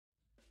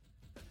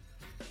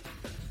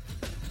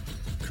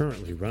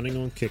currently running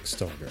on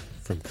Kickstarter.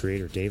 From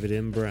creator David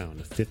M. Brown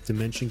of Fifth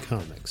Dimension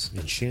Comics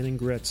and Shannon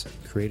Gretzon,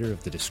 creator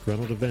of The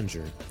Disgruntled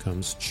Avenger,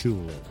 comes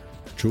Chuler.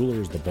 Chuler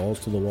is the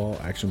balls-to-the-wall,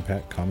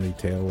 action-packed comedy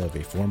tale of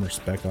a former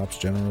Spec Ops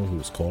general who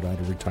was called out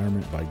of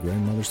retirement by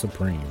Grandmother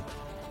Supreme,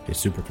 a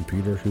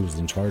supercomputer who was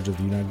in charge of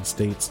the United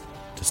States,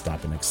 to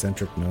stop an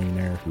eccentric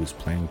millionaire who was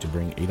planning to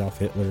bring Adolf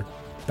Hitler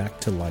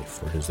back to life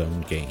for his own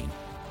gain.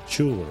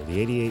 Chuler,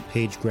 the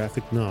 88-page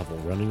graphic novel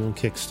running on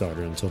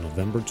Kickstarter until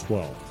November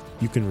 12th.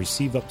 You can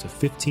receive up to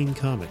 15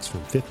 comics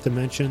from Fifth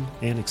Dimension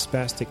and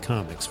Expastic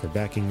Comics for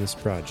backing this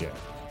project.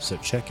 So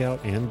check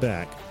out and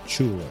back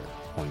Chuler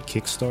on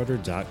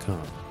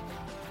Kickstarter.com.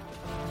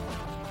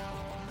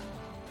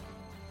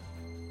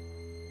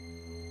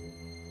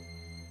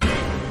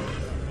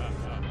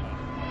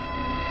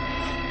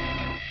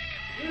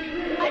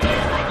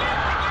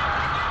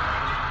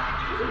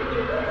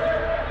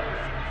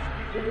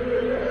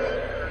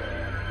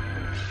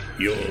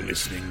 You're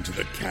listening to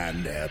the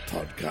Canned Air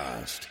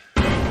Podcast.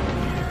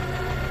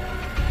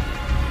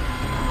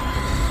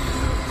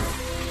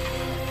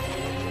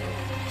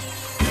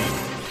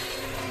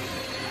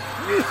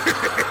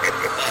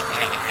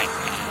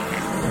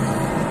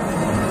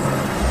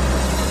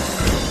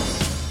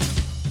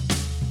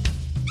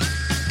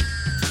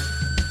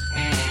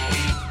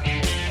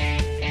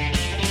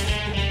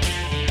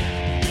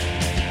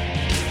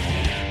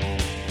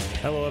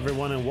 Hello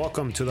everyone and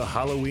welcome to the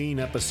Halloween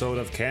episode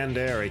of Canned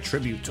Air, a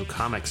tribute to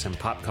comics and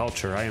pop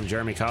culture. I am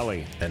Jeremy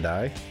Colley. And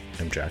I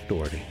am Jack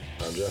Doherty.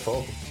 I'm Jeff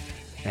Holcomb.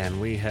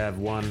 And we have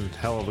one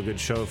hell of a good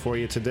show for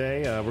you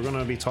today. We're going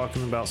to be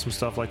talking about some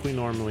stuff like we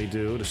normally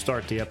do to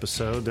start the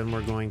episode. Then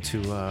we're going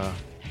to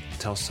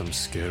tell some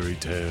scary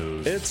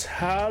tales. It's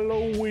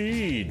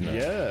Halloween!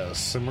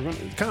 Yes, and we're going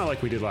to, kind of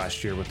like we did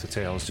last year with the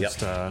tales, just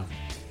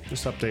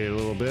update it a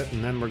little bit.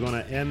 And then we're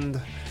going to end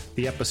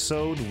the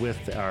episode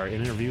with our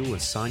interview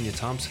with Sonya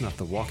Thompson of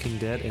The Walking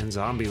Dead and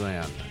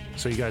Zombieland.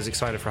 So you guys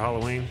excited for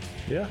Halloween?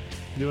 Yeah.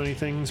 Do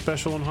anything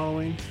special on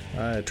Halloween?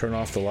 I turn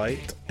off the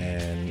light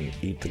and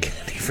eat the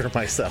candy for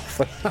myself.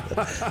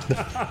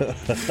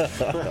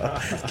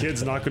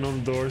 Kids knocking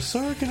on the door.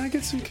 Sir, can I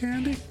get some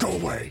candy? Go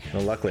away.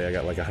 Well, luckily, I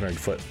got like a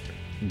 100-foot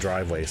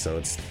driveway, so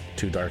it's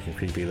too dark and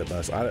creepy.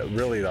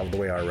 The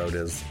way our road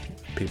is,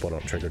 people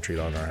don't trick or treat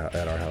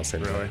at our house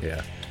anymore. Really?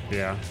 Yeah.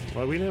 Yeah.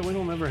 Well, we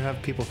don't ever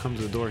have people come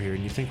to the door here,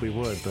 and you think we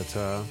would, but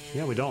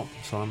yeah, we don't.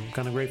 So I'm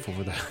kind of grateful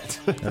for that.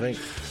 I think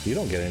you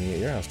don't get any at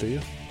your house, do you?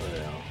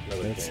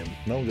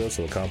 No one goes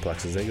to the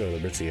complexes. They go to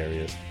the ritzy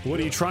areas. What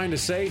are you trying to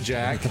say,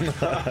 Jack?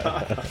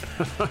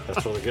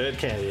 That's where the good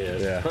candy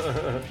is.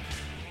 Yeah.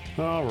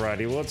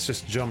 Alrighty, well, let's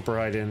just jump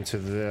right into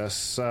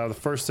this. The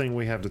first thing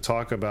we have to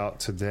talk about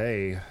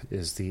today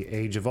is the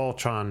Age of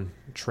Ultron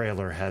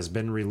trailer has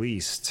been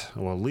released,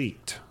 well,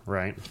 leaked,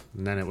 right?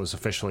 And then it was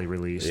officially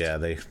released. Yeah,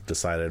 they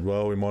decided,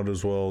 well, we might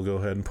as well go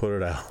ahead and put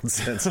it out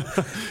since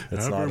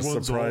it's not a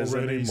surprise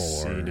already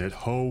anymore. Seen it,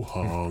 ho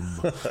hum.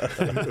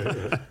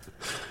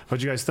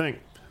 What'd you guys think?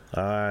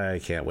 I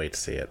can't wait to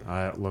see it.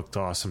 It looked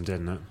awesome,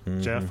 didn't it?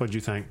 Mm-hmm. Jeff, what'd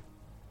you think?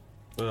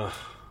 Ugh.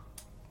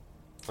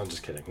 I'm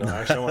just kidding. No,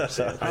 actually, I want to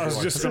see it. I was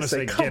just going to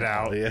say, get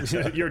out.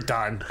 Yeah. You're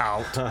done.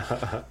 Out.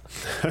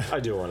 I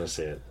do want to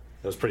see it.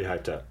 It was pretty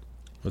hyped up.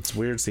 It's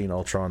weird seeing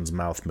Ultron's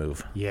mouth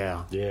move.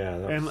 Yeah.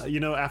 And,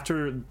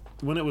 after,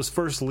 when it was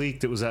first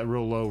leaked, it was that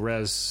real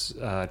low-res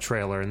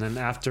trailer. And then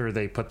after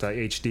they put the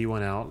HD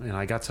one out, and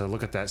I got to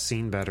look at that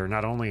scene better,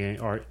 not only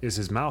is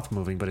his mouth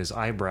moving, but his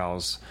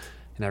eyebrows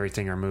and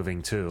everything are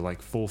moving, too.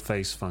 Like, full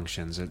face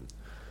functions.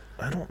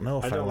 I don't know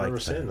if I don't like remember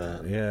seeing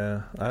that.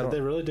 Yeah. Did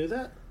they really do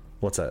that?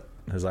 What's that?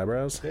 His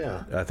eyebrows?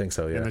 Yeah. I think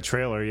so, yeah. In the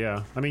trailer,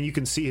 yeah. I mean, you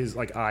can see his,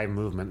 eye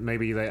movement.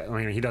 Maybe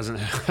he doesn't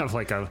have,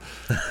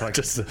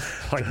 just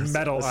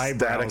metal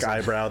eyebrows. Static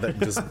eyebrow that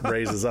just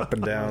raises up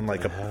and down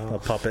like a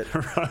puppet.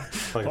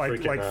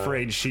 like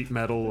frayed sheet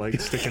metal,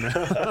 sticking out.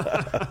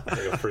 Like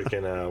a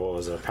freaking,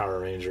 a Power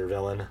Ranger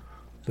villain.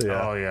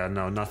 Yeah. Oh, yeah,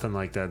 no, nothing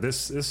like that.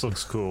 This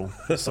looks cool.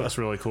 This looks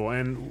really cool.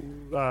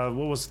 And what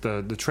was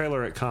the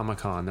trailer at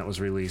Comic-Con that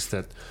was released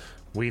that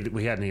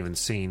we hadn't even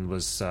seen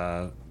was...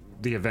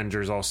 the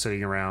Avengers all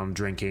sitting around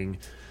drinking,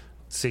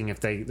 seeing if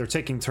they're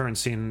taking turns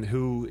seeing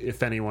who,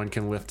 if anyone,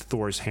 can lift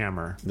Thor's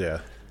hammer.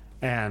 Yeah.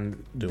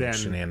 And doing then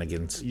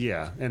shenanigans.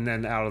 Yeah. And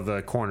then out of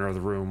the corner of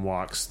the room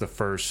walks the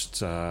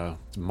first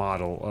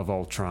model of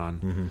Ultron.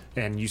 Mm-hmm.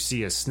 And you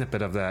see a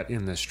snippet of that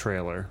in this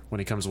trailer when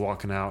he comes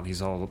walking out and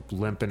he's all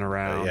limping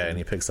around. And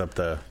he picks up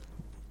the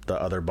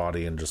other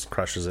body and just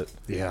crushes it.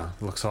 Yeah,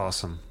 looks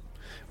awesome.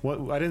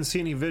 I didn't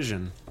see any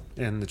Vision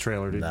in the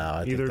trailer. No,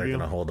 I think they're going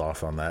to hold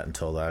off on that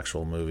until the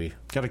actual movie.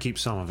 Got to keep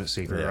some of it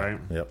secret, right?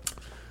 Yep.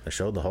 They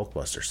showed the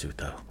Hulkbuster suit,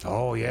 though.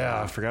 Oh,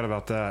 yeah. I forgot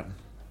about that.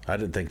 I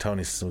didn't think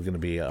Tony's was going to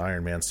be an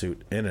Iron Man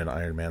suit in an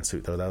Iron Man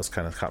suit, though. That was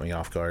kind of caught me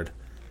off guard.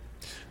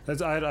 I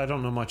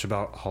don't know much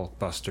about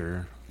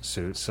Hulkbuster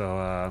suit, so...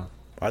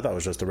 I thought it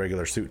was just a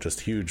regular suit, just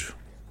huge,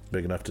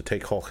 big enough to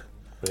take Hulk.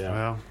 Yeah,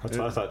 well, that's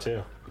what I thought,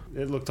 too.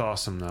 It looked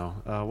awesome, though.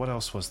 What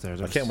else was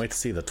there? I can't wait to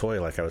see the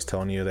toy. Like I was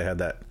telling you, they had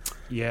that.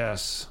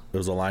 Yes. It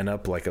was a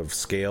lineup of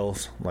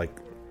scales,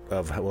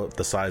 of what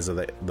the size of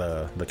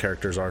the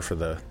characters are for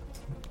the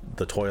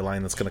toy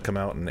line that's going to come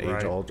out in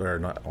Right. or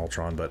not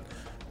Ultron, but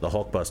the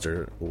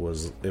Hulkbuster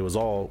was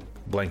all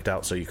blanked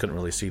out, so you couldn't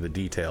really see the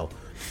detail.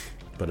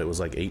 But it was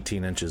like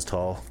 18 inches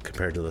tall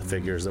compared to the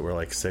figures that were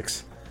like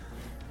 6.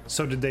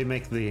 So did they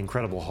make the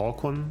Incredible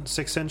Hulk one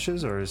 6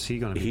 inches, or is he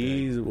going to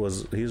be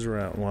big? He's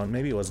around, well,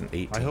 maybe it wasn't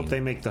 18. I hope they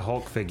make the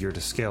Hulk figure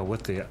to scale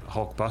with the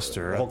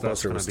Hulkbuster. That's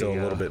Hulkbuster gonna was still be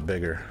a little bit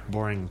bigger.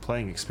 boring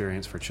playing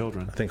experience for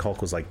children. I think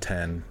Hulk was like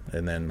 10,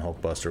 and then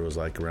Hulkbuster was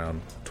like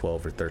around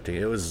 12 or 13.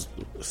 It was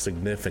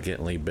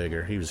significantly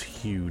bigger. He was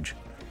huge.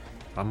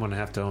 I'm going to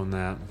have to own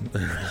that.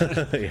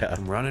 Yeah.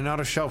 I'm running out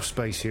of shelf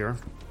space here.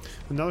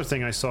 Another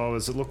thing I saw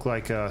was it looked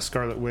like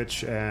Scarlet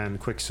Witch and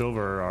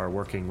Quicksilver are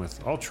working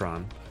with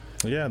Ultron.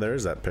 Yeah,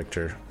 there's that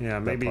picture. Yeah,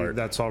 that maybe part.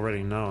 that's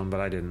already known, but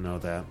I didn't know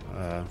that.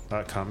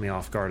 That caught me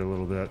off guard a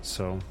little bit,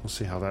 so we'll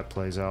see how that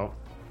plays out.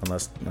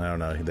 Unless, I don't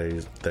know,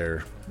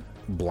 they're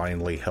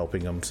blindly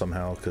helping him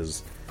somehow,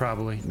 because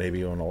Probably.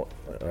 maybe when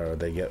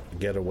they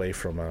get away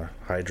from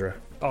Hydra.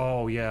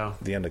 Oh, yeah.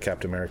 The end of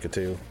Captain America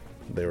 2,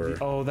 they were...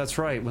 Oh, that's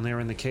right, when they were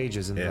in the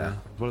cages. In Yeah.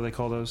 what do they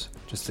call those?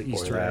 Just the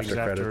Easter Spoiler. eggs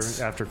After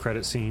credits. after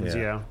credit scenes,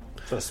 Yeah. yeah.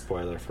 It's a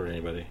spoiler for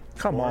anybody.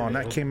 Come on, you.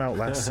 that came out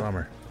last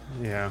summer.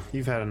 Yeah,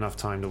 you've had enough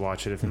time to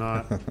watch it. If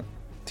not,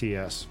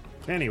 TS.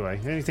 Anyway,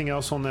 anything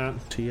else on that?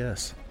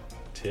 TS.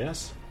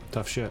 TS?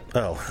 Tough shit.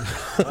 Oh.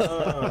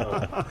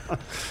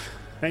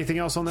 Anything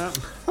else on that?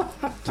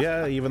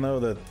 Yeah, even though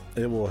that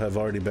it will have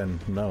already been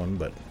known,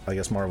 but I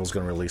guess Marvel's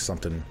going to release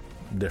something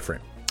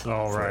different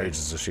All for right.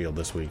 Agents of S.H.I.E.L.D.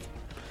 this week.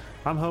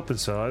 I'm hoping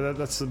so.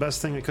 That's the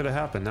best thing that could have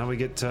happened. Now we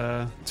get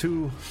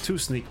two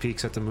sneak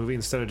peeks at the movie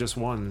instead of just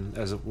one,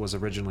 as it was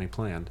originally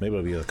planned. Maybe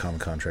it'll be a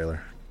Comic-Con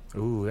trailer.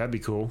 Ooh, that'd be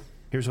cool.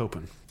 Here's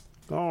hoping.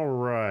 All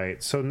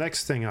right. So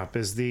next thing up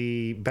is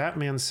the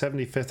Batman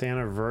 75th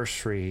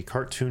anniversary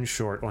cartoon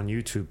short on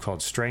YouTube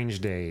called Strange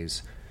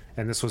Days.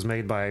 And this was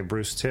made by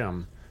Bruce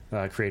Timm,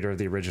 creator of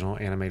the original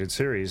animated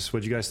series.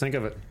 What'd you guys think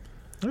of it?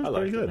 It was I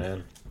pretty like good. it,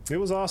 man. It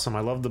was awesome.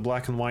 I loved the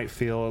black and white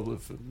feel.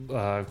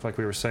 Like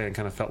we were saying,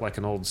 kind of felt like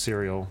an old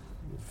serial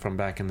from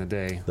back in the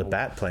day. The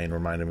bat plane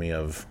reminded me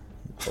of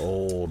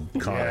old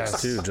comics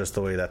Yes. too, just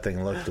the way that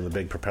thing looked with the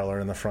big propeller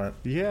in the front.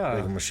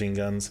 Yeah. Big machine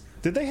guns.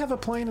 Did they have a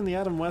plane in the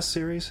Adam West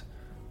series?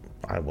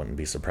 I wouldn't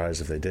be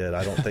surprised if they did.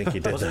 I don't think he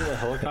did Wasn't it a that.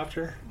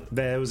 helicopter?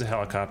 It was a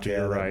helicopter. Yeah,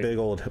 You're that right. big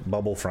old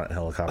bubble front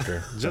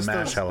helicopter. Just the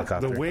MASH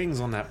helicopter. The wings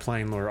on that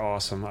plane were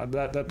awesome.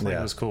 That plane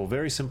Yeah. was cool.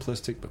 Very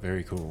simplistic, but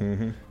very cool.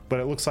 Mm-hmm. But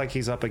it looks like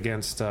he's up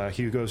against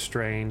Hugo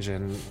Strange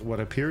and what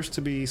appears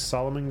to be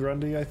Solomon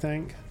Grundy, I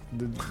think.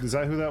 Is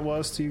that who that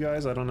was to you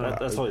guys? I don't know.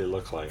 That's what he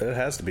looked like. It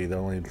has to be the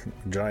only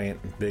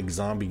giant, big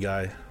zombie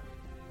guy.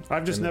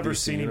 I've just in the never DC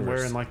seen him universe.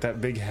 wearing like that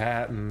big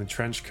hat and the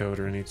trench coat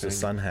or It's anything. a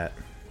sun hat.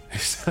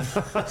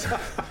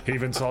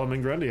 Even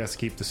Solomon Grundy has to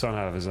keep the sun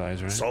out of his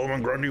eyes, right?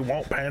 Solomon Grundy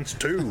want pants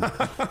too.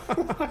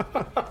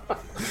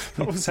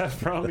 What was that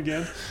from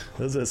again?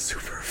 That was a Super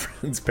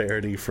Friends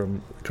parody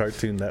from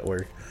Cartoon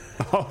Network.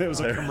 Oh, it was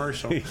a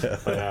commercial.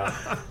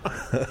 Yeah.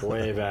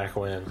 Way back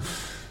when.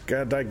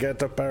 Gotta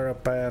get a pair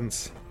of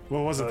pants.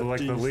 What was it? Like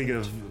the geez. League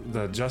of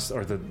the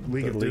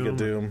League The of League Doom? of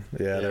Doom.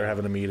 Yeah, they were Yeah.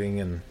 having a meeting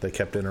and they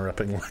kept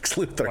interrupting Lex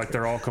Luthor. Like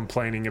they're all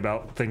complaining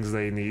about things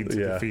they need to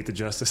Yeah. defeat the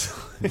Justice.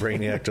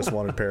 Brainiac just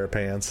wanted a pair of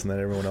pants, and then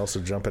everyone else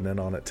was jumping in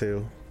on it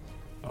too.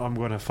 I'm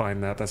going to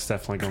find that. That's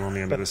definitely going on the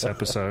end of this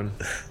episode.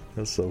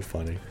 That's so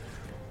funny.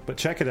 But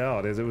check it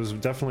out. It was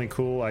definitely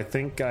cool. I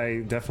think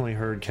I definitely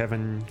heard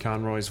Kevin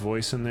Conroy's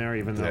voice in there,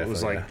 even though it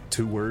was Definitely, like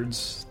 2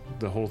 words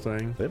the whole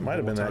thing. It might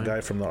have been the that whole guy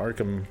time. from the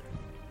Arkham.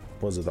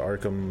 Was it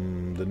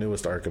the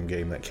newest Arkham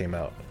game that came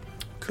out?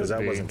 Because Could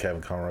that be. wasn't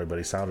Kevin Conroy, but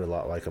he sounded a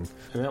lot like him.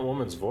 And that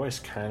woman's voice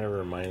kind of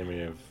reminded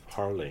me of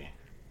Harley.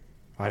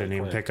 I didn't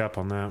even Clint. pick up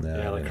on that. Yeah,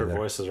 Yeah, I like didn't her either.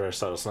 voice is very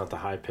subtle. It's not the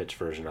high pitched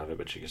version of it,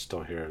 but you can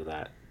still hear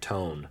that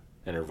tone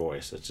in her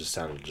voice. It just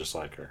sounded just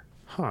like her.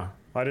 Huh.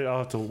 I'll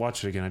have to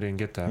watch it again. I didn't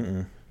get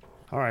that.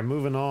 All right,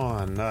 moving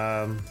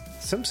on.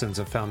 Simpsons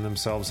have found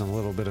themselves in a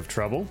little bit of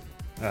trouble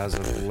as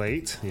of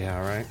late. Yeah,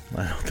 right.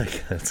 I don't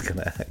think it's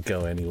gonna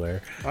go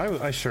anywhere.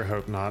 I sure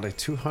hope not. A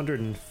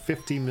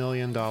 $250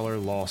 million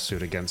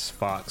lawsuit against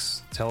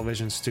Fox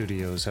Television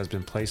Studios has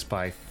been placed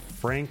by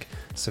Frank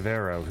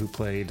Severo, who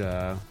played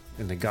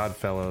in the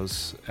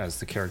Godfellows as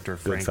the character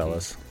Frankie.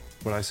 Goodfellas,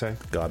 What'd I say?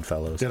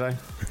 Godfellows. Did I?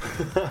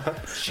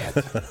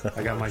 Shit.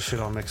 I got my shit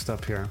all mixed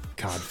up here.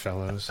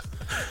 Godfellows.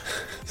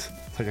 It's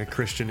like a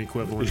Christian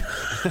equivalent.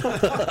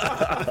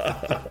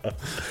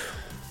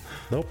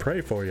 They'll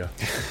pray for you.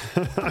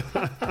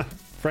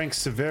 Frank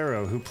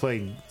Severo, who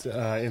played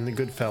in The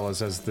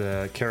Goodfellas as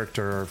the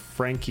character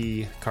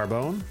Frankie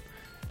Carbone,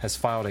 has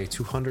filed a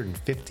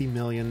 $250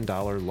 million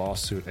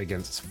lawsuit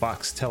against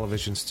Fox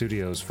Television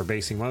Studios for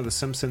basing one of the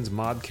Simpsons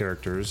mod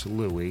characters,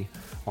 Louie,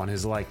 on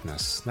his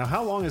likeness. Now,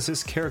 how long has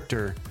this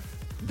character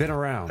been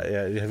around?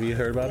 Yeah, have you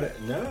heard about it?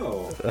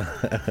 No.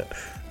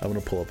 I'm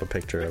gonna pull up a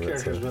picture That of it.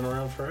 character's So. been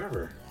around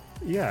forever.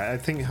 Yeah, I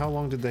think, how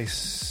long did they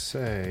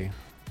say?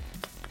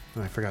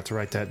 I forgot to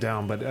write that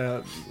down,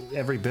 but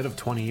every bit of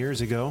 20 years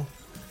ago.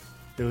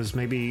 It was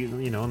maybe,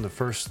 in the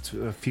first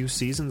few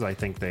seasons, I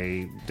think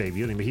they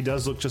debuted him. But he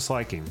does look just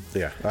like him.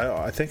 Yeah,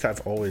 I think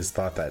I've always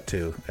thought that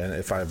too. And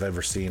if I've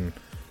ever seen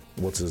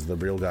the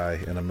real guy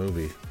in a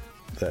movie,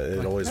 that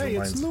it always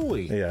reminds. It's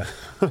Louis. Yeah.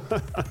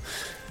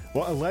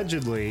 Well,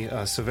 allegedly,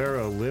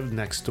 Severo lived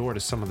next door to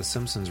some of the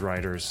Simpsons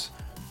writers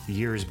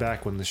years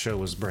back when the show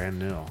was brand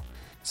new.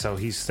 So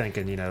he's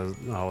thinking,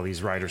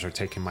 these writers are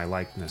taking my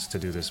likeness to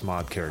do this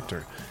mob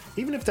character.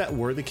 Even if that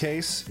were the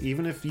case,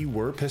 even if you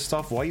were pissed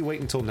off, why you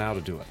wait until now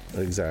to do it?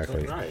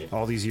 Exactly. Right.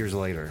 All these years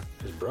later.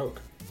 He's broke.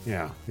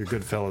 Yeah, your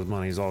Goodfellas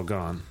money's all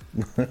gone.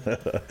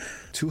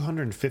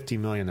 $250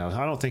 million.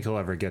 I don't think he'll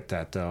ever get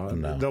that, though.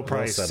 No, they'll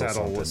probably they'll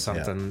settle with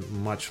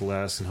something much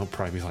less, and he'll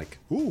probably be like,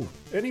 "Ooh,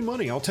 any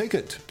money, I'll take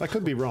it." I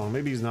could be wrong.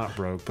 Maybe he's not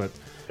broke, but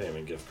Pay him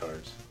in gift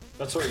cards.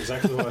 That's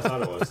exactly what I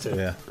thought it was too.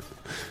 Yeah.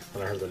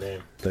 When I heard the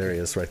name. There he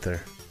is, right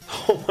there.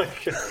 Oh my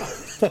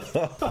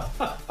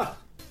god.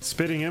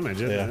 spitting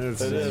image, isn't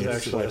it? It is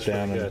actually Swipe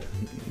down good.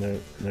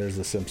 and there's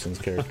the Simpsons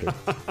character.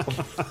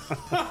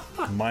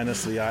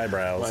 Minus the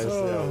eyebrows. Minus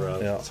the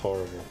eyebrows. Yeah. It's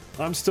horrible.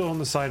 I'm still on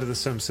the side of the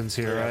Simpsons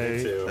here.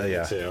 Me too.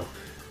 yeah. Me too.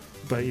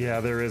 But yeah,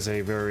 there is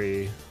a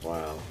very...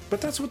 Wow.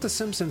 But that's what the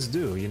Simpsons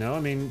do, you know? I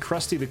mean,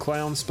 Krusty the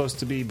Clown's supposed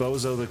to be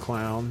Bozo the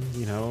Clown,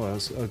 you know,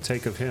 a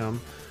take of him.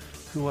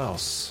 Who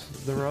else?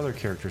 There were other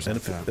characters And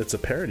like if that. it's a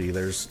parody,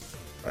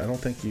 I don't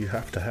think you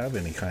have to have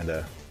any kind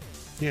of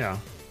Yeah.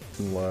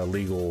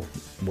 legal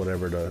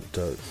whatever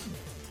to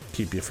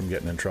keep you from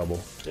getting in trouble.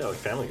 Yeah, like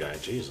Family Guy.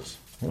 Jesus.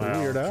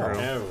 Wow, Weird Al. true.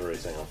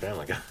 Everything on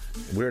Family Guy.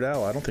 Weird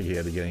Al, I don't think he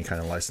had to get any kind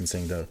of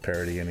licensing to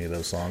parody any of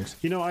those songs.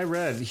 You know, I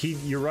read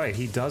you're right.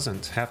 He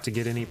doesn't have to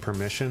get any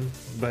permission,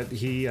 but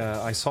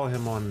I saw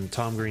him on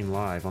Tom Green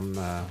Live on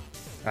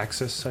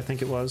Axis, I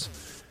think it was.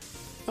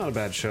 Not a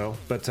bad show,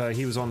 but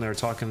he was on there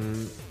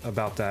talking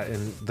about that.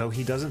 And though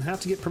he doesn't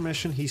have to get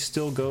permission, he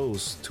still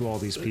goes to all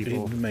these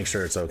people Make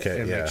sure it's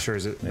okay. and Yeah.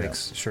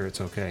 makes sure it's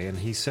okay. And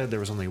he said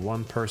there was only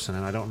one person,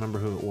 and I don't remember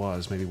who it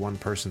was. Maybe one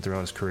person throughout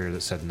his career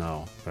that said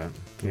no. But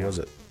Who was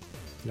it?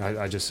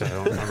 I just said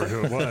I don't remember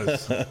who it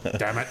was.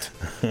 Damn it.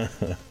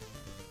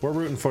 We're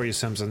rooting for you,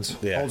 Simpsons.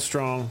 Yeah. Hold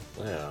strong.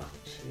 Yeah.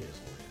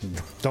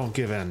 Jeez. Don't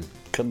give in.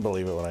 Couldn't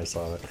believe it when I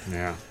saw it.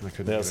 Yeah, I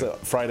couldn't. Yeah, do so it.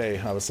 Friday,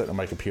 I was sitting at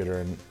my computer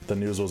and the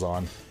news was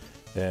on,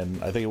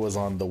 and I think it was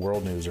on the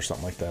World News or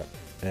something like that.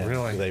 And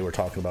Really? they were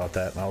talking about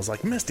that, and I was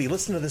like, Misty,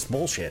 listen to this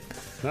bullshit.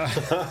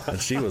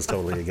 And she was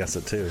totally against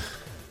it too.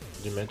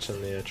 Did you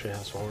mention the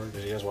Treehouse of Horror?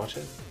 Did you guys watch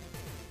it?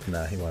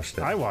 Nah, he watched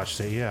it. I watched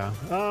it. Yeah.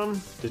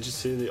 Did you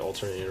see the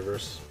alternate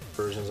universe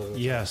versions of it?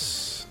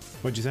 Yes.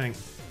 What'd you think?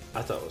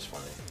 I thought it was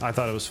funny. I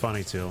thought it was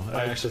funny too.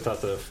 I actually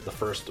thought the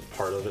first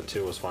part of it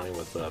too was funny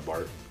with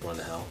Bart going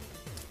to hell.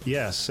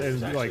 Yes,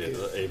 and He's like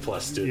actually an A+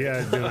 student.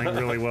 yeah, doing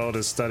really well at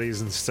his studies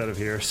instead of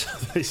here. So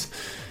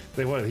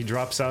they what? He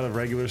drops out of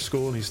regular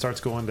school and he starts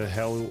going to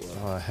hell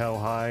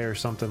high or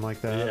something like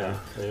that. Yeah,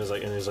 and he was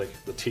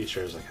like, the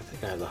teacher was like, I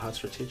think I have the hots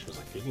for teachers.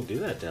 Like, you can do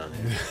that down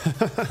here.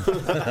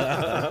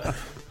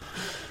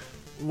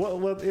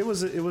 Well, it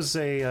was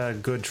a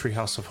good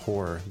Treehouse of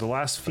Horror. The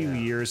last few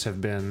years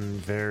have been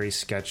very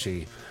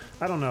sketchy.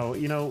 I don't know,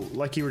 you know,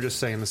 like you were just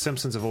saying, The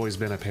Simpsons have always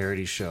been a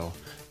parody show,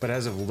 but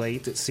as of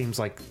late, it seems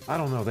like I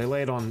don't know, they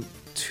lay it on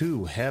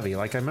too heavy.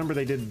 Like I remember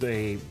they did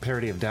a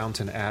parody of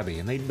Downton Abbey,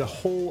 and the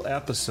whole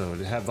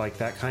episode had like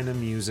that kind of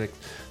music.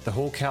 The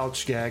whole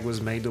couch gag was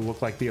made to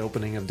look like the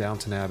opening of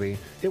Downton Abbey.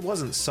 It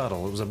wasn't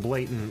subtle; it was a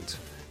blatant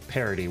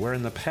parody, where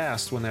in the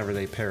past, whenever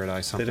they parodize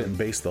They something, didn't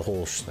base the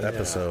whole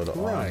episode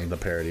on Right. the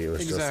parody. It was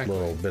just Exactly.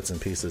 little bits and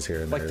pieces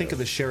here and like there. think of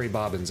the Sherry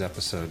Bobbins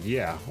episode.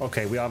 Yeah,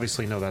 okay, we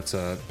obviously know that's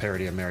a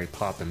parody of Mary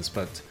Poppins,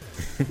 but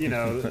you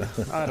know,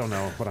 I don't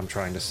know what I'm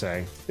trying to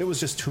say. It was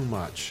just too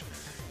much,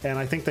 and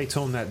I think they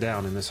toned that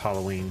down in this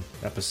Halloween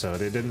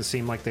episode. It didn't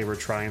seem like they were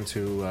trying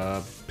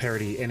to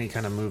parody any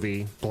kind of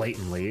movie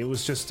blatantly. It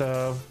was just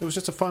a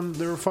fun.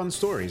 There were fun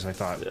stories, I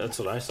thought. That's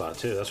what I thought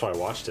too. That's why I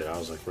watched it. I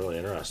was like really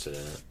interested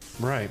in it.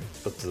 Right.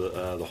 But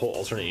the whole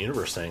alternate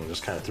universe thing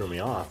just kind of threw me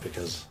off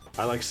because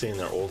I like seeing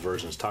their old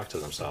versions talk to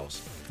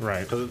themselves.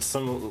 Right. Because it's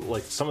some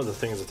of the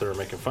things that they were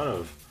making fun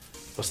of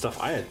was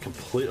stuff I had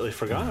completely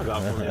forgotten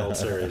about from the old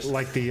series.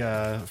 Like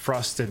the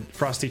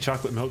frosty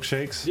chocolate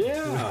milkshakes.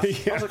 Yeah.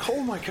 Yeah. I was like,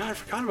 oh my god, I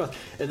forgot about that.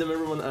 And then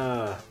remember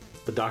when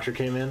the doctor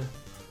came in?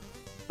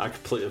 I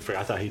completely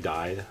forgot. I thought he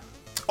died.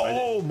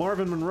 Oh,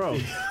 Marvin Monroe.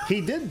 He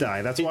did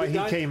die. That's why did he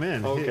die? came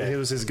in. Okay. It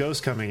was his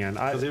ghost coming in.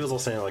 Because he was all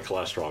saying like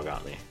cholesterol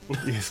got me.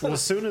 Yes. Well,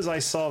 as soon as I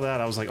saw that,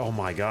 I was like, "Oh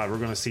my God, we're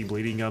going to see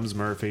Bleeding Gums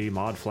Murphy,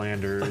 Maud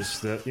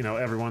Flanders,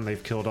 everyone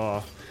they've killed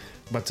off."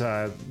 But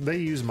they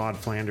use Maud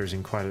Flanders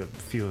in quite a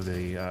few of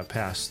the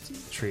past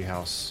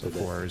Treehouse of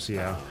Horrors.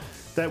 Yeah,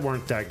 that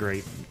weren't that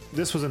great.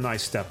 This was a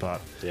nice step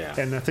up. Yeah.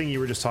 And the thing you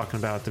were just talking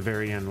about at the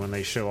very end when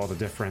they show all the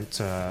different,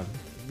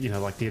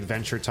 like the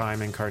Adventure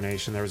Time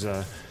incarnation. There was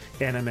a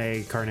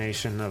anime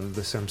carnation of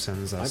The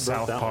Simpsons, I broke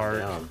South that Park.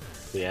 one down.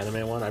 The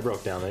anime one, I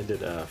broke down. They did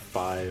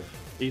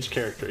 5. Each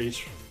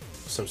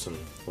Simpson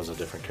was a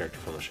different character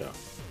from the show.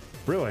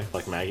 Really?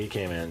 Like Maggie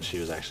came in, she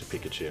was actually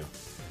Pikachu.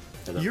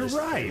 And then You're Lisa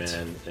right. came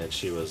in, and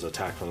she was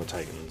Attack from the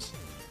Titans.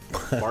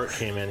 Bart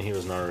came in, he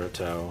was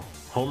Naruto.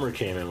 Homer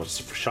came in, which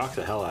shocked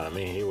the hell out of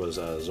me. He was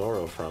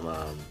Zoro from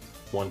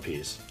One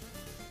Piece.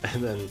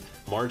 And then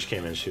Marge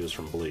came in, she was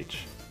from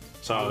Bleach.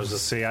 So I was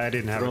just I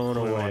didn't have thrown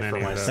a clue away on for any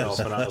of myself,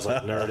 those. and I was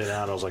like nerding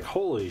out. I was like,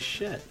 holy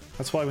shit.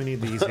 That's why we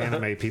need these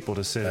anime people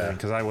to sit in,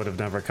 because I would have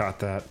never caught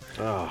that.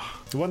 Oh,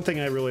 One thing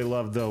I really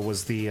loved, though,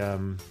 was the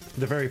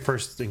very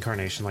first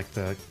incarnation, like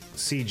the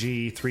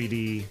CG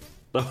 3D.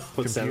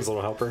 with Santa's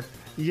Little Helper.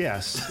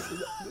 Yes,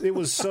 it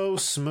was so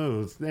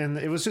smooth, and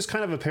it was just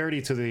kind of a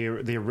parody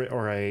to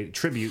or a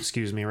tribute,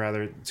 excuse me,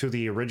 rather, to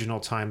the original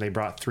time they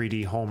brought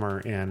 3D Homer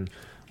in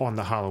on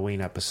the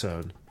Halloween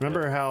episode.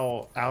 Remember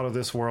how out of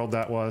this world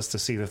that was to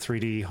see the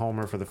 3D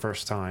Homer for the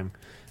first time,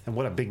 and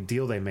what a big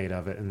deal they made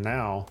of it. And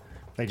now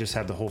they just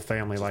have the whole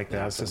family like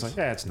that. It's just like,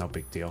 it's no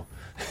big deal.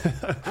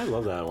 I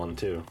love that one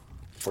too.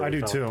 I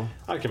do too.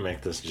 I can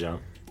make this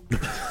jump.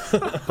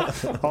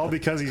 All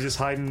because he was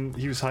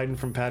hiding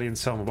from Patty and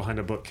Selma behind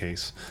a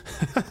bookcase.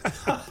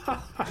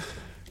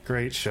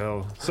 Great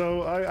show.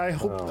 So I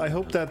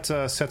hope that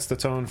sets the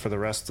tone for the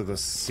rest of the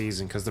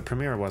season, because the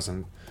premiere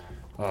wasn't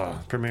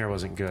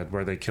good,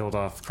 where they killed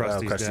off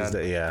Krusty's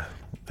dad. Yeah,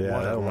 What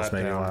that a almost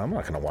made me. letdown. I'm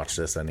not going to watch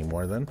this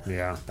anymore. Then,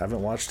 Yeah. I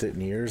haven't watched it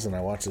in years, and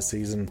I watched the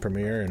season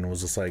premiere and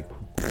was just like,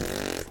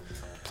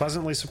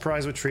 Pleasantly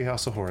surprised with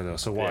Treehouse of Horror, though,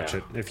 so watch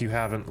it. If you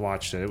haven't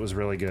watched it, it was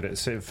really good. It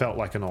felt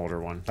like an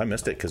older one. I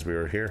missed it because we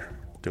were here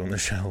doing the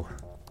show,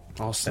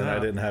 Oh, snap. and I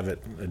didn't have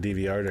it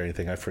DVR'd or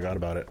anything. I forgot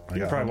about it. You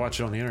can probably watch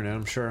it on the internet,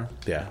 I'm sure.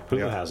 Yeah,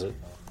 Hulu has it.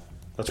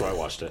 That's why I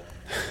watched it.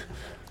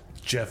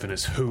 Jeff and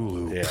his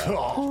Hulu. Yeah.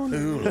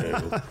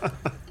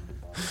 Hulu.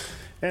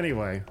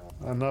 Anyway,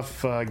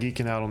 enough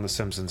geeking out on The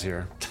Simpsons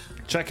here.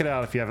 Check it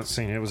out if you haven't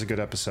seen it. It was a good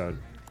episode.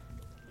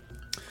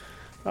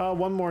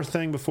 One more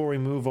thing before we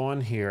move on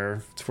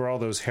here. For all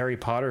those Harry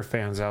Potter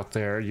fans out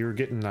there, you're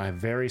getting a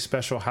very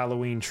special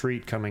Halloween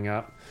treat coming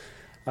up.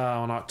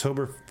 On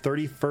October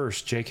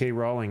 31st, J.K.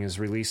 Rowling is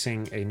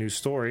releasing a new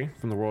story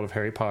from the world of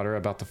Harry Potter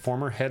about the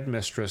former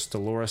headmistress,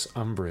 Dolores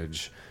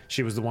Umbridge.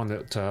 She was the one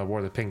that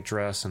wore the pink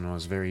dress and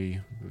was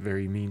very,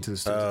 very mean to the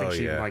students. I think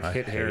she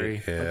hit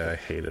Harry. I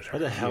hated her. Why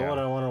the hell would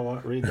I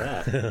want to read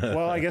that?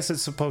 Well, I guess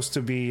it's supposed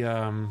to be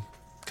kind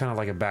of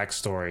like a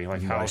backstory,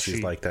 like how Why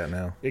she's like that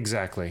now.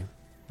 Exactly.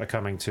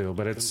 Coming to,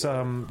 but it's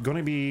going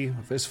to be,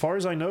 as far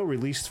as I know,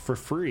 released for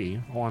free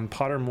on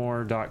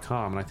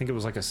Pottermore.com, and I think it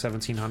was like a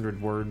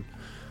 1,700 word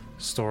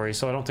story,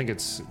 so I don't think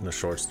it's The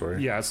short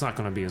story. yeah, it's not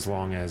going to be as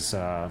long as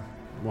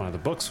one of the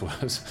books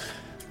was.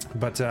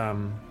 But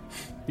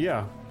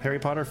yeah, Harry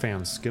Potter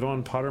fans, get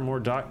on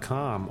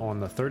Pottermore.com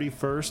on the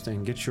 31st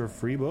and get your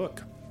free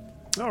book.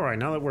 All right,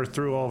 now that we're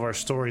through all of our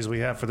stories we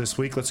have for this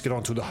week, let's get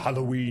on to the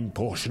Halloween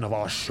portion of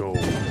our show.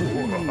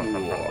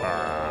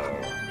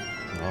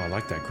 Oh, I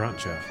like that grunt,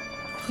 Jeff.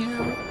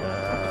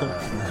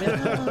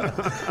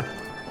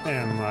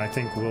 And I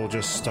think we'll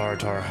just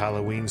start our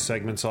Halloween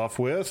segments off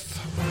with...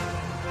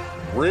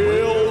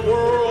 Real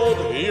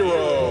World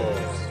Heroes.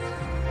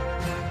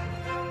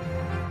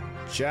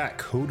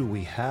 Jack, who do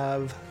we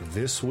have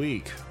this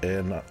week?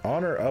 In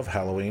honor of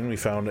Halloween, we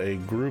found a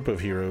group of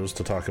heroes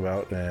to talk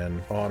about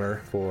and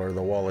honor for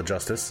the Wall of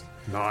Justice.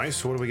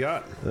 Nice. What do we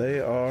got? They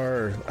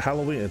are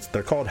Halloween.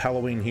 They're called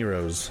Halloween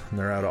Heroes, and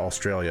they're out of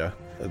Australia.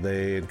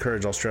 They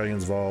encourage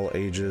Australians of all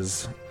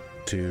ages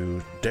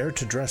to dare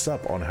to dress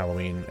up on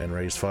Halloween and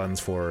raise funds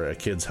for a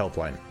kids'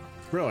 helpline.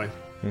 Really?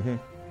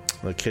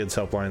 The kids'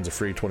 helpline is a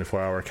free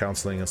 24-hour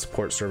counseling and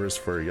support service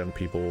for young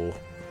people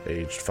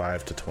aged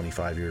 5 to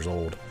 25 years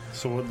old.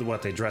 So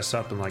what they dress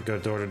up and like go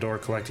door to door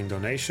collecting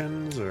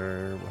donations,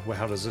 or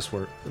how does this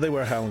work? They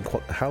wear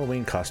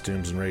Halloween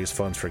costumes and raise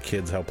funds for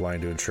kids' helpline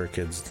to ensure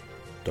kids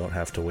don't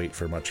have to wait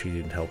for much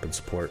needed help and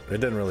support.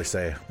 It didn't really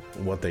say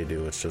what they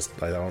do. It's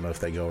just, I don't know if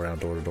they go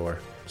around door to door.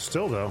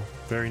 Still, though,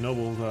 very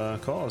noble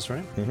cause,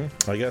 right?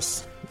 I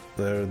guess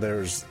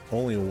there's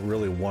only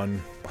really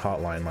one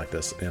hotline like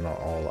this in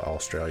all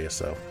Australia,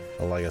 so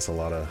I guess a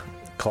lot of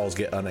calls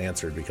get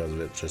unanswered because of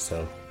it, just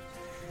so.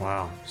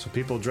 Wow. So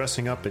people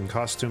dressing up in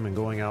costume and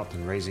going out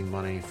and raising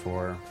money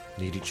for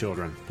needy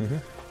children.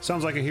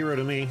 Sounds like a hero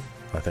to me.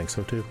 I think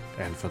so too.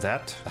 And for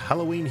that, the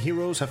Halloween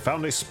heroes have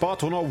found a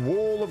spot on our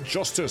wall of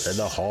justice. In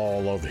the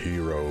Hall of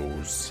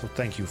Heroes. So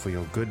thank you for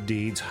your good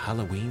deeds,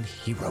 Halloween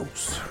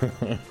heroes.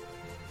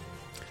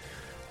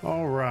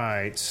 All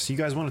right. You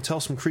guys want to tell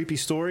some creepy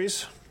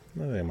stories?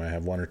 They might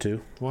have one or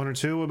two. One or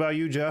two? What about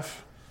you,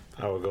 Jeff?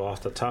 I will go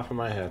off the top of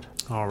my head.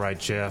 All right,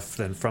 Jeff.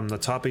 Then from the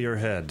top of your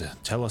head,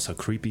 tell us a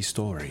creepy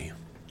story.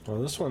 Well,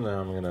 this one that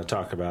I'm going to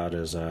talk about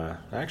is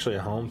actually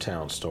a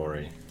hometown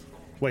story.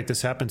 Wait,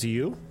 this happened to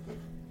you?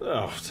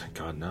 Oh, thank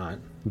God not.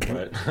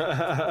 But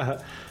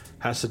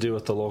has to do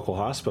with the local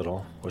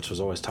hospital, which was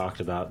always talked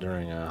about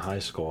during high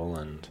school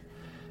and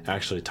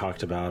actually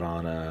talked about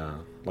on a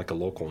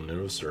local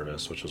news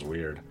service, which was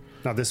weird.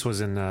 Now, this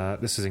is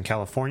in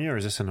California, or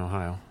is this in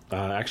Ohio?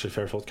 Actually,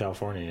 Fairfield,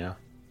 California,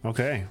 yeah.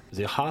 Okay.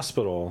 The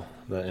hospital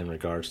that in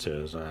regards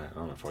to is, I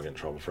don't know if I'll get in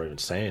trouble for even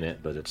saying it,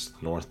 but it's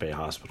North Bay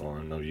Hospital.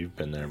 I know you've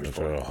been there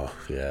before. Oh,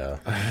 yeah.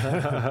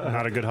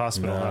 Not a good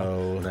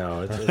hospital.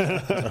 No,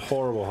 it's a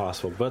horrible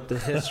hospital, but the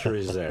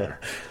history's there.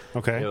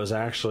 Okay. It was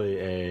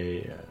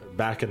actually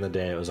back in the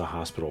day, it was a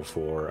hospital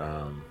for,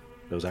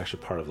 it was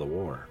actually part of the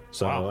war.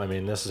 So, Wow. I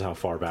mean, this is how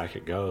far back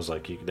it goes.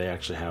 Like, they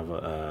actually have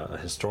a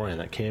historian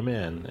that came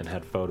in and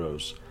had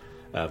photos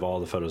of all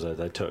the photos that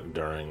they took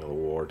during the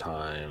war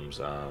times.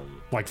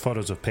 Like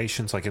photos of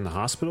patients, like in the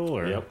hospital,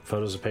 or Yep,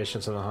 photos of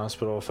patients in the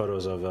hospital,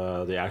 photos of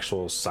the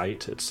actual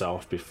site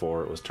itself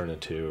before it was turned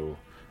into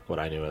what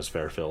I knew as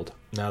Fairfield.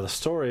 Now, the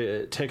story,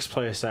 it takes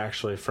place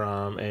actually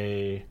from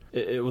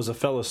it was a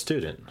fellow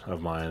student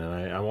of mine,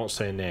 and I won't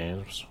say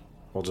names.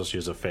 We'll just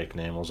use a fake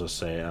name. We'll just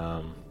say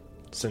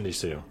Cindy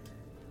Sue.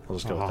 We'll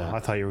just go with that. I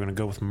thought you were going to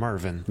go with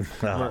Mervin.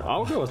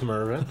 I'll go with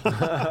Mervin.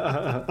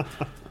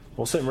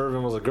 We'll say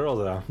Mervin was a girl,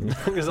 though,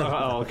 because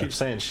I'll keep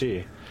saying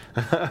she.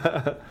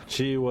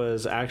 She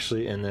was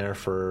actually in there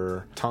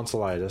for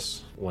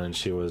tonsillitis when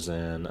she was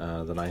in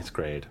the 9th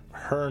grade.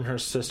 Her and her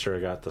sister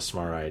got the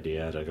smart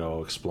idea to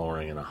go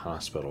exploring in a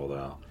hospital,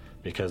 though,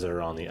 because they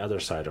were on the other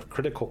side of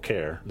critical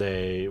care.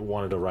 They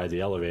wanted to ride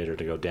the elevator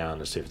to go down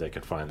to see if they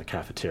could find the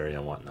cafeteria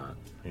and whatnot.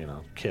 You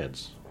know,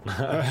 kids.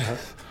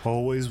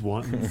 Always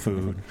wanting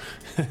food.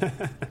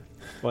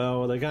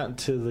 Well, they got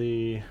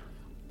into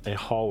a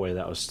hallway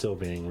that was still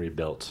being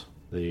rebuilt.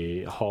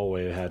 The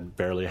hallway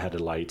barely had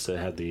the lights. It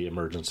had the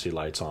emergency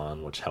lights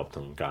on, which helped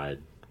them guide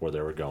where they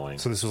were going.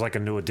 So this was like a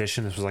new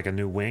addition? This was like a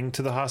new wing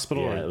to the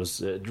hospital? Yeah, it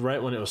was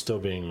right when it was still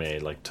being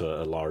made, like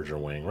to a larger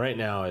wing. Right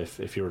now,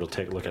 if you were to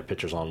take a look at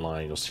pictures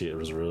online, you'll see it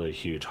was a really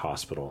huge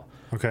hospital.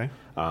 Okay.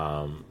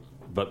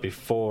 But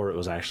before, it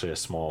was actually a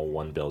small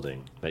one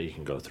building that you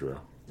can go through.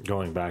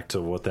 Going back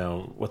to what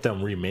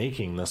them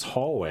remaking this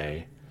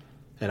hallway,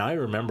 and I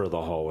remember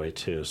the hallway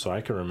too, so I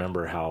can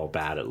remember how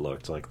bad it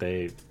looked. Like,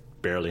 they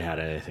barely had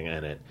anything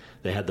in it.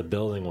 They had the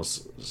building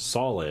was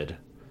solid,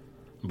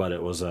 but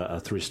it was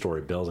a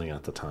 3-story building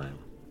at the time,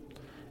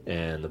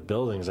 and the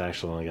building's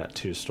actually only got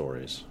 2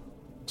 stories.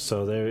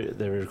 So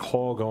they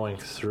recall going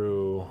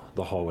through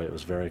the hallway. It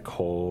was very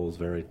cold,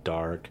 very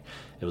dark.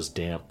 It was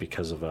damp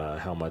because of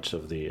how much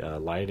of the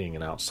lighting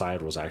and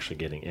outside was actually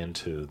getting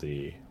into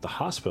the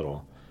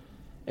hospital.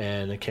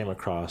 And they came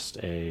across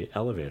a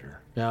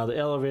elevator. Now, the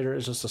elevator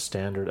is just a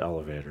standard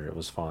elevator. It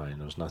was fine.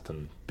 There was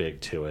nothing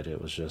big to it.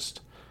 It was just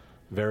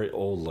very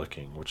old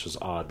looking, which is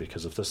odd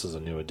because if this is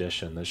a new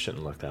addition, this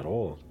shouldn't look that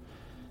old.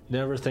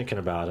 Never thinking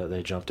about it,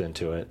 they jumped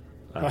into it.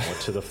 I went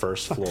to the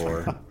first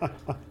floor.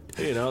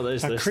 You know,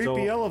 A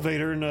creepy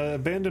elevator in an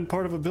abandoned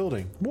part of a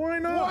building. Why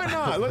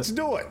not? Let's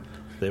do it.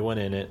 They went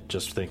in it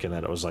just thinking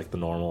that it was like the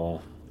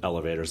normal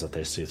elevators that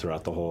they see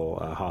throughout the whole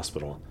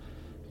hospital.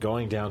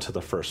 Going down to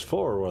the first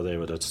floor where they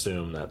would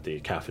assume that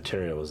the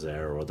cafeteria was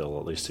there, or they'll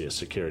at least see a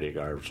security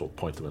guard which will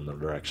point them in the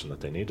direction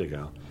that they need to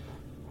go.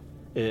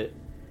 It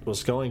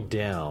was going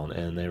down,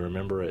 and they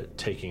remember it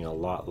taking a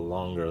lot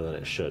longer than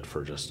it should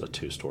for just a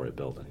 2-story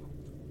building.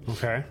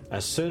 Okay.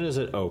 As soon as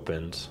it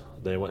opened,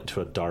 they went to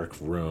a dark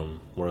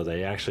room where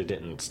they actually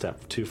didn't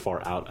step too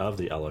far out of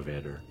the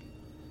elevator,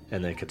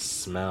 and they could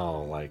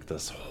smell like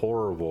this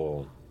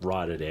horrible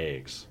rotted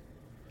eggs.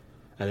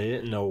 And they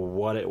didn't know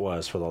what it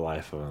was for the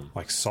life of them.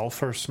 Like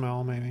sulfur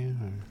smell, maybe?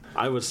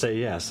 I would say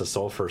yes, a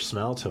sulfur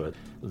smell to it.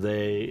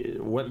 They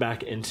went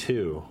back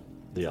into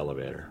the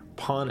elevator.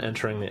 Upon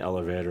entering the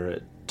elevator,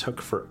 it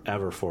took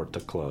forever for it to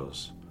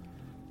close.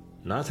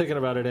 Not thinking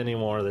about it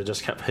anymore, they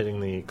just kept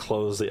hitting the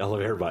close the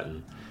elevator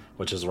button,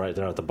 which is right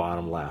there at the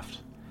bottom left.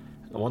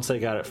 And once they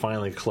got it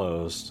finally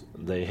closed,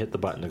 they hit the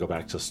button to go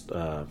back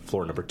to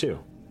floor number 2.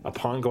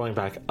 Upon going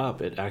back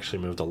up, it actually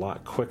moved a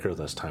lot quicker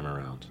this time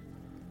around.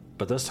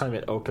 But this time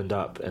it opened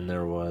up, and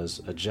there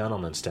was a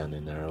gentleman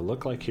standing there. It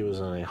looked like he was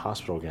in a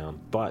hospital gown,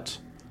 but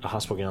a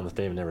hospital gown that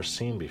they've never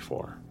seen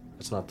before.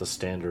 It's not the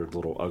standard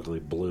little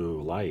ugly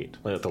blue light,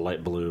 like the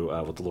light blue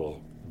with the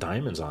little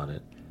diamonds on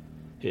it.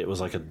 It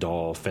was like a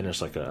dull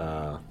finish, like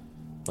a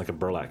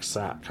burlap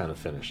sack kind of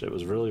finish. It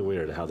was really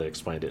weird how they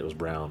explained it. It was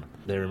brown.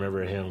 They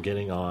remember him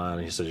getting on,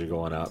 and he said, "You're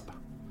going up?"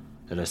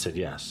 And they said,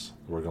 "Yes,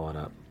 we're going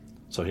up."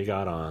 So he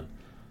got on.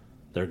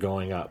 They're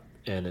going up.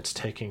 And it's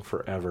taking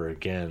forever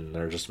again.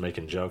 They're just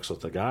making jokes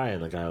with the guy,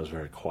 and the guy was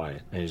very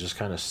quiet. And he just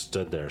kind of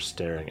stood there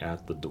staring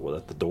at the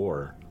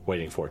door,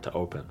 waiting for it to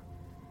open.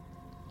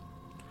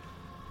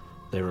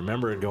 They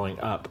remember it going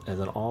up, and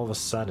then all of a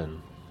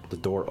sudden, the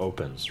door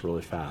opens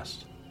really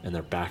fast. And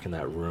they're back in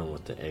that room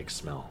with the egg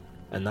smell.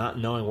 And not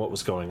knowing what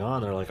was going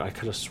on, they're like, "I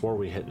could have swore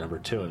we hit number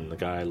 2. And the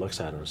guy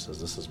looks at him and says,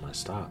 "This is my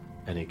stop."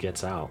 And he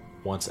gets out.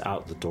 Once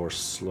out, the doors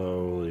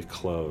slowly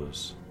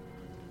close,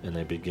 and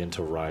they begin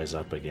to rise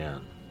up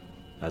again,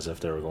 as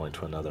if they were going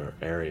to another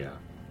area.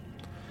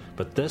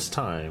 But this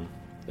time,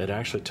 it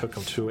actually took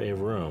them to a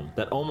room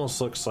that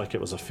almost looks like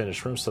it was a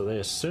finished room, so they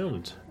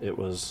assumed it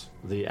was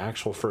the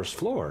actual first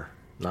floor.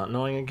 Not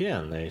knowing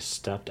again, they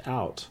stepped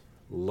out,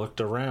 looked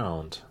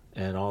around,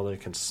 and all they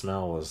could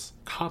smell was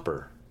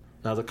copper.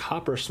 Now the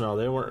copper smell,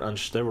 they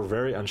were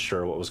very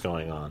unsure what was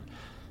going on.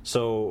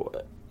 So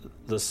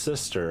the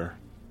sister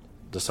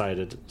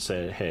decided to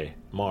say, "Hey,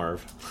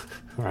 Marv,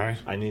 Right.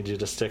 I need you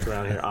to stick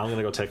around here. I'm going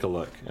to go take a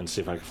look and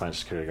see if I can find a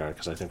security guard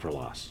because I think we're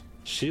lost."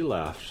 She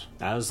left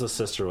as the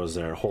sister was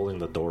there holding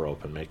the door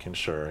open, making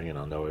sure,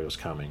 nobody was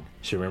coming.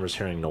 She remembers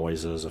hearing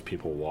noises of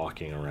people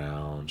walking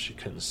around. She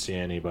couldn't see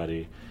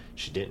anybody.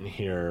 She didn't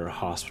hear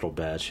hospital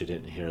beds. She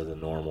didn't hear the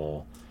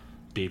normal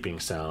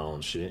beeping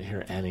sounds. She didn't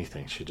hear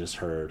anything. She just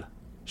heard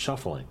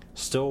shuffling.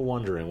 Still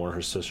wondering where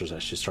her sister's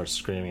at, she starts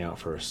screaming out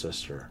for her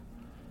sister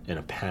in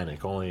a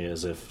panic, only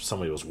as if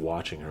somebody was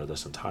watching her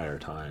this entire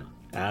time.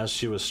 As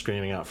she was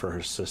screaming out for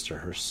her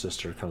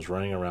sister comes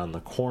running around the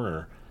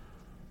corner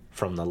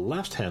from the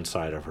left-hand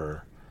side of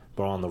her,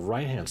 but on the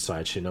right-hand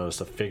side, she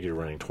noticed a figure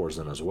running towards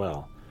them as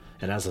well.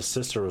 And as the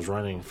sister was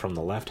running from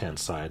the left-hand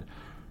side,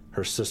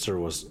 her sister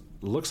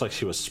looks like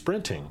she was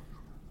sprinting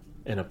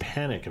in a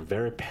panic and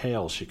very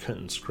pale. She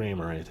couldn't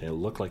scream or anything. It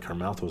looked like her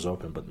mouth was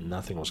open, but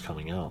nothing was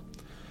coming out.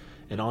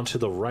 And on to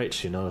the right,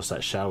 she noticed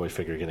that shadowy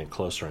figure getting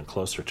closer and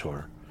closer to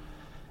her.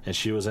 And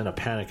she was in a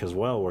panic as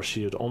well, where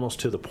she had almost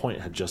to the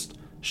point had just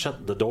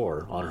shut the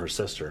door on her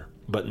sister.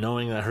 But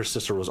knowing that her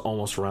sister was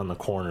almost around the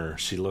corner,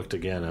 she looked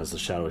again as the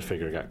shadowy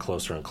figure got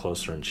closer and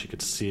closer, and she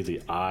could see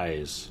the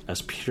eyes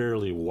as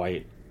purely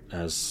white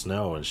as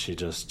snow, and she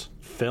just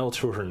fell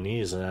to her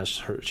knees. And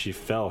as she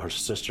fell, her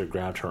sister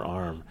grabbed her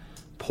arm,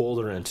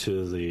 pulled her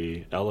into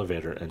the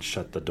elevator, and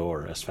shut the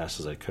door as fast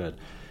as they could.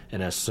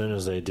 And as soon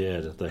as they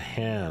did, the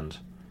hand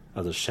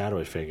of the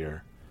shadowy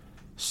figure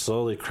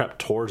slowly crept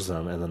towards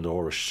them, and the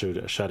door was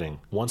shutting.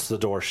 Once the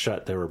door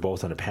shut, they were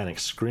both in a panic,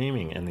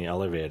 screaming in the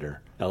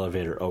elevator.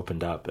 Elevator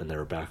opened up, and they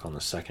were back on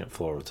the second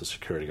floor with the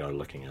security guard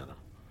looking at them.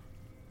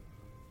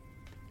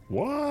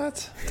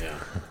 What?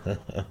 Yeah.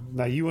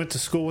 Now, you went to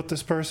school with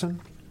this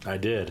person? I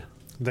did.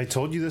 They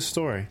told you this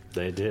story?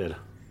 They did.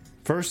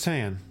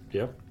 Firsthand?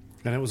 Yep.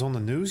 And it was on the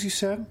news, you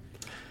said?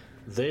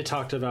 They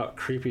talked about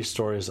creepy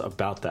stories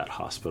about that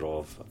hospital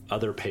of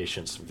other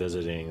patients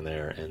visiting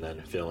there and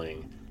then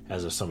feeling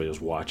as if somebody was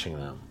watching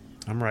them.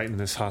 I'm writing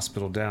this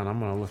hospital down. I'm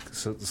going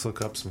to let's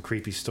look up some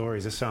creepy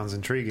stories. This sounds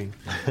intriguing.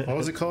 What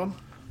was it called?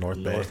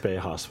 North Bay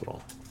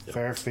Hospital. Yep.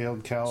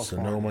 Fairfield,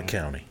 California. Sonoma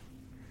County.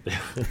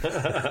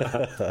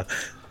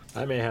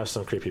 I may have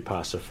some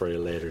creepypasta for you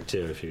later,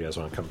 too, if you guys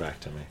want to come back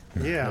to me.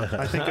 Yeah,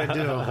 I think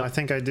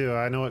I do.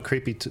 I know what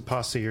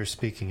creepypasta you're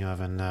speaking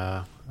of, and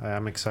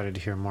I'm excited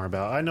to hear more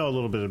about it. I know a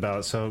little bit about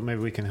it, so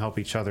maybe we can help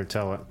each other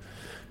tell it.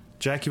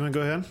 Jack, you want to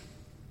go ahead?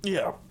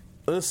 Yeah.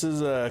 This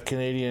is a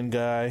Canadian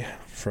guy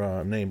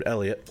named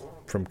Elliot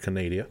from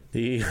Canada.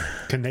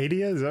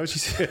 Canada? Is that what you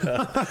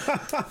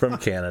said? From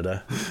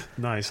Canada.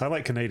 Nice. I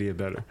like Canada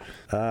better.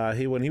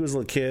 When he was a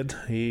little kid,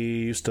 he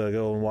used to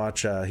go and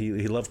watch.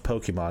 He loved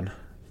Pokemon,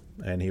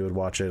 and he would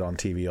watch it on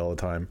TV all the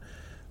time.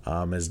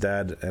 His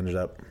dad ended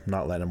up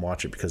not letting him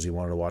watch it because he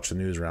wanted to watch the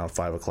news around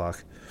 5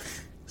 o'clock.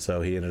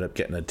 So he ended up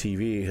getting a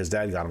TV. His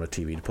dad got him a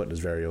TV to put in his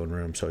very own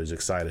room, so he was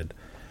excited.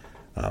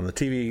 The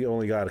TV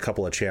only got a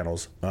couple of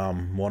channels,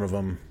 one of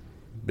them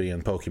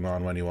being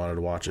Pokemon when he wanted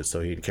to watch it, so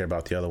he didn't care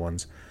about the other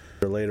ones.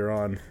 Later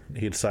on,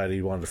 he decided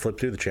he wanted to flip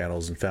through the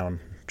channels and found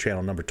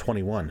channel number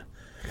 21.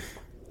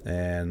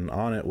 And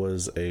on it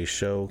was a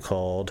show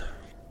called...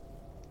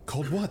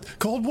 Called what?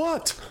 Called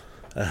what?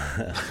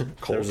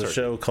 There was a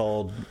show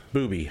called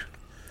Booby.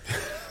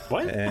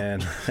 What?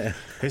 And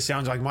It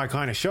sounds like my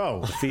kind of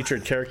show.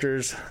 featured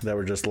characters that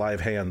were just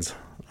live hands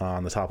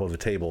on the top of a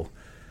table.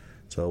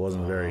 So it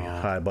wasn't a very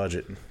high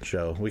budget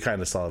show. We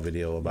kind of saw a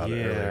video about it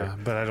earlier. Yeah,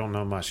 but I don't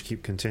know much.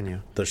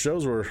 Continue. The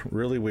shows were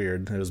really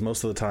weird. It was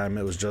most of the time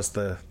it was just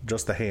the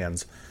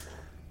hands,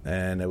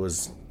 and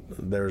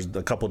there's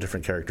a couple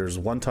different characters.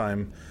 One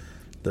time,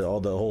 the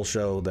whole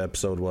show, the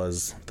episode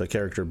was the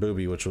character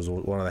Booby, which was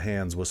one of the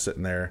hands, was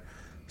sitting there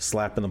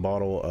slapping the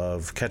bottle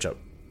of ketchup.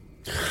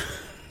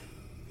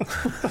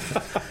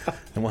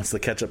 And once the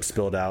ketchup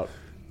spilled out,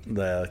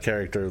 the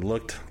character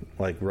looked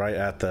like right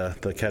at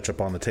the ketchup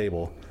on the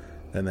table,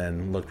 and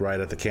then looked right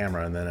at the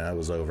camera, and then it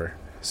was over.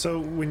 So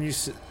when you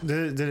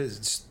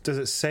does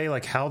it say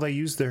like how they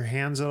use their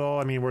hands at all?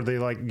 I mean, were they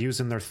like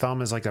using their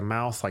thumb as like a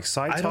mouth, like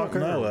side I talker?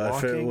 don't know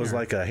if it was or?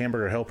 like a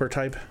hamburger helper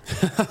type.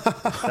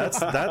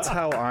 That's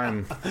how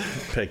I'm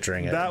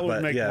picturing it. That would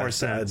But make yeah, more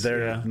sense.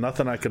 Yeah.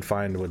 Nothing I could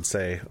find would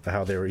say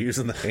how they were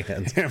using the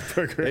hands.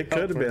 Hamburger It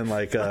could have helper. been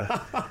like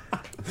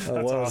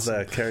what was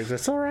that character?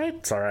 It's all right.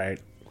 It's all right.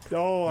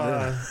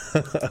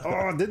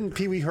 Didn't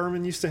Pee Wee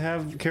Herman used to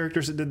have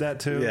characters that did that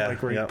too? Yeah,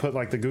 Like where yeah. you put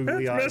like the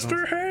googly eyes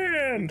Mr.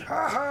 Hand.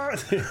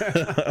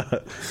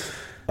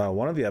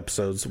 One of the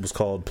episodes was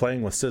called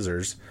Playing with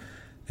Scissors,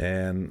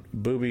 and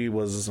Booby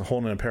was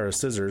holding a pair of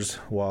scissors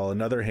while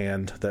another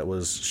hand that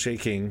was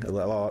shaking, a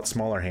lot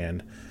smaller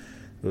hand,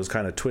 it was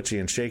kind of twitchy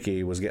and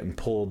shaky, was getting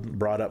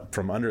brought up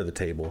from under the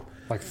table.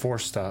 like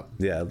forced up.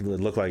 Yeah, it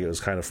looked like it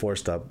was kind of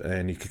forced up,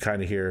 and you could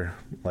kind of hear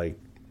like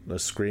the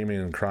screaming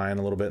and crying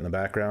a little bit in the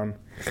background.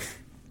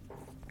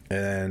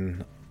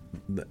 And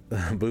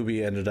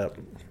Booby ended up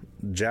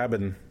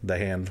jabbing the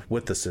hand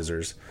with the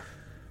scissors,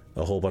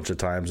 a whole bunch of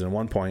times. And at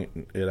one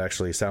point, it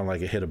actually sounded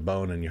like it hit a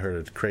bone, and you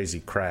heard a crazy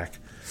crack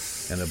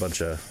and a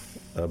bunch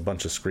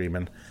of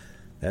screaming.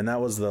 And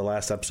that was the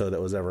last episode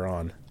that was ever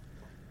on.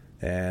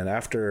 And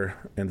after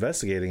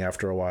investigating,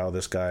 after a while,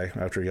 this guy,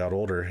 after he got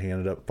older, he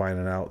ended up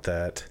finding out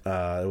that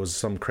it was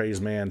some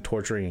crazed man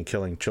torturing and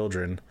killing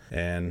children,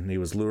 and he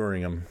was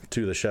luring them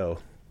to the show.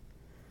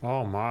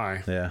 Oh,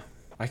 my. Yeah.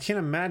 I can't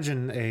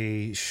imagine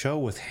a show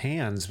with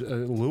hands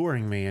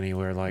luring me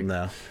anywhere. Like,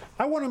 No.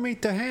 I want to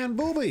meet the hand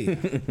booby.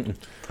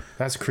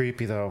 That's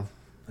creepy, though.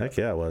 Heck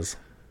yeah, it was.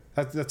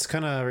 That's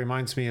kind of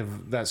reminds me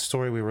of that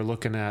story we were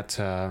looking at.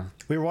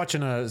 We were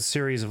watching a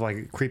series of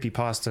like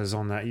creepypastas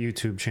on that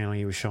YouTube channel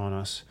you were showing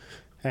us,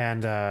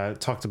 and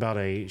talked about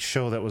a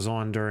show that was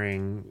on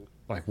during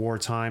like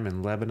wartime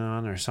in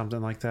Lebanon or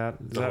something like that.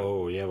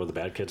 Oh, yeah, where the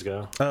bad kids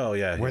go? Oh,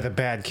 yeah. Where the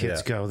bad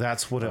kids go.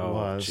 That's what it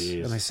was.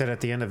 Geez. And they said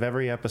at the end of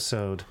every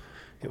episode,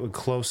 it would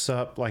close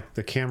up, like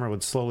the camera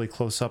would slowly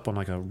close up on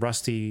like a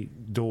rusty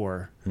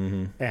door.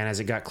 Mm-hmm. And as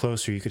it got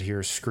closer, you could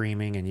hear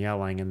screaming and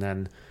yelling. And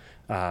then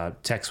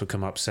text would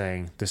come up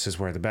saying, "This is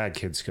where the bad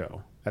kids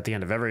go," at the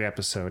end of every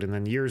episode. And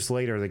then years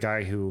later, the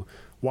guy who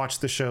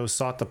watched the show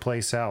sought the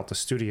place out, the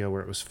studio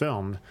where it was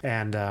filmed.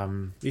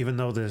 And even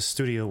though the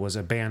studio was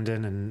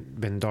abandoned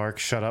and been dark,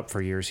 shut up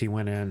for years, he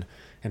went in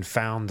and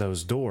found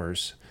those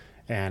doors.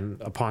 And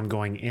upon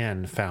going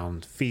in,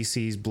 found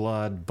feces,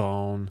 blood,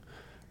 bone,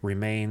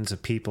 remains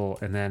of people,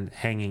 and then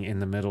hanging in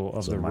the middle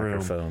of the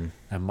room,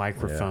 a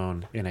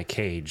microphone in a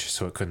cage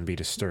so it couldn't be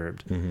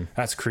disturbed. Mm-hmm.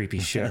 That's creepy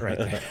shit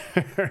right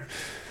there.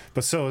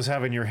 But so is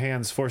having your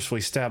hands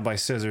forcefully stabbed by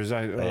scissors. So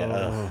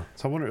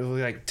I wonder if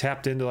we like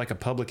tapped into like a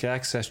public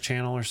access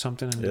channel or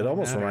something. It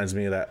almost reminds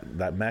me of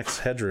that Max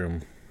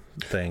Headroom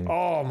thing.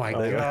 Oh my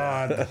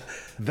God.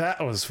 That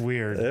was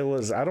weird. It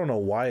was, I don't know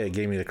why it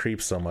gave me the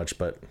creeps so much,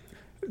 but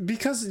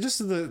because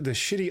just the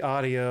shitty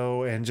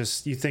audio, and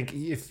just you think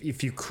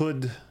if you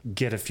could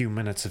get a few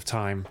minutes of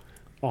time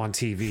on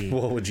TV,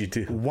 what would you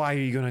do? Why are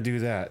you going to do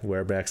that?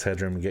 Wear Max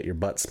Headroom and get your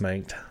butt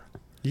spanked.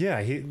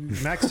 Yeah,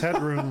 Max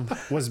Headroom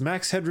was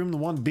Max Headroom the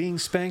one being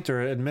spanked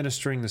or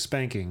administering the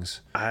spankings?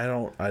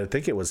 I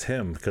think it was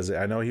him, because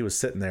I know he was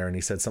sitting there and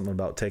he said something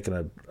about taking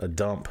a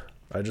dump.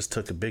 I just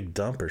took a big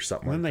dump or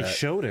something like that. Then they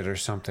showed it or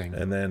something.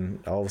 And then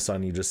all of a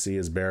sudden you just see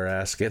his bare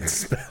ass getting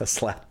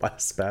slapped by a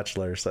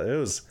spatula. So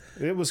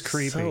it was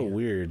creepy. So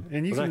weird.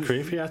 And was that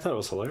creepy? I thought it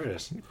was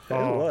hilarious. It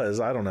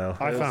was. I don't know.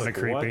 I found it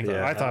creepy.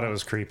 Yeah. I thought it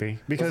was creepy.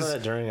 Because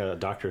wasn't that during a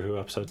Doctor Who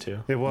episode too?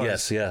 It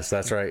was. Yes,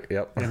 that's right.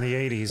 Yep. In the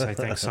 80s, I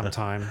think,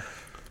 sometime.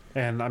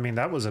 And I mean,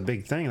 that was a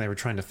big thing. They were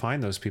trying to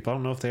find those people. I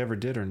don't know if they ever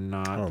did or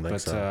not. I don't think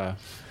so.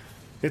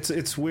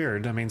 It's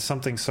weird. I mean,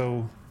 something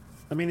so...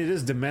 I mean, it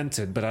is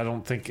demented, but I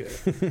don't think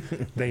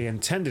they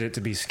intended it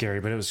to be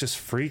scary, but it was just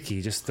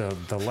freaky. Just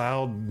the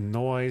loud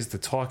noise, the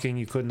talking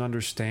you couldn't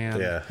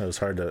understand. Yeah, it was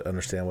hard to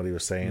understand what he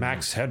was saying.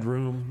 Max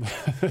Headroom.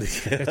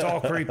 It's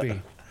all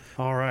creepy.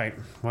 All right.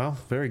 Well,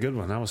 very good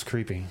one. That was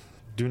creepy.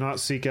 Do not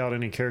seek out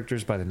any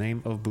characters by the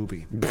name of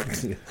Booby.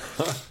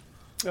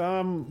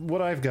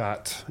 What I've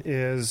got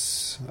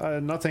is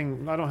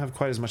nothing. I don't have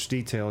quite as much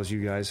detail as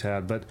you guys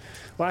had, but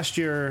last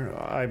year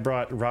I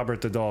brought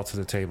Robert the Doll to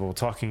the table,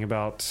 talking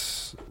about,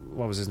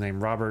 what was his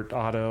name, Robert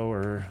Otto,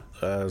 or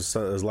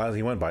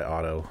he went by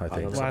Otto, I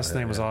think. Last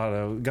name was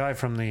Otto. Guy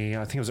from the,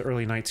 I think it was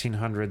early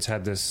 1900s,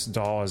 had this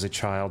doll as a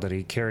child that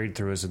he carried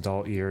through his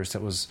adult years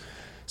that was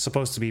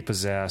supposed to be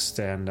possessed,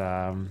 and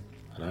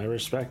I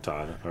respect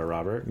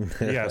Robert.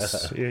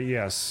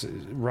 Yes.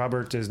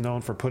 Robert is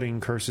known for putting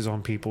curses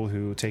on people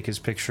who take his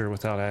picture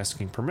without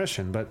asking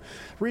permission. But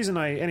the reason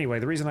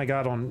I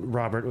got on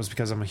Robert was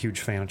because I'm a huge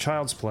fan of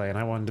Child's Play, and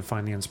I wanted to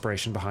find the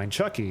inspiration behind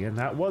Chucky, and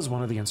that was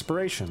one of the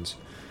inspirations.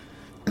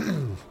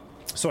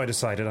 So I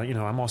decided,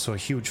 I'm also a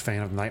huge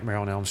fan of Nightmare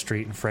on Elm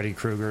Street and Freddy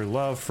Krueger.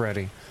 Love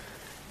Freddy.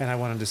 And I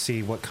wanted to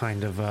see what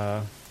kind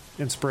of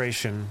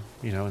inspiration,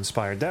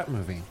 inspired that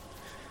movie.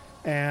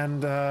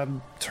 And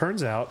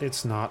turns out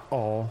it's not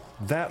all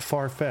that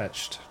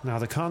far-fetched. Now,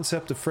 the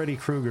concept of Freddy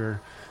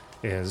Krueger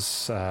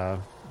is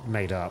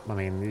made up. I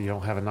mean, you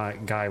don't have a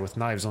guy with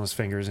knives on his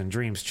fingers and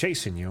dreams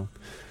chasing you.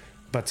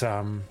 But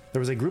there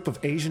was a group of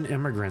Asian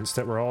immigrants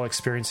that were all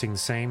experiencing the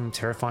same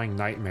terrifying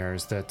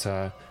nightmares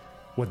that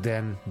would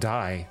then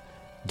die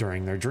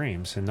during their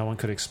dreams, and no one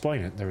could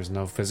explain it. There was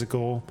no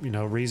physical,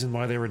 reason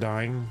why they were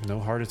dying, no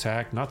heart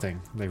attack,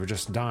 nothing. They were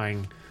just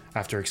dying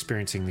after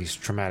experiencing these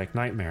traumatic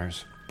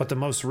nightmares. But the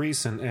most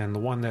recent, and the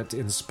one that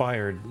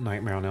inspired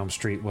Nightmare on Elm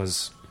Street,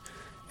 was,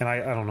 and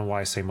I don't know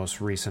why I say most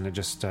recent, it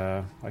just,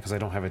 because I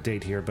don't have a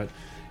date here, but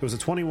it was a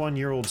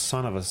 21-year-old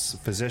son of a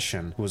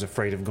physician who was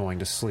afraid of going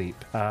to sleep.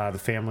 The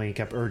family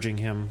kept urging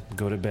him,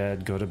 go to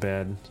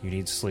bed, you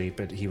need sleep.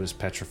 But he was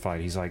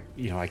petrified. He's like,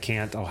 I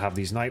can't, I'll have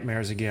these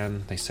nightmares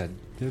again. They said,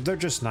 they're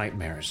just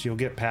nightmares. You'll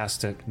get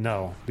past it.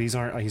 No, these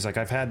aren't. He's like,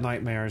 I've had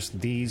nightmares.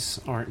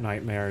 These aren't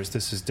nightmares.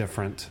 This is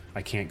different.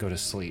 I can't go to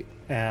sleep.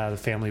 The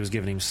family was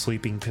giving him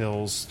sleeping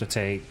pills to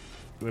take.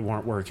 They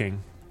weren't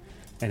working.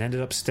 And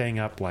ended up staying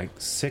up like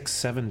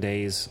 6-7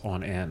 days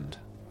on end.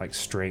 Like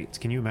straight.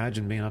 Can you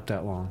imagine being up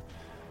that long?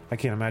 I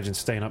can't imagine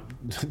staying up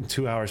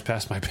 2 hours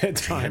past my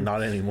bedtime.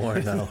 Not anymore,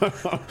 no.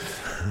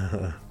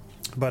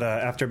 But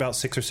after about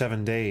 6 or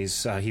 7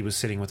 days, he was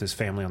sitting with his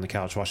family on the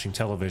couch watching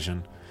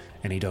television,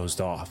 and he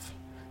dozed off.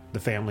 The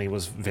family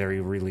was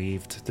very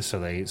relieved, so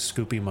they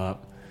scoop him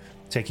up,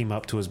 take him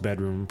up to his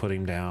bedroom, put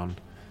him down,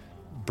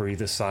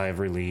 breathe a sigh of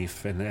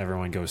relief, and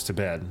everyone goes to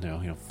bed.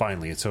 You know,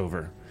 finally it's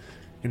over.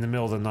 In the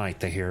middle of the night,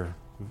 they hear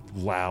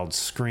loud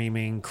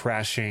screaming,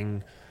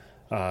 crashing,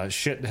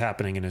 shit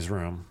happening in his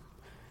room.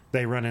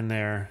 They run in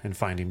there and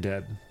find him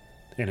dead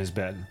in his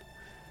bed.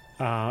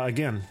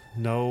 Again,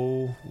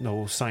 no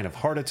sign of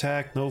heart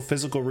attack, no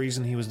physical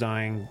reason he was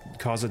dying,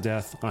 cause of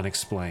death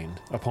unexplained.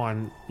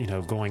 Upon,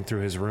 going through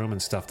his room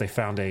and stuff, they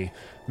found a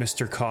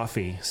Mr.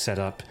 Coffee set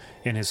up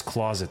in his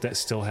closet that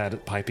still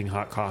had piping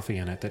hot coffee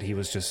in it that he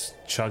was just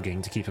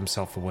chugging to keep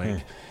himself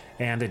awake,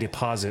 and a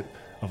deposit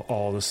of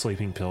all the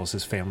sleeping pills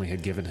his family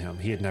had given him.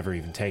 He had never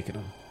even taken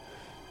them.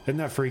 Isn't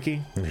that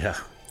freaky? Yeah.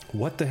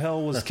 What the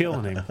hell was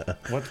killing him?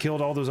 What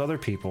killed all those other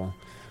people?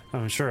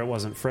 I'm sure it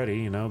wasn't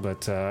Freddy,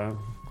 but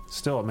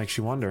still, it makes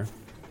you wonder.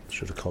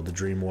 Should have called the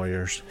Dream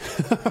Warriors.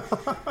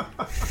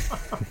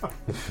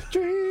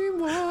 Dream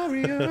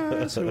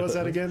Warriors. Who was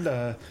that again?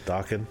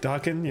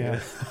 Dawkins, yeah.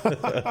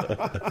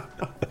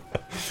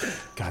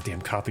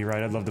 Goddamn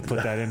copyright. I'd love to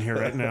put that in here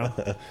right now.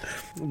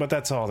 But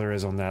that's all there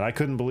is on that. I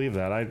couldn't believe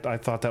that. I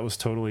thought that was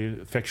totally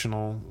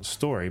fictional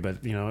story, but,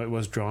 it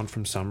was drawn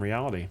from some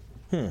reality.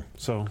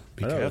 So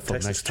be careful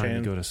next time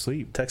you go to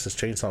sleep. Texas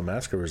Chainsaw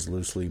Massacre was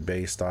loosely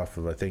based off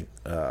of, I think,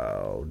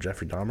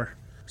 Jeffrey Dahmer.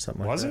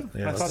 Something like that. Was it?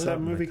 Yeah, I thought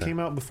that movie came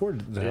out before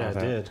that. Yeah, it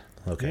did.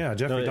 Okay. Yeah,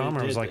 Jeffrey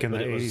Dahmer was like in the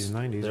 80s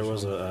and 90s. There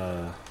was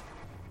a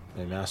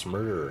mass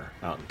murderer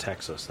out in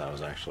Texas.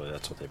 That's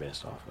what they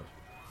based off of.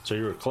 So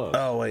you were close.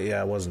 Oh, wait,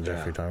 yeah, it wasn't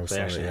Jeffrey Dahmer. They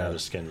actually had a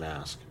skin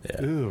mask.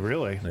 Yeah. Ooh,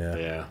 really?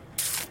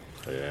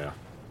 Yeah.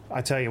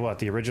 I tell you what,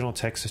 the original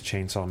Texas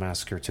Chainsaw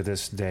Massacre to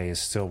this day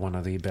is still one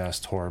of the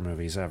best horror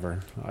movies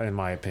ever, in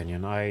my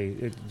opinion.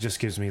 It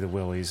just gives me the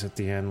willies at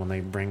the end when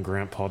they bring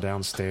Grandpa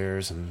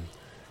downstairs and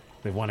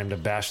they want him to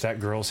bash that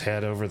girl's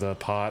head over the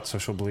pot so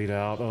she'll bleed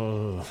out.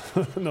 Oh,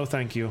 no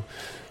thank you.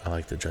 I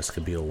like the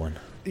Jessica Biel one.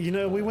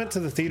 We went to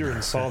the theater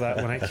and saw that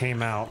when it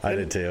came out. I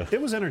did too. It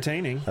was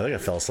entertaining. I think I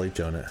fell asleep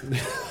doing it.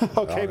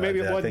 Okay, maybe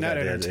it wasn't that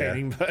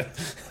entertaining,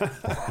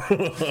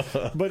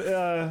 but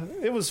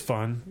it was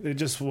fun. It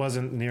just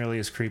wasn't nearly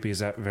as creepy as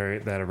that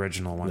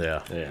original one.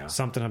 Yeah.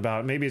 Something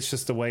about maybe it's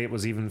just the way it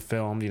was even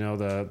filmed.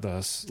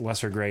 The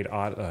lesser grade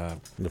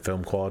the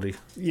film quality.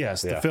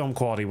 Yes, the film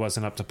quality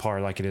wasn't up to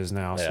par like it is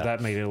now, so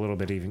that made it a little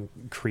bit even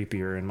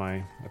creepier in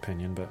my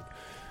opinion. But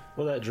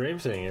well, that dream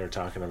thing you were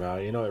talking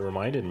about, it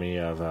reminded me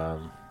of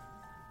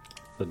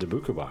the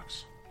Dabuku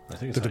box. I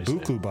think it's the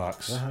Dabuku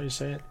box. Is that how you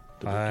say it?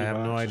 I have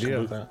no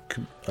idea.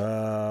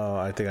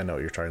 I think I know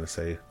what you're trying to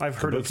say. I've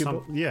heard of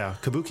some,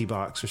 Kabuki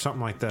box or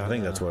something like that. I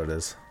think that's what it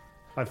is.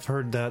 I've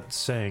heard that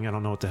saying. I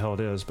don't know what the hell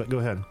it is, but go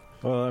ahead.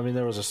 Well,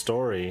 there was a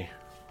story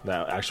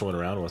that actually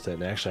went around with it,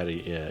 and they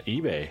actually had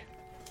eBay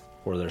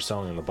where they're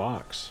selling the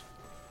box.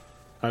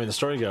 The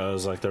story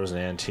goes there was an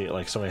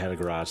antique, somebody had a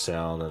garage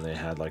sale, and then they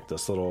had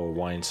this little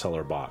wine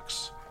cellar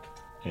box,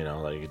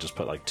 that you could just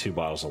put 2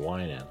 bottles of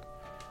wine in.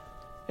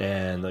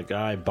 And the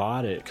guy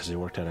bought it because he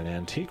worked at an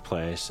antique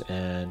place,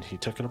 and he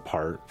took it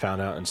apart, found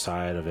out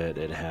inside of it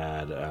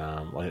had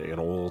an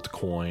old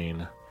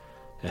coin,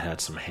 it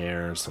had some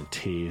hair and some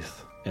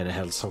teeth, and it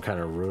had some kind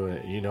of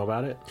ruin. You know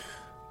about it?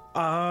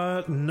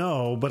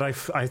 No, but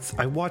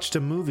I watched a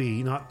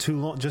movie not too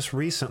long, just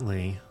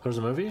recently. There was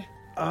a movie?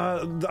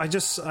 I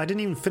didn't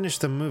even finish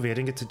the movie. I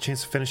didn't get the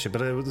chance to finish it,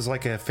 but it was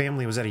like a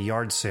family was at a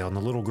yard sale, and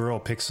the little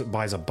girl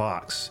buys a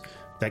box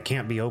that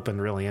can't be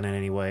opened really in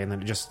any way, and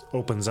then it just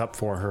opens up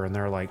for her, and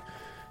there are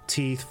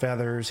teeth,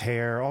 feathers,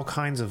 hair, all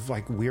kinds of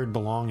weird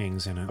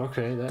belongings in it.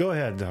 Okay. Go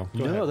ahead, though.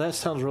 Go ahead. That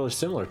sounds really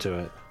similar to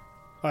it.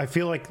 I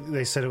feel like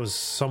they said it was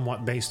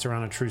somewhat based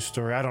around a true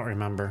story. I don't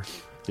remember.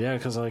 Yeah,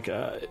 because when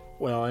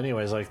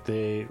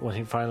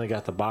he finally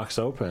got the box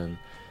open,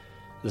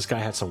 this guy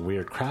had some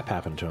weird crap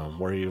happen to him,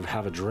 where you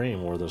have a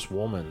dream where this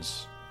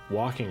woman's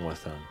walking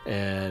with him,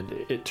 and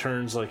it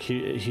turns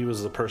he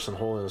was the person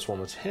holding this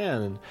woman's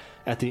hand, and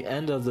at the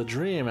end of the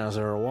dream, as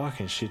they were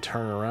walking, she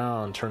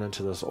turned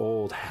into this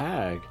old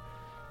hag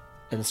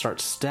and start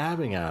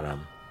stabbing at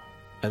him,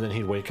 and then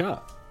he'd wake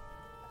up.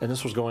 And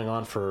this was going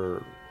on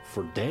for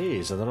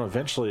days, and then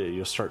eventually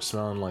you'll start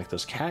smelling like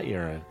this cat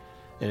urine.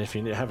 And if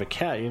you have a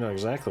cat, you know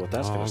exactly what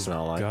that's going to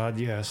smell like. God,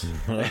 yes.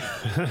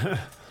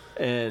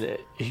 And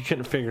he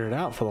couldn't figure it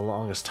out for the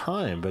longest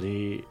time, but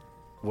he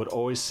would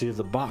always see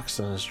the box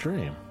in his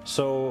dream.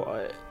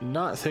 So,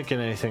 not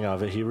thinking anything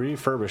of it, he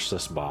refurbished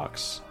this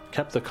box,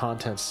 kept the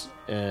contents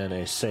in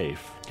a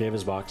safe, gave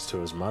his box to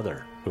his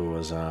mother, who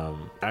was,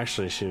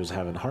 she was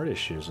having heart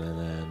issues. And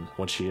then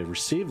when she had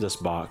received this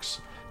box,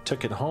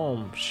 took it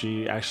home,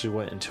 she actually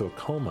went into a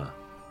coma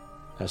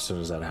as soon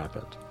as that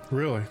happened.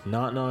 Really?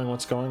 Not knowing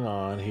what's going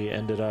on, he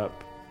ended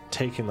up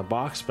taking the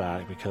box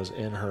back because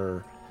in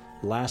her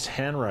last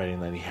handwriting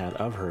that he had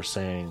of her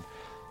saying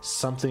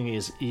something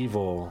is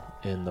evil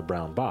in the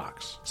brown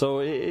box. So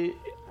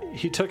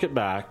he took it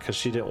back because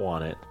she didn't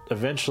want it.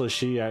 Eventually,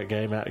 she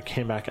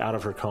came back out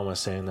of her coma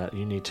saying that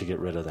you need to get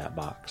rid of that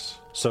box.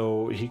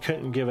 So he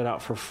couldn't give it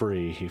out for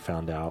free, he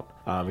found out,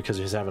 because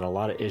he was having a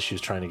lot of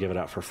issues trying to give it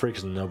out for free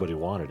because nobody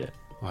wanted it.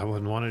 I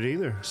wouldn't want it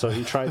either. So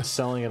he tried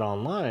selling it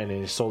online,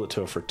 and he sold it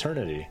to a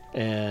fraternity.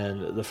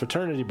 And the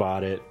fraternity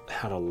bought it,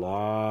 had a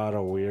lot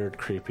of weird,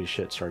 creepy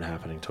shit started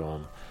happening to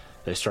him.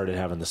 They started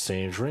having the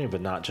same dream, but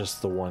not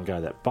just the one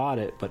guy that bought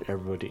it, but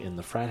everybody in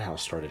the frat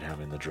house started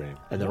having the dream.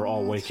 And they were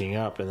all waking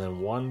up, and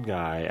then one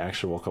guy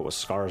actually woke up with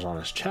scars on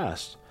his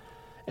chest,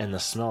 and the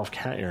smell of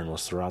cat urine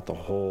was throughout the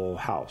whole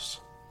house.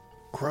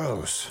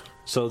 Gross.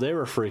 So they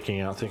were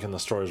freaking out, thinking the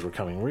stories were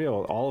coming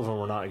real. All of them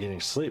were not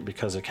getting sleep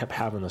because they kept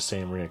having the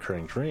same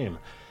reoccurring dream,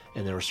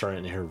 and they were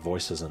starting to hear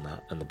voices in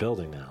the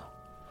building now.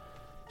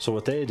 So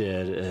what they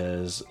did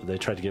is they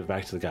tried to give it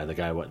back to the guy. The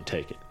guy wouldn't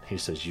take it. He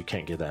says, "You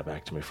can't give that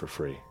back to me for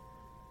free."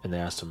 And they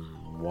asked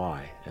him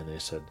why, and they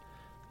said,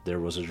 "There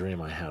was a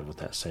dream I had with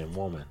that same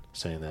woman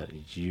saying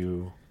that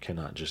you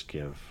cannot just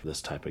give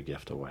this type of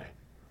gift away."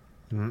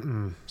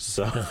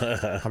 So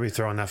I'll be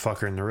throwing that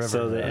fucker in the river.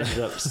 So they ended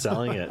up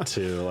selling it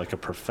to like a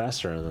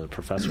professor, and the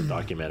professor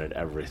documented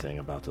everything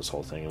about this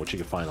whole thing, which you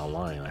can find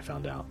online, I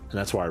found out. And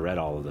that's where I read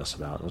all of this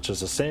about, which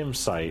is the same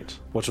site,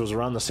 which was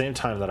around the same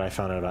time that I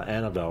found out about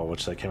Annabelle,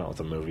 which they came out with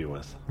a movie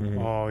with.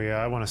 Oh, yeah,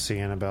 I want to see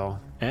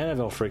Annabelle.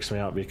 Annabelle freaks me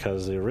out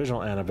because the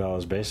original Annabelle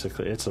is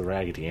basically, it's a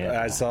Raggedy Ann.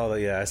 I saw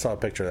a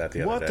picture of that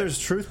the other day. What? There's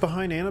truth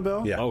behind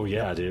Annabelle? Yeah. Oh,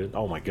 yeah, dude.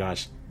 Oh, my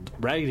gosh.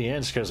 Raggedy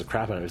Ann scares the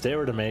crap out of me. If they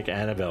were to make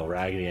Annabelle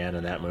Raggedy Ann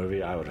in that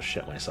movie, I would have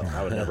shit myself.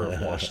 I would never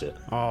have watched it.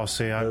 Oh,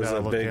 see, I've got to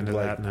look into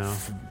that now.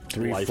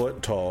 3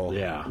 foot tall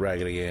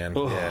Raggedy Ann.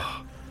 Ugh.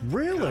 Yeah.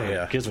 Really?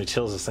 Yeah. It gives me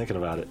chills just thinking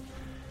about it.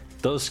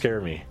 Those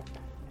scare me.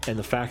 And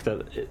the fact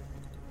that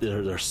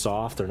they're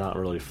soft, they're not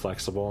really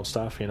flexible and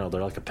stuff, they're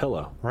like a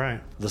pillow. Right.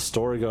 The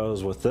story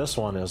goes with this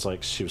one is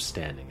like she was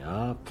standing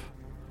up.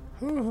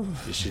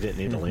 She didn't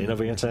need to lean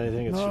up against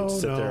anything. She would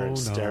sit there and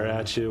stare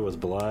at you with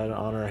blood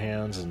on her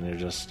hands, and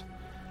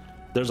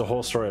there's a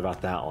whole story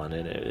about that one,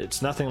 and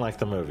it's nothing like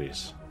the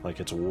movies. Like,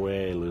 it's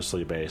way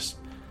loosely based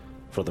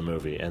for the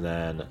movie. And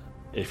then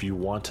if you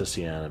want to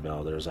see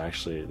Annabelle,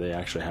 they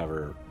actually have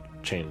her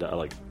chained up,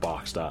 like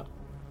boxed up.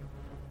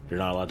 You're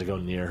not allowed to go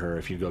near her.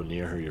 If you go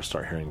near her, you'll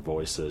start hearing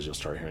voices. You'll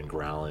start hearing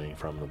growling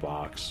from the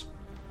box.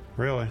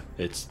 Really?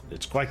 It's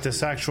like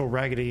this actual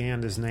Raggedy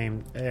Ann is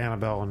named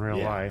Annabelle in real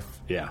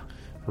life. Yeah.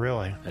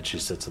 Really? And she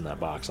sits in that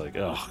box like,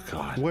 oh,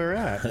 God. Where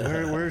at?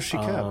 Where is she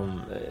kept?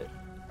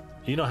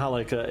 You know how,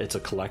 like, it's a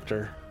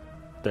collector?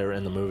 They were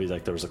in the movie,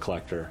 like, there was a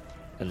collector.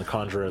 In The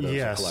Conjurer, there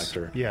was a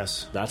collector.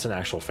 Yes. That's an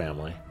actual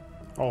family.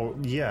 Oh,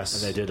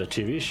 yes. And they did a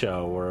TV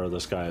show where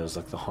this guy is,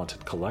 like, the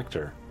haunted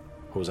collector,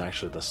 who was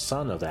actually the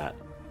son of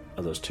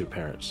those two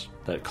parents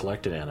that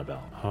collected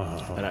Annabelle.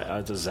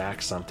 And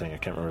Zach something, I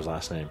can't remember his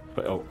last name.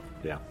 But,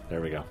 yeah, there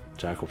we go.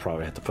 Jack will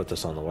probably have to put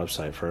this on the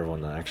website for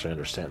everyone to actually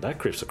understand. That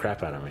creeps the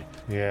crap out of me.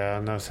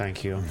 Yeah, no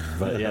thank you.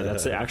 But yeah,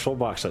 that's the actual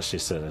box that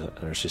she's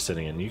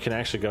sitting in. You can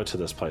actually go to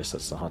this place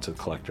that's the haunted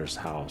collector's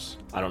house.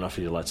 I don't know if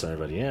he lets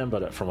anybody in,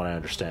 but from what I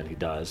understand, he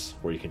does,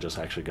 where you can just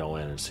actually go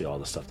in and see all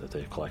the stuff that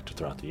they've collected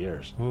throughout the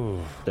years. Ooh.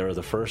 They were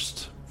the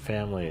first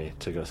family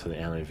to go through the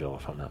Amityville,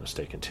 if I'm not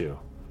mistaken, too.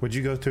 Would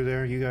you go through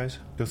there, you guys?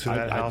 Go through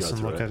that house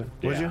and look at it?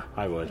 Would you?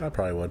 I would. I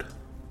probably would.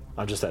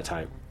 I'm just that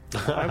type.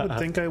 I would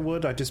think I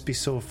would. I'd just be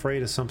so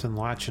afraid of something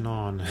latching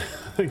on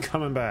and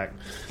coming back.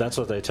 That's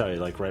what they tell you.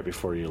 Like, right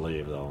before you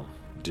leave, they'll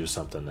do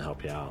something to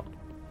help you out.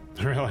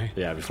 Really?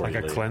 Yeah, before you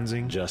leave. Like a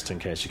cleansing? Just in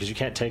case. Because you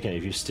can't take it.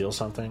 If you steal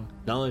something,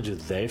 not only do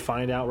they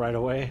find out right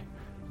away,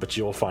 but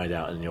you'll find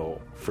out and you'll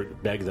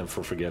beg them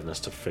for forgiveness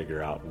to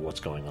figure out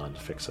what's going on to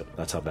fix it.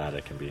 That's how bad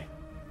it can be.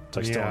 It's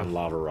like stealing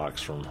lava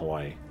rocks from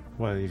Hawaii.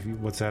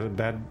 What's that, a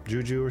bad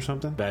juju or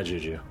something? Bad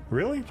juju.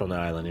 Really? From the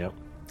island, yep.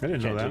 I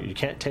didn't know that. You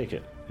can't take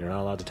it. You're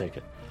not allowed to take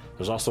it.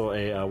 There's also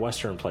a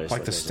Western place.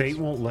 Like the state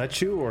won't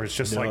let you, or it's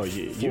just no, like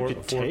you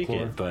could take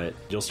it, but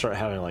you'll start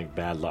having like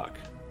bad luck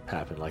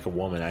happen. Like a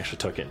woman actually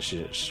took it and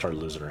she started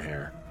losing her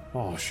hair.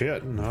 Oh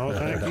shit! No,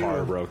 thank her you.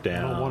 car broke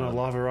down. I don't want to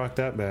lava rock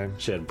that bad.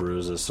 She had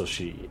bruises, so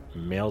she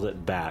mailed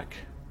it back.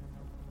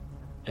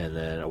 And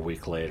then a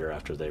week later,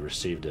 after they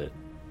received it,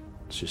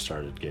 she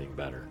started getting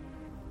better.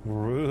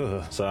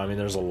 Ugh. So, I mean,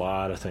 there's a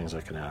lot of things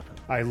that can happen.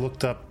 I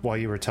looked up while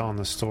you were telling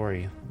the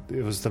story.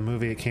 It was the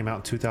movie that came out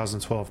in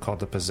 2012 called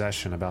The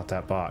Possession, about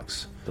that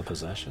box. The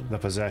Possession? The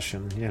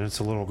Possession. Yeah, and it's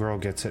a little girl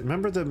gets it.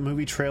 Remember the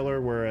movie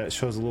trailer where it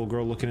shows a little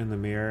girl looking in the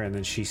mirror and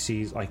then she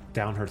sees, like,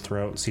 down her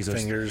throat, sees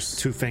those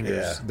 2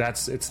 fingers. Yeah.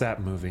 It's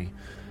that movie.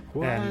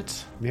 What?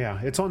 And,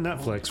 yeah, it's on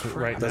Netflix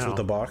right now. That's with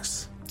the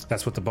box?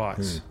 That's with the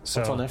box.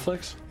 So it's on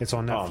Netflix? It's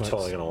on Netflix. Oh, I'm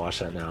totally going to watch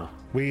that now.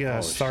 We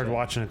started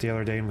watching it the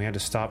other day, and we had to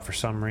stop for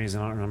some reason.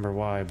 I don't remember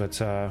why, but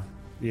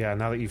yeah.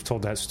 Now that you've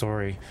told that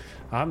story,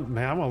 I'm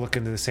gonna look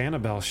into this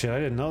Annabelle shit. I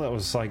didn't know that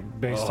was like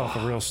based off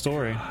a real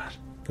story. God.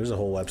 There's a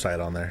whole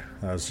website on there.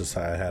 I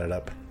had it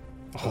up.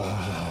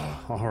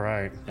 Oh, all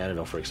right.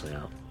 Annabelle freaks me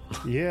out.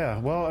 Yeah,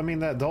 well, I mean,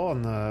 that doll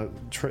in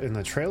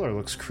the trailer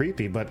looks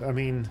creepy, but I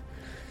mean,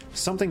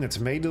 something that's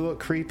made to look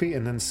creepy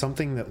and then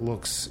something that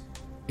looks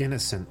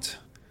innocent,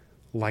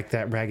 like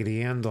that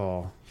Raggedy Ann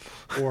doll.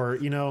 Or,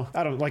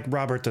 I don't like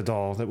Robert the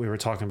doll that we were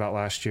talking about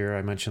last year,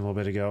 I mentioned a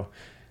little bit ago.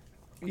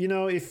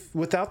 If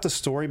without the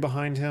story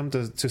behind him,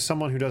 to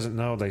someone who doesn't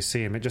know, they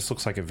see him, it just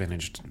looks like a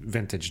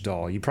vintage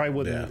doll. You probably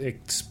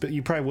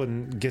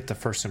wouldn't get the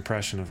first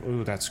impression of,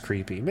 ooh, that's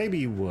creepy. Maybe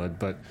you would,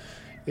 but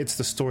it's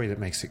the story that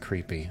makes it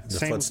creepy. The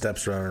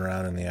footsteps running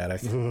around in the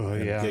attic,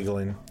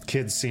 giggling.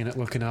 Kids seeing it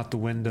looking out the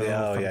window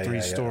from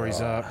 3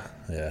 stories up.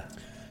 Yeah.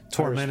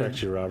 Tormented. I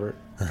respect you, Robert.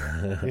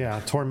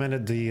 Yeah,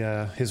 tormented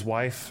his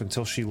wife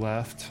until she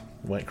left.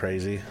 Went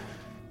crazy.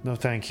 No,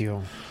 thank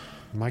you.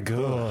 My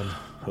God.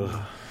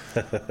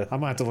 I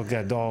might have to look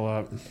that doll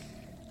up.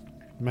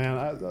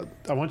 Man,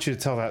 I want you to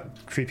tell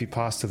that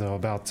creepypasta, though,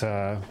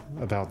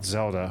 about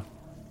Zelda.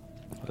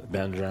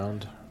 Ben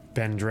Drowned?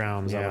 Ben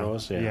Drowned, Is that what it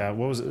was? Yeah.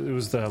 What was it? It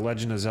was the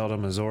Legend of Zelda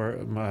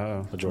Majora's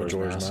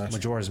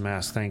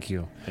Mask. Thank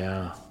you.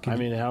 Yeah.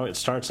 How it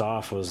starts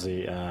off was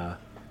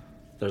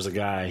there's a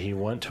guy, he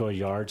went to a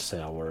yard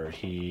sale where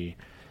he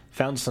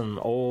found some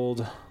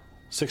old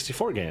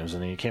 64 games,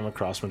 and he came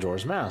across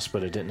Majora's Mask,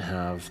 but it didn't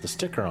have the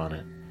sticker on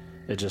it.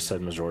 It just said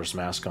Majora's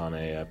Mask on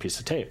a piece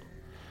of tape.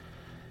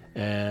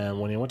 And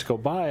when he went to go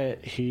buy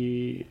it,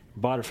 he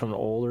bought it from an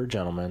older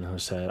gentleman who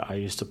said, I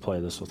used to play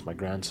this with my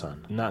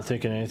grandson. Not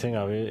thinking anything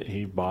of it,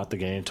 he bought the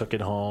game, took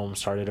it home,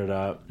 started it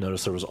up.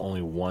 Noticed there was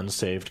only one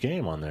saved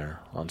game on there,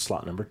 on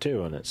slot number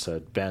 2, and it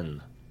said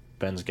Ben's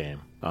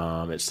game.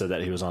 It said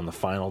that he was on the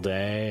final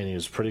day, and he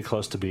was pretty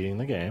close to beating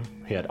the game.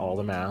 He had all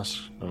the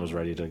masks and was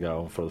ready to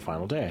go for the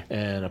final day.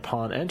 And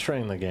upon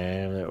entering the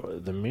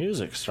game, the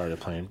music started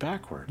playing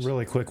backwards.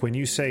 Really quick, when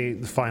you say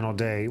the final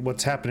day,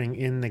 what's happening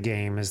in the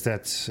game is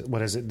that,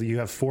 what is it? You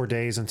have 4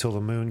 days until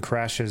the moon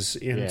crashes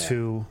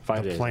into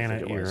the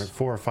planet here.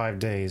 4 or 5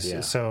 days.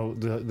 Yeah. So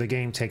the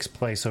game takes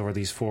place over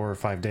these 4 or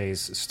 5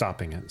 days,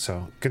 stopping it.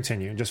 So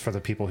continue, just for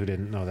the people who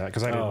didn't know that,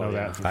 because I didn't know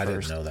that from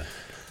didn't know that.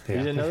 Yeah.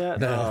 You didn't know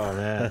that? No. Oh,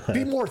 man.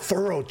 Be more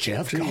thorough,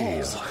 Jeff.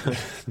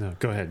 No,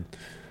 go ahead.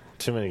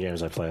 Too many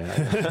games I play.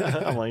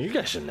 I'm like, you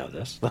guys should know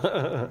this.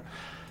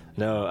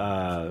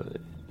 No,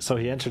 so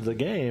he entered the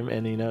game,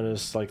 and he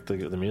noticed like the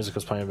music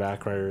was playing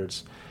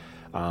backwards.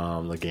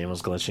 The game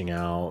was glitching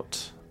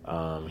out.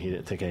 He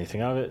didn't think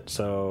anything of it,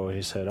 so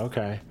he said,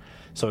 okay.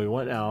 So he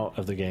went out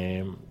of the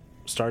game,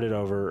 started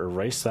over,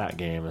 erased that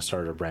game, and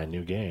started a brand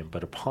new game.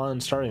 But upon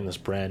starting this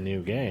brand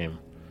new game,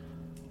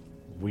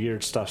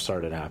 weird stuff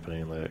started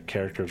happening. The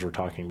characters were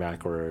talking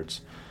backwards.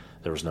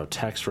 There was no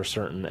text for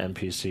certain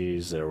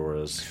NPCs. There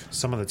was...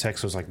 Some of the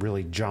text was like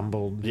really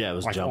jumbled. Yeah, it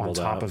was like jumbled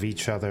on top up of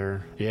each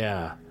other.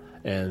 Yeah.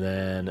 And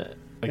then,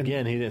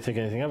 again, he didn't think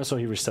anything of it, so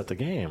he reset the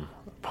game.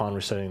 Upon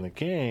resetting the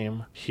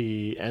game,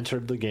 he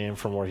entered the game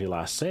from where he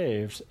last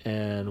saved,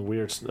 and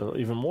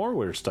even more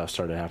weird stuff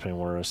started happening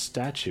where a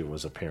statue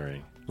was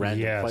appearing.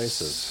 Random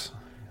places.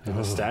 And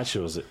the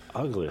statue was the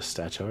ugliest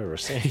statue I've ever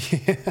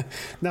seen. Yeah.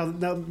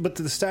 Now, but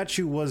the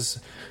statue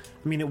was,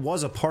 it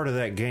was a part of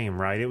that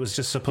game, right? It was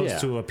just supposed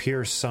to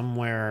appear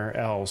somewhere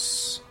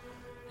else.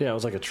 Yeah, it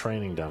was like a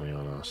training dummy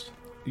almost.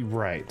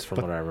 Right.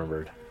 From what I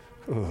remembered.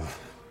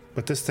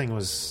 But this thing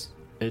was...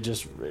 It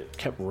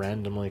kept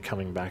randomly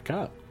coming back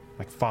up.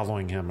 Like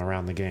following him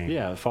around the game.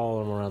 Yeah,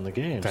 following him around the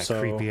game. That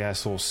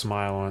creepy-ass little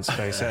smile on his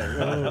face.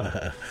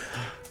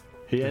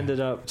 He ended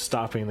up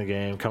stopping the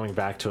game, coming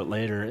back to it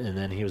later, and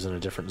then he was in a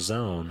different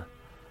zone.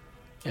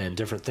 And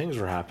different things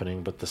were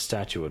happening, but the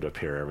statue would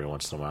appear every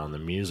once in a while, and the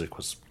music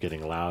was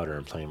getting louder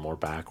and playing more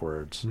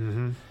backwards.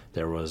 Mm-hmm.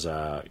 There was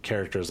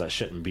characters that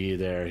shouldn't be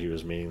there. He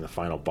was meeting the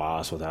final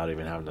boss without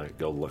even having to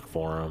go look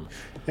for him.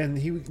 And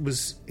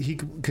he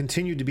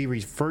continued to be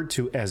referred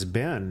to as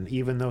Ben,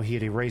 even though he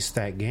had erased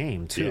that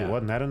game, too. Yeah.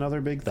 Wasn't that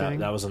another big thing?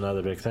 That was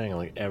another big thing.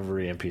 Like,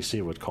 every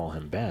NPC would call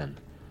him Ben.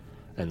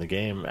 And the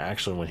game,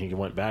 actually, when he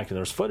went back, and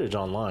there's footage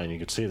online, you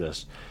could see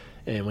this.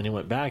 And when he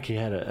went back, he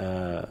had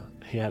a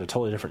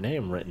totally different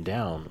name written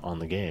down on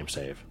the game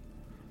save.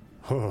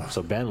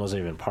 So Ben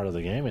wasn't even part of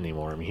the game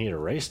anymore. He had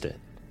erased it.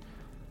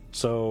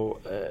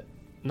 So,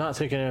 not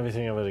thinking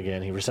anything of it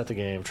again, he reset the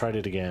game, tried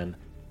it again.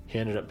 He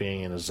ended up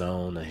being in a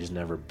zone that he's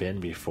never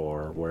been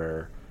before,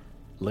 where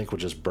Link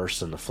would just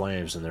burst into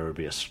flames and there would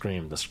be a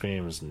scream. The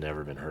scream has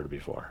never been heard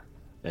before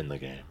in the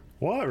game.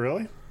 What,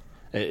 really?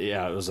 It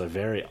was a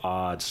very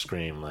odd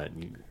scream.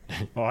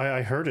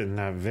 I heard it in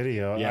that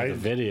video. Yeah, the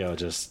video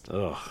just,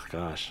 oh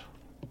gosh.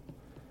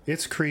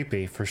 It's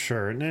creepy for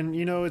sure. And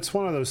it's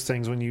one of those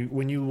things when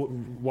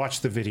you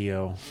watch the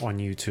video on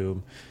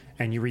YouTube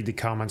and you read the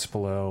comments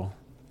below,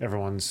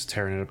 everyone's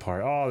tearing it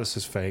apart. Oh, this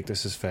is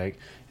fake.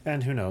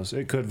 And who knows?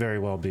 It could very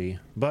well be.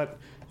 But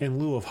in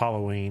lieu of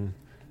Halloween,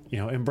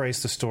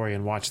 embrace the story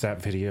and watch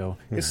that video.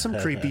 It's some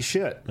creepy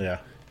shit. Yeah.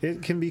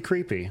 It can be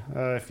creepy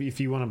if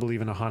you want to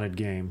believe in a haunted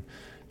game.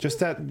 Just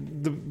that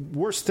the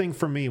worst thing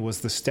for me was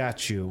the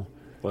statue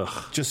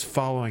just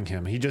following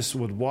him. He just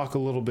would walk a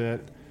little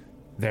bit.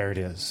 There it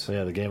is. So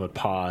yeah, the game would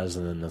pause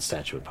and then the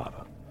statue would pop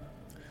up.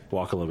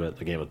 walk a little bit,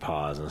 the game would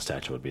pause, and the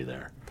statue would be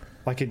there.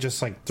 Like it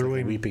just like threw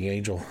him. Weeping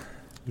angel.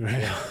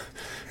 Yeah.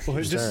 Well,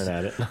 it just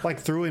Staring at it. like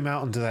threw him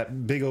out into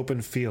that big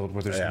open field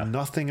where there's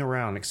nothing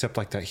around except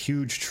like that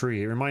huge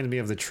tree. It reminded me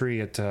of the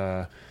tree at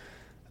the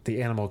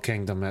Animal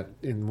Kingdom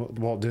in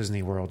Walt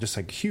Disney World. Just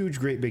like huge,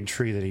 great big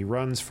tree that he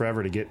runs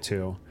forever to get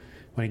to.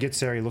 When he gets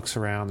there, he looks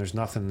around. There's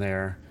nothing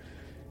there.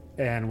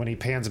 And when he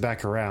pans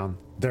back around,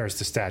 there's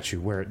the statue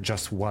where it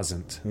just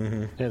wasn't.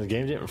 Mm-hmm. Yeah, the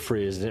game didn't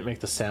freeze. It didn't make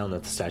the sound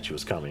that the statue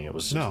was coming. It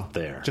was just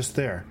there. Just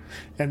there.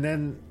 And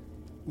then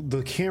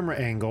the camera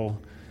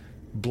angle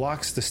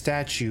blocks the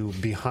statue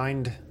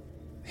behind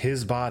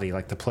his body,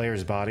 like the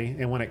player's body.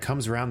 And when it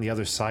comes around the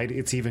other side,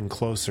 it's even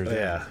closer there.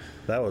 Yeah,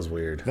 that was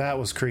weird. That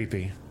was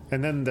creepy.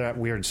 And then that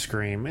weird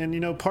scream.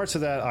 And, parts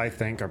of that, I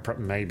think, are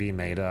maybe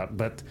made up.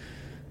 But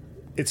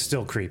it's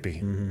still creepy,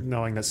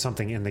 knowing that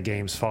something in the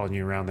game's following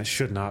you around that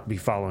should not be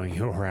following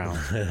you around.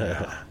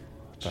 Yeah.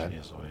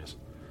 Jeez, always.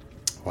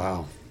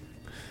 Wow.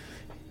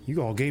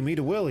 You all gave me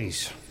the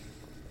willies.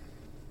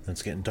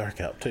 It's getting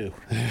dark out, too.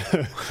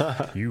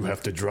 You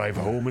have to drive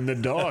home in the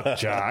dark,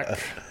 Jack.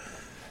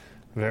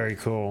 Very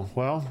cool.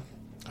 Well,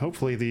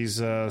 hopefully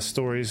these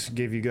stories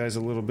gave you guys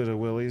a little bit of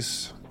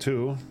willies,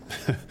 too.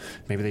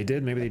 Maybe they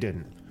did, maybe they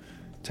didn't.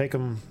 Take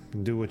them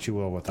and do what you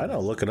will with them. I know,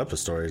 looking up the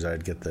stories,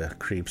 I'd get the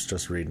creeps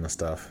just reading the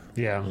stuff.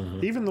 Yeah,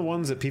 even the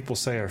ones that people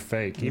say are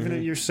fake. Even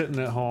if you're sitting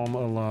at home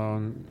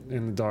alone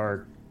in the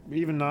dark,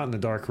 even not in the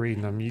dark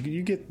reading them,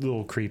 you get a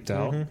little creeped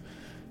out.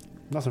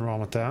 Nothing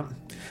wrong with that.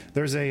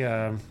 There's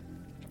a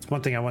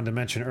one thing I wanted to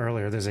mention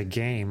earlier. There's a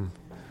game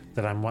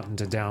that I'm wanting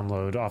to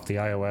download off the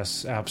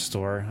iOS App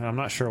Store. And I'm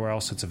not sure where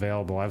else it's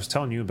available. I was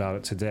telling you about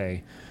it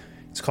today.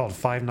 It's called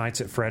Five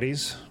Nights at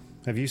Freddy's.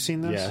 Have you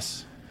seen this?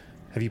 Yes.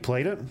 Have you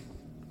played it?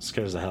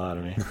 Scares the hell out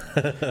of me.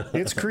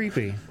 It's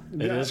creepy.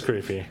 It is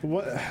creepy.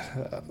 What?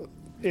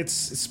 It's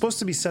supposed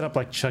to be set up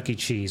like Chuck E.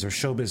 Cheese or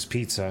Showbiz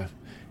Pizza.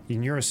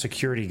 And you're a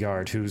security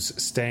guard who's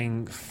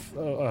staying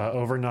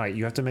overnight.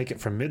 You have to make it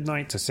from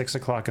midnight to 6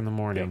 o'clock in the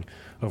morning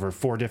over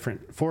 4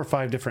 or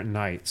 5 different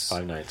nights.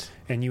 5 nights.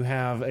 And you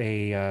have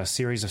a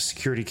series of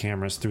security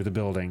cameras through the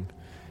building.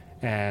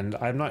 And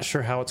I'm not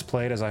sure how it's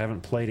played, as I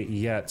haven't played it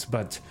yet,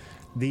 but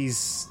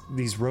these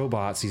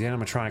robots, these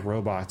animatronic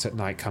robots at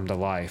night come to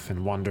life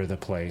and wander the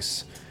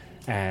place,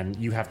 and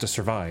you have to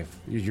survive.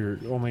 Your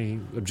only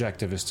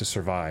objective is to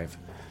survive.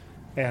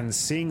 And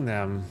seeing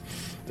them,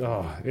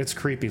 it's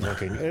creepy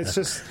looking. It's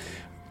just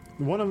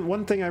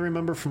one thing I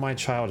remember from my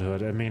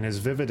childhood. I mean, as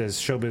vivid as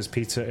Showbiz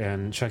Pizza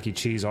and Chuck E.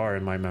 Cheese are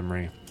in my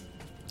memory,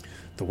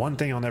 the one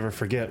thing I'll never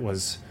forget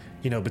was,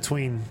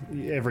 between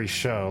every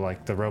show,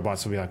 like the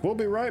robots would be like, "We'll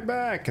be right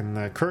back," and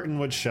the curtain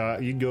would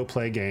shut. You'd go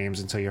play games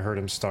until you heard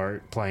them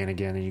start playing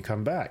again, and you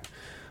come back.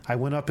 I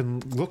went up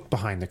and looked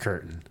behind the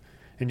curtain,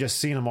 and just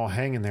seeing them all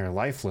hanging there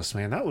lifeless,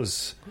 man, that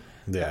was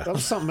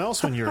something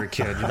else when you were a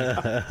kid.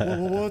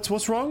 Well,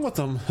 what's wrong with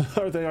them?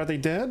 Are they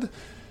dead?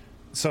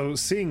 So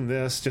seeing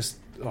this, just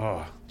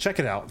check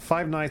it out.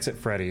 Five Nights at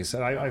Freddy's.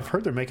 I've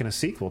heard they're making a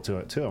sequel to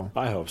it too.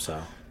 I hope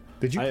so.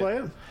 Did you play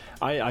it?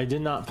 I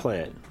did not play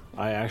it.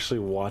 I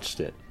actually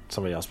watched it.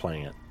 Somebody else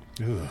playing it.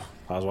 Ugh.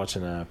 I was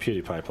watching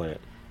PewDiePie play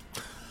it.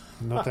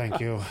 No, thank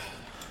you.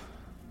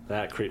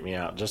 That creeped me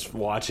out. Just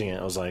watching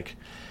it, I was like,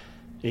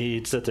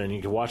 he'd sit there and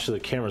you could watch the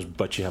cameras,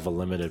 but you have a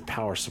limited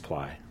power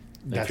supply.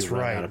 That's if you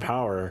run right. out of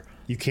power,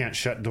 you can't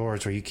shut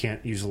doors, or you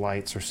can't use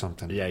lights or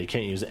something. Yeah, you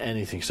can't use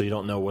anything, so you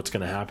don't know what's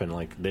going to happen.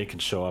 Like, they can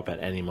show up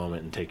at any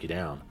moment and take you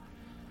down.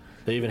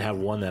 They even have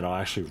one that'll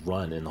actually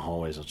run in the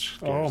hallways, which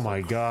scares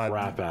the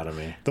crap out of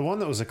me. The one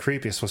that was the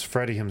creepiest was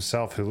Freddy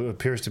himself, who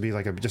appears to be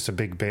like just a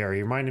big bear.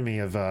 He reminded me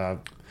of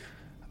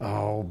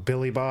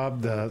Billy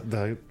Bob,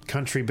 the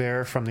country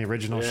bear from the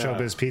original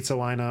Showbiz Pizza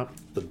lineup.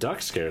 The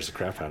duck scares the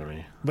crap out of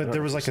me. But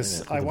there was like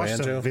I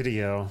watched a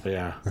video.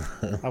 Yeah.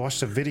 I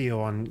watched a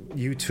video on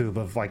YouTube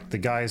of like the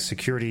guy's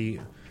security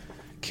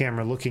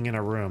camera looking in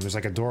a room. There's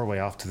like a doorway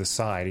off to the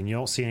side, and you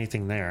don't see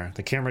anything there.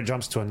 The camera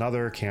jumps to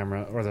another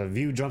camera, or the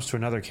view jumps to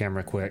another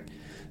camera quick.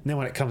 And then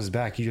when it comes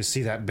back, you just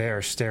see that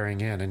bear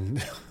staring in,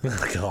 and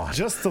God.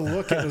 Just the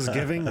look it was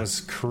giving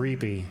was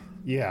creepy.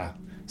 Yeah.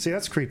 See,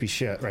 that's creepy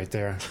shit right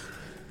there.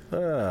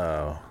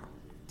 Oh.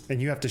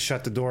 And you have to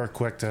shut the door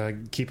quick to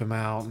keep him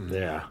out. And,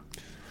 yeah.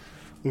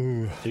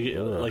 Ooh.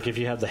 Like, if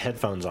you have the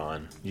headphones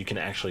on, you can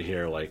actually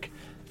hear, like,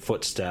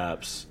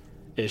 footsteps,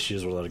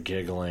 issues with a little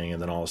giggling,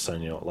 and then all of a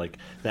sudden, like,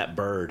 that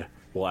bird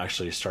will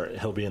actually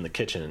he'll be in the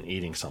kitchen and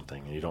eating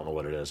something, and you don't know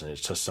what it is, and it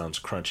just sounds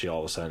crunchy all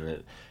of a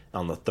sudden.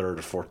 On the 3rd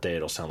or 4th day,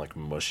 it'll sound like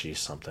mushy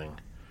something.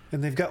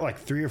 And they've got, like,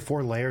 3 or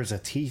 4 layers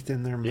of teeth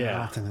in their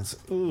mouth, and it's,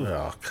 ooh.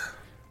 Oh.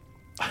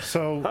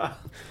 So,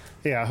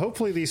 yeah,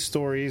 hopefully these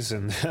stories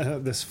and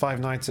this Five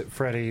Nights at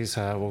Freddy's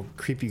will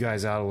creep you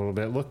guys out a little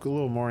bit. Look a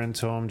little more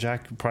into them.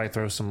 Jack could probably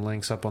throw some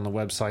links up on the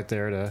website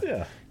there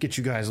to get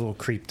you guys a little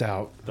creeped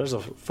out. There's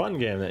a fun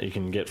game that you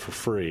can get for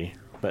free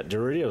that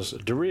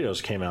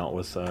Doritos came out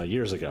with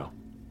years ago,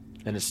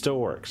 and it still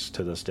works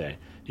to this day.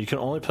 You can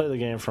only play the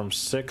game from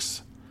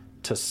 6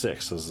 to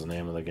 6 is the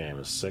name of the game.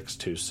 It's 6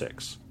 to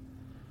 6.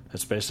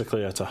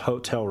 It's a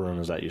hotel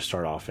room that you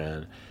start off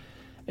in.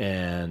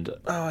 And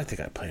Oh, I think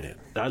I played it.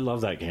 I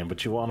love that game,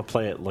 but you want to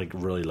play it like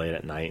really late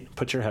at night.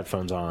 Put your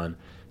headphones on,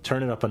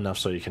 turn it up enough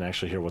so you can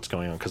actually hear what's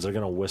going on, because they're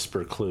going to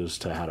whisper clues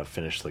to how to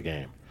finish the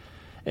game.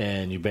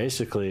 And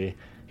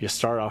you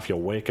start off,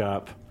 you'll wake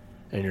up,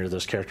 and you're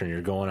this character, and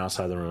you're going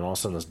outside the room, and all of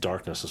a sudden this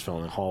darkness is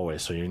filling the hallway,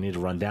 so you need to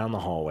run down the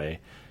hallway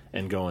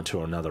and go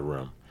into another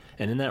room.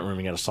 And in that room,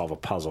 you got to solve a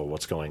puzzle,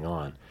 what's going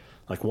on.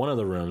 Like one of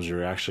the rooms,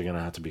 you're actually going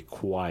to have to be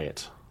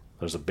quiet.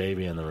 There's a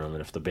baby in the room,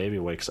 and if the baby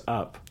wakes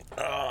up...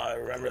 Oh, I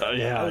remember that.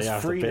 Yeah, That was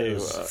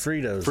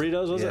Fritos.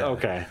 Fritos, was it? Yeah.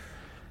 Okay.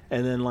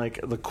 And then,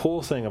 like, the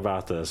cool thing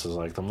about this is,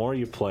 like, the more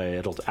you play,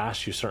 it'll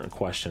ask you certain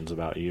questions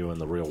about you in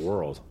the real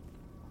world.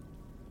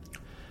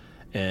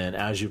 And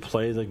as you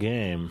play the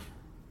game,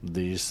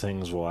 these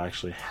things will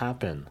actually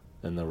happen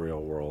in the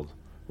real world,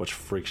 which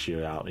freaks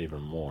you out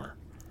even more.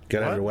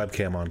 Gotta have your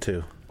webcam on,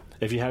 too.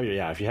 If you have your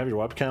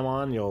webcam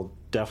on, you'll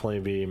definitely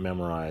be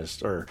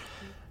memorized, or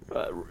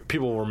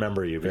people will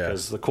remember you,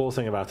 because the cool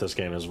thing about this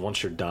game is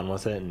once you're done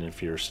with it, and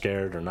if you're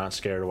scared or not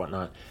scared or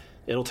whatnot,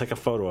 it'll take a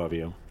photo of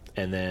you,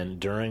 and then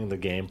during the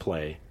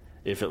gameplay,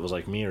 if it was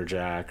like me or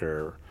Jack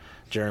or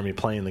Jeremy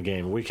playing the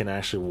game, we can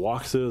actually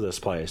walk through this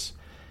place,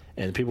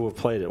 and people who've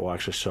played it will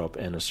actually show up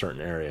in a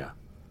certain area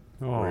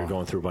where you're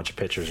going through a bunch of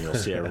pictures, and you'll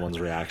see everyone's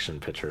reaction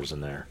pictures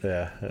in there,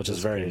 which is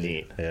very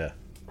neat. Yeah.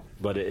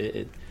 But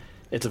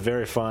it's a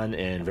very fun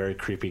and very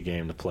creepy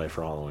game to play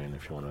for Halloween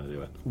if you want to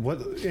do it.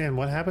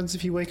 What happens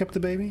if you wake up the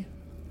baby?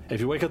 If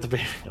you wake up the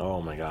baby,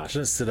 oh my gosh.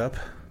 Doesn't it sit up?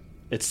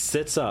 It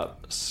sits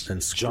up,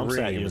 And jumps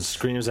at you, and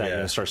screams at you,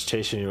 and starts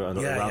chasing you around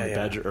the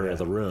bed or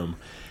the room,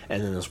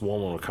 and then this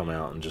woman will come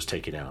out and just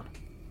take you down.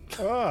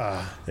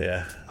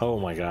 Yeah. Oh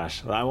my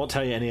gosh. I won't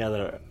tell you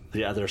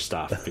the other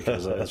stuff,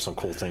 because there's some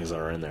cool things that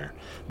are in there.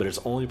 But it's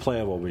only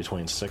playable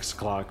between 6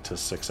 o'clock to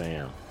 6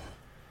 a.m.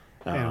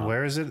 And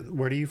where is it?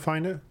 Where do you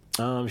find it?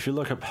 If you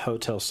look up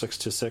Hotel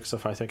 626,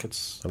 I think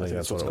that's what what's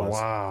it was. called.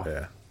 Wow.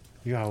 Yeah.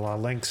 You got a lot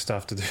of link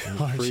stuff to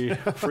do.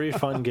 Free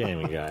fun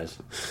game, you guys.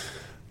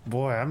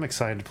 Boy, I'm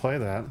excited to play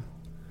that.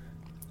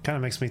 Kind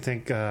of makes me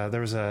think there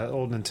was an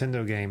old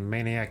Nintendo game,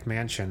 Maniac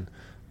Mansion,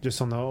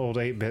 just on the old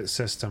 8-bit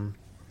system.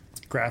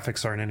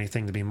 Graphics aren't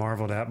anything to be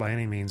marveled at by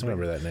any means. I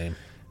remember that name.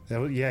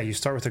 Yeah, you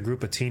start with a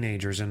group of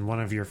teenagers, and one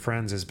of your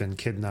friends has been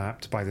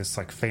kidnapped by this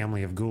like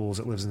family of ghouls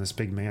that lives in this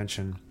big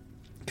mansion.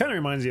 Kind of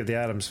reminds you of the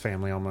Addams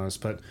Family almost,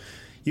 but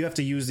you have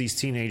to use these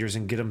teenagers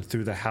and get them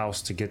through the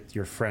house to get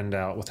your friend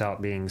out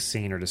without being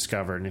seen or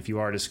discovered. And if you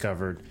are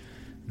discovered,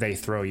 they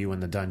throw you in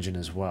the dungeon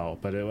as well.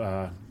 But it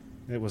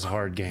was a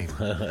hard game.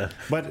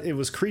 But it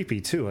was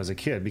creepy, too, as a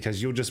kid,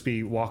 because you'll just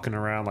be walking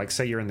around, like,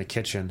 say you're in the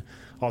kitchen,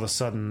 all of a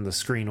sudden the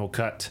screen will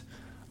cut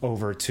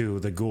over to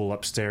the ghoul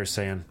upstairs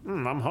saying,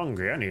 I'm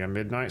hungry, I need a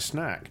midnight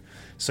snack.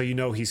 So you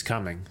know he's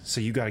coming. So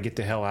you got to get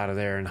the hell out of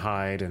there and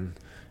hide, and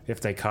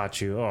if they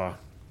caught you,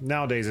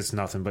 nowadays it's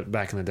nothing, but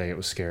back in the day it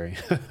was scary.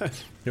 You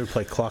ever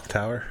play Clock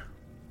Tower?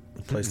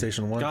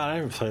 PlayStation 1? God, I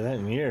haven't played that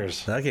in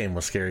years. That game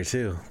was scary,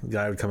 too. The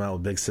guy would come out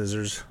with big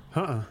scissors.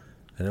 Uh-uh.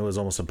 And it was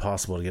almost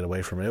impossible to get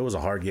away from it. It was a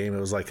hard game. It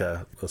was like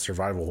a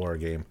survival horror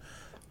game.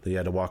 You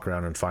had to walk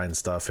around and find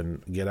stuff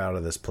and get out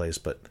of this place.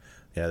 But,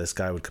 yeah, this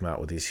guy would come out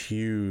with these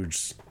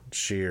huge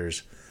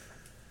shears.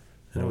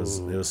 And it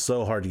was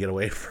so hard to get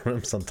away from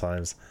him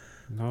sometimes.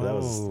 No. That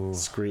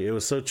was it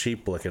was so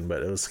cheap looking,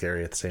 but it was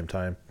scary at the same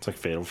time. It's like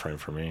Fatal Frame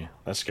for me.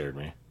 That scared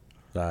me.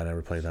 No, I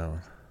never played that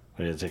one.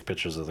 We had to take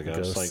pictures of the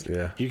ghosts. Like,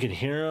 yeah. You can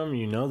hear them,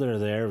 you know they're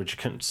there, but you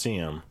couldn't see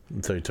them.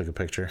 Until you took a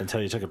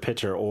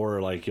picture.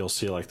 Or, like, you'll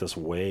see, like, this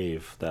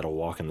wave that'll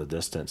walk in the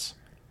distance,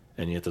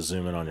 and you have to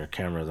zoom in on your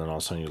camera, then all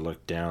of a sudden you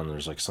look down, and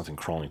there's, like, something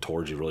crawling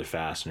towards you really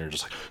fast, and you're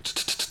just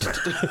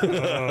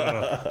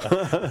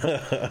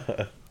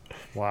like...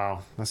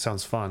 Wow, that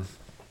sounds fun.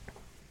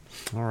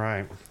 All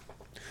right.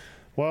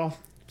 Well,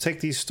 take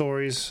these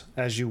stories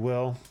as you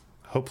will.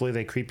 Hopefully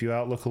they creep you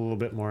out. Look a little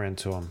bit more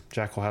into them.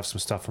 Jack will have some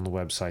stuff on the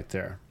website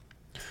there.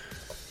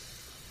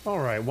 All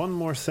right, one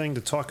more thing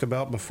to talk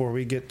about before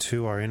we get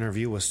to our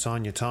interview with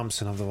Sonya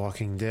Thompson of The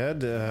Walking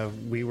Dead.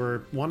 We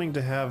were wanting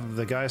to have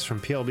the guys from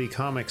PLB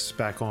Comics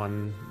back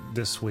on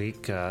this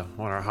week on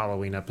our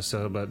Halloween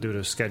episode, but due to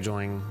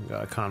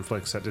scheduling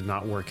conflicts, that did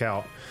not work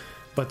out.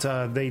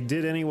 But they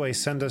did anyway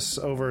send us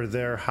over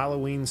their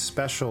Halloween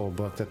special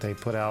book that they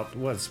put out.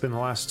 It's been the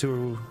last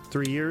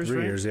 2-3 years, 3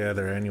 right? years, yeah.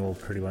 They're annual,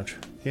 pretty much.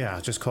 Yeah,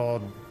 just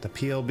called the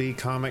PLB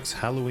Comics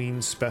Halloween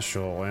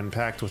Special. And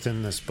packed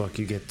within this book,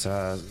 you get,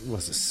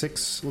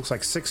 looks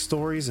like 6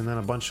 stories and then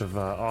a bunch of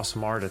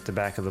awesome art at the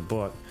back of the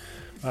book.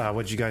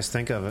 What'd you guys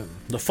think of it?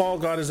 The Fall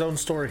got his own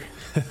story.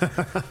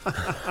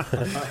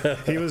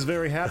 He was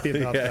very happy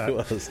about that. He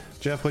was.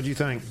 Jeff, what'd you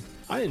think?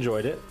 I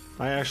enjoyed it.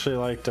 I actually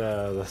liked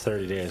the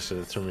 30 days, so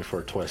it threw me for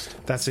a twist.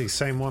 That's the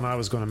same one I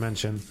was going to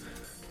mention.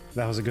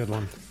 That was a good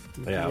one.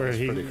 Yeah, it was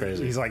pretty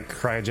crazy. He's like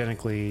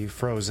cryogenically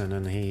frozen,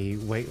 and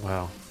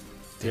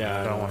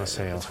I don't want to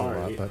say a whole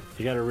lot, but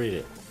you got to read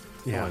it.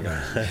 Yeah. Oh my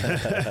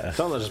God.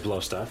 Don't let us blow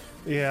stuff.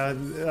 Yeah,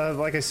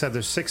 like I said,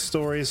 there's 6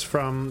 stories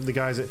from the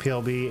guys at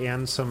PLB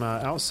and some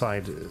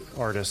outside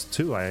artists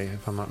too,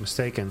 if I'm not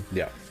mistaken.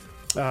 Yeah.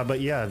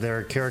 But yeah,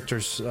 their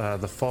characters,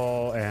 The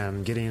Fall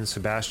and Gideon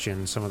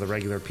Sebastian, some of the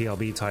regular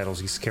PLB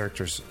titles, these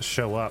characters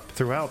show up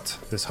throughout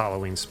this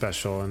Halloween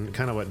special. And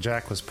kind of what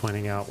Jack was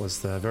pointing out was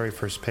the very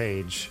first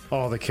page.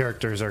 All the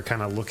characters are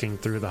kind of looking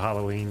through the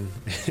Halloween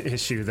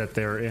issue that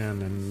they're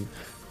in. And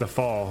The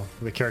Fall,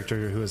 the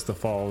character who is The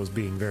Fall, was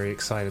being very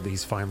excited that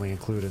he's finally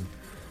included.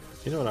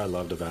 You know what I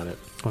loved about it?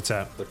 What's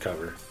that? The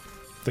cover.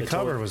 The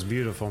cover was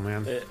beautiful,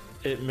 man.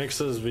 It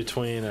mixes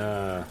between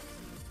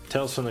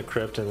Tales from the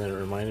Crypt, and then it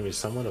reminded me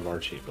somewhat of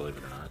Archie, believe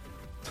it or not.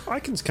 I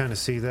can kind of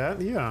see that,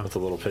 yeah. With the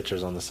little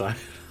pictures on the side.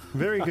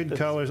 Very good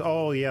colors.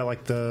 Oh, yeah,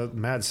 like the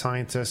mad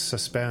scientist,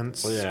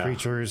 suspense,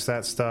 creatures,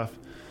 that stuff.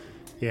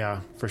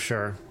 Yeah, for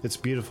sure. It's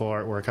beautiful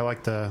artwork. I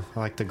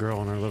like the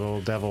girl in her little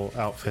devil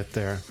outfit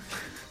there.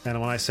 And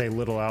when I say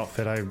little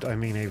outfit, I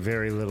mean a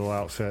very little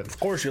outfit. Of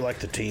course you like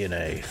the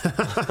TNA.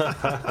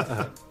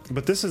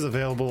 But this is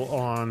available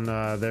on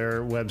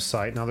their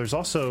website. Now, there's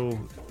also,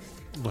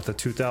 the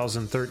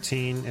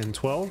 2013 and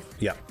 12?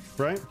 Yep.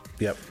 Right?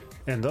 Yep.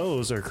 And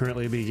those are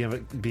currently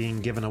being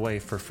given away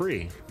for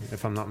free,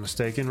 if I'm not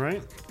mistaken,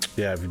 right?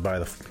 Yeah, if you buy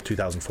the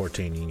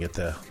 2014, you can get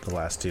the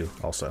last 2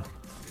 also.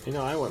 You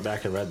know, I went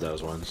back and read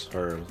those ones,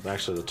 or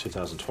actually the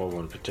 2012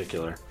 one in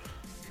particular.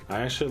 I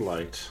actually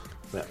liked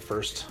that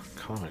first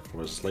comic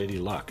was Lady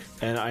Luck.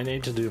 And I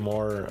need to do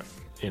more,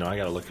 I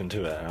got to look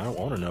into it. I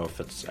want to know if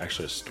it's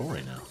actually a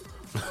story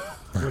now.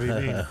 What do you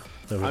mean?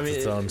 If it's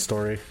its own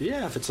story?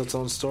 Yeah, if it's its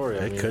own story.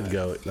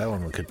 That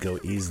one could go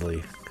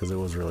easily, because it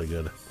was really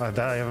good. I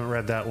haven't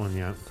read that one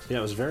yet. Yeah,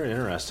 it was very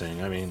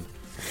interesting. I mean,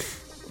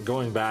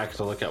 going back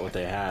to look at what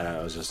they had,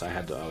 I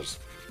was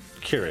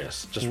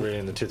curious. Just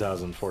reading the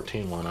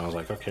 2014 one, I was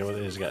like, okay, well,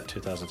 he's got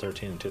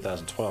 2013 and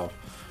 2012.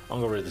 I'm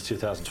going to read the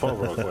 2012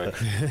 real quick,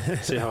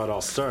 see how it all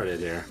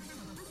started here.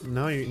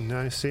 No,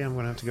 see, I'm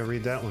going to have to go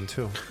read that one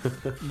too.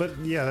 But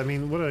yeah, I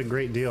mean, what a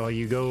great deal.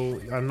 You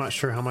go, I'm not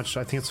sure how much,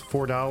 I think it's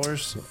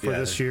 $4 for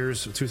this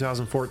year's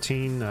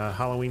 2014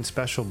 Halloween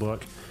special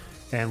book.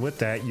 And with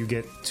that, you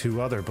get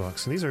 2 other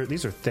books. And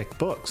these are thick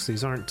books.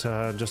 These aren't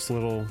just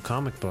little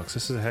comic books.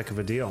 This is a heck of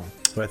a deal.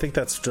 But I think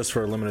that's just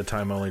for a limited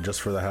time only,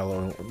 just for the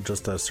Halloween,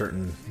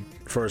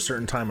 for a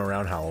certain time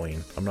around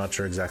Halloween. I'm not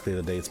sure exactly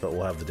the dates, but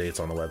we'll have the dates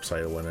on the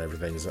website of when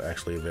everything's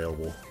actually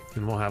available.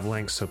 And we'll have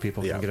links so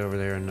people can get over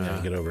there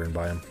and get over and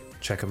buy them.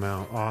 Check them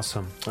out.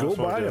 Awesome. Go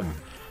buy them.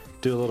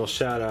 Do a little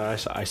shout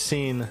out. I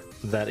seen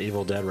that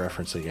Evil Dead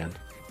reference again.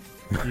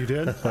 You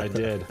did? I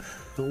did.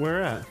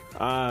 Where at?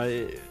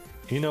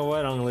 You know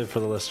what? I'm gonna leave it for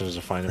the listeners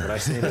to find it, but I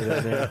seen it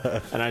in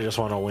there, and I just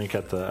want to wink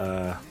at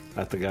the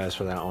guys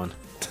for that one.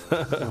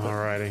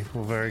 Alrighty.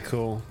 Well, very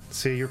cool.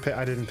 See,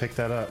 I didn't pick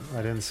that up.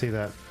 I didn't see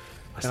that.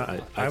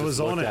 I was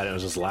on it. I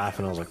was just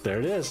laughing. I was like, there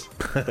it is.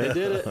 They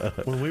did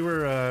it. When we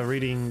were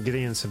reading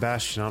Gideon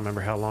Sebastian, I don't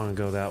remember how long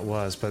ago that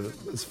was, but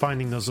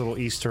finding those little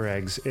Easter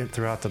eggs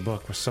throughout the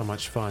book was so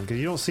much fun, because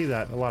you don't see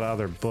that in a lot of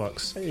other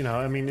books.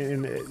 I mean,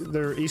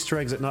 there are Easter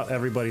eggs that not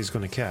everybody's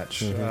going to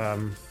catch.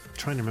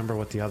 Trying to remember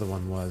what the other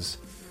one was.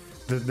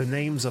 The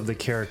names of the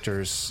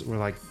characters were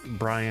like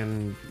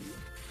Brian.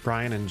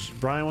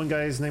 One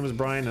guy's name was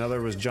Brian,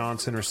 another was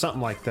Johnson, or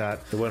something like that.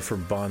 It went for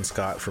Bon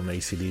Scott from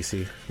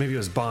AC/DC. Maybe it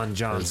was Bon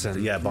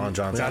Johnson. Bon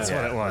Johnson. That's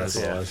what it was.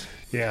 That's what it was.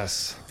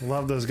 Yes,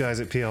 love those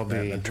guys at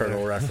PLB. And the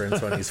turtle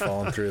reference when he's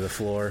falling through the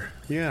floor.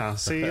 Yeah,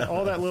 see,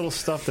 all that little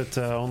stuff that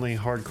only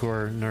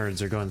hardcore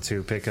nerds are going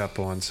to pick up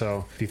on.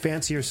 So if you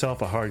fancy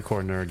yourself a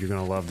hardcore nerd, you're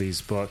going to love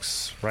these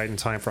books. Right in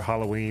time for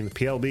Halloween, the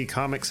PLB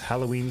Comics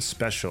Halloween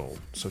Special.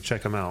 So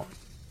check them out.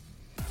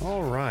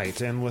 All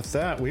right, and with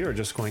that, we are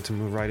just going to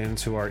move right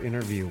into our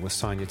interview with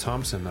Sonya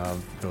Thompson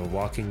of The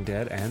Walking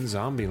Dead and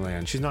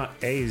Zombieland. She's not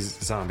a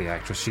zombie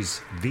actress,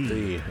 she's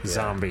the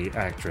zombie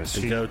actress.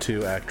 The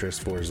go-to actress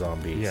for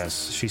zombies.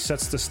 Yes, she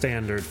sets the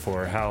standard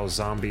for how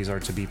zombies are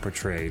to be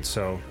portrayed.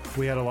 So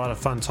we had a lot of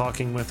fun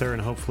talking with her,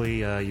 and hopefully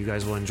you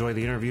guys will enjoy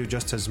the interview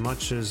just as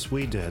much as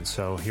we did.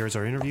 So here's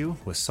our interview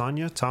with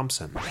Sonya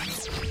Thompson.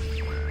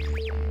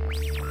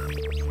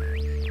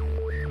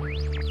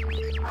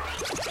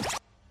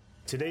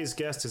 Today's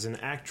guest is an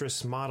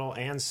actress, model,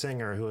 and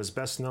singer who is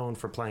best known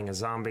for playing a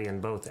zombie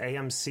in both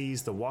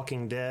AMC's The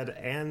Walking Dead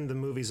and the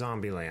movie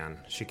Zombieland.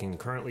 She can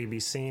currently be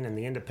seen in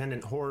the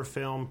independent horror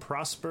film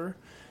Prosper,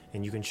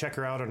 and you can check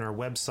her out on her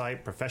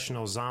website,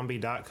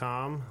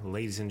 professionalzombie.com.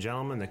 Ladies and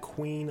gentlemen, the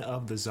queen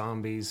of the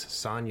zombies,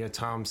 Sonya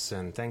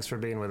Thompson. Thanks for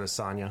being with us,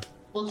 Sonya.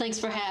 Well, thanks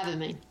for having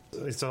me.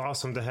 It's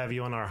awesome to have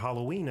you on our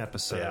Halloween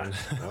episode.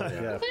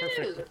 Yeah.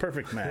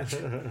 Perfect match.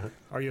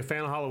 Are you a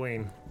fan of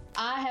Halloween?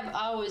 I have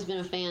always been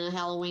a fan of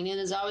Halloween. It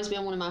has always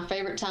been one of my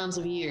favorite times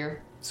of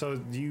year. So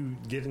do you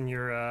get in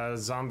your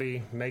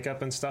zombie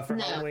makeup and stuff for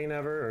Halloween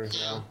ever? Or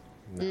no?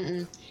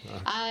 No.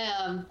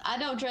 I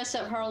don't dress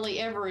up hardly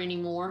ever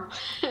anymore.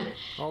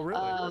 Oh,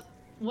 really?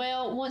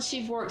 Well, once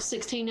you've worked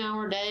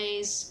 16-hour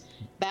days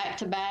back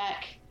to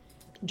back,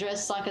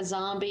 dressed like a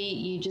zombie,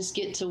 you just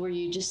get to where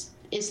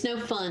it's no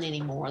fun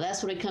anymore.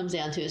 That's what it comes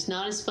down to. It's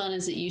not as fun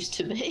as it used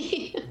to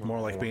be. More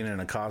like being in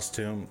a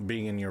costume.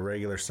 Being in your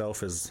regular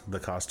self is the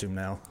costume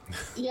now.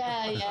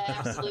 Yeah,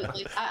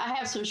 absolutely. I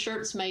have some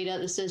shirts made up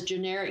that says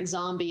generic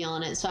zombie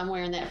on it, so I'm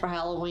wearing that for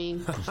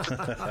Halloween.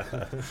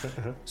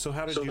 So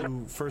how did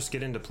you first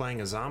get into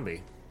playing a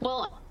zombie?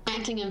 Well,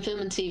 acting in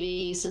film and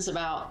TV since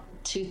about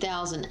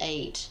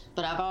 2008,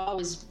 but I've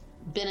always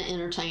been an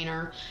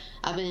entertainer.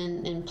 I've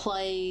been in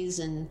plays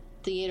and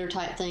theater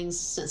type things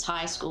since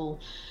high school.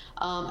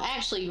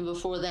 Actually, even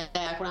before that,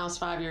 back when I was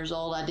 5 years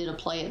old, I did a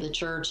play at the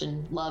church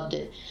and loved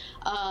it.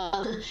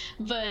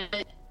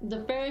 But the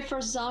very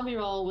first zombie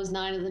role was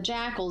Night of the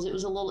Jackals. It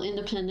was a little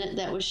independent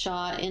that was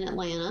shot in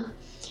Atlanta,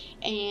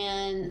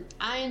 and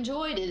I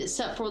enjoyed it,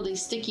 except for the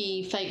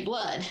sticky fake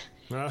blood.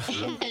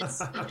 Everything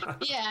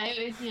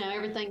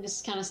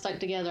just kind of stuck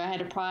together. I had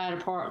to pry it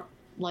apart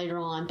later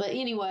on. But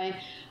anyway,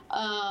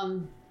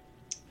 the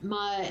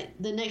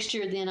next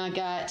year then I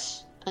got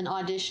an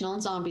audition on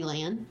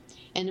Zombieland,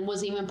 and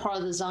was even part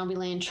of the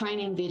Zombieland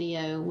training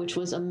video, which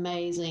was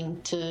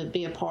amazing to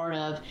be a part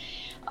of.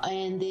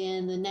 And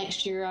then the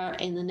next year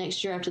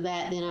after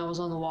that, then I was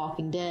on The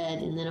Walking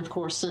Dead. And then, of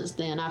course, since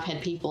then, I've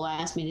had people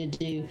ask me to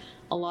do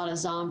a lot of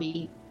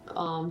zombie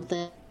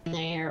things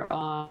there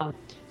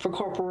for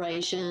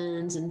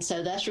corporations. And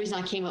so that's the reason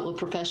I came up with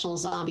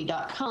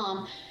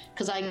professionalzombie.com,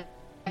 because I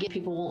get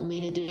people wanting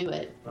me to do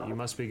it. You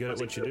must be good at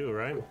what you do,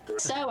 right?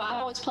 So I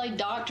always played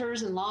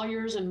doctors and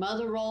lawyers and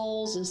mother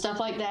roles and stuff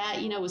like that,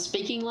 with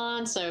speaking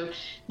lines. So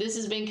this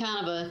has been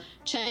kind of a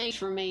change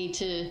for me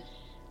to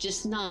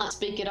just not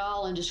speak at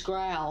all and just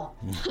growl.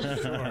 Well,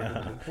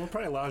 it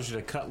probably allows you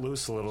to cut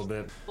loose a little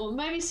bit. Well,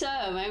 maybe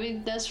so.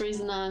 Maybe that's the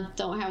reason I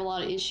don't have a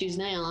lot of issues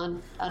now.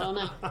 I don't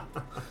know.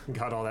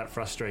 Got all that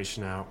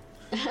frustration out.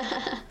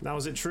 Now,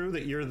 is it true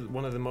that you're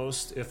one of the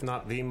most, if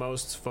not the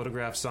most,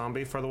 photographed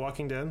zombie for The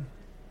Walking Dead?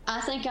 I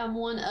think I'm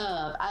one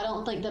of. I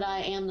don't think that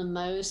I am the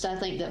most. I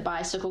think that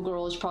Bicycle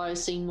Girl has probably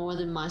seen more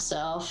than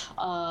myself.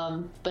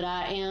 But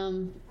I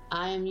am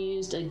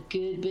used a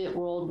good bit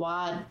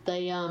worldwide.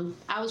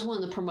 I was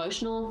one of the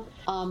promotional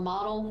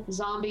model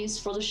zombies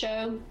for the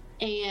show,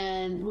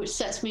 and which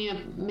sets me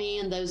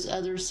and those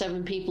other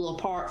 7 people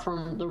apart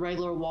from the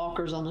regular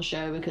walkers on the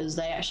show, because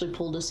they actually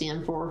pulled us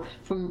in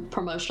from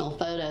promotional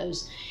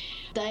photos.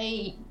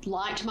 They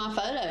liked my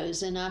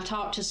photos, and I've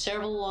talked to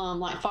several,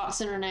 like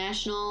Fox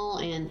International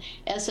and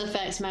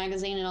SFX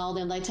Magazine and all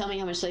them. They tell me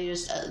how much they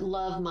just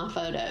love my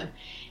photo.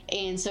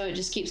 And so it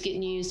just keeps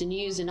getting used,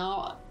 and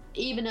all,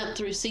 even up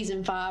through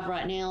season 5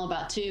 right now.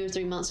 About 2 or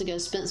 3 months ago,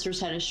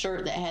 Spencer's had a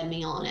shirt that had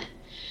me on it.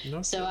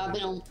 So I've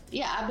been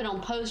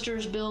on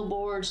posters,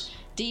 billboards,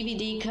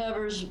 DVD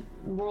covers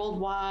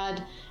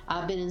worldwide.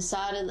 I'm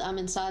inside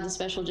the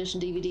special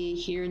edition DVD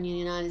here in the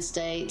United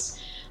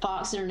States.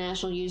 Fox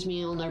International used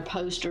me on their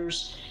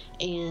posters,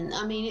 and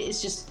I mean,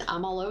 it's just,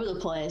 I'm all over the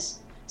place.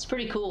 It's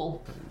pretty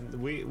cool.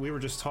 We were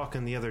just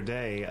talking the other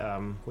day.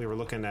 We were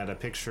looking at a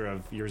picture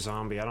of your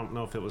zombie. I don't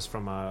know if it was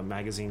from a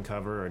magazine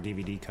cover or a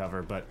DVD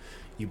cover, but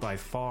you by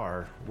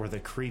far were the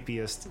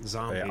creepiest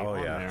zombie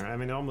on there. I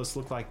mean, it almost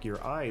looked like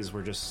your eyes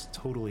were just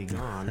totally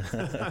gone.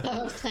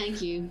 Oh,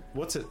 thank you.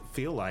 What's it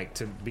feel like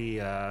to be,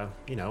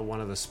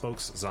 one of the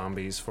spokes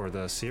zombies for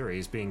the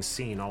series, being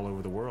seen all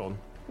over the world?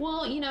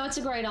 Well, it's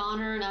a great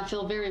honor, and I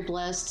feel very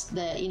blessed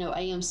that,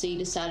 AMC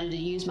decided to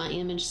use my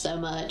image so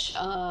much.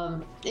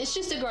 It's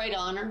just a great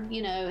honor,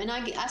 and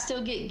I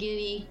still get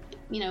giddy,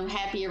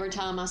 happy every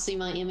time I see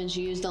my image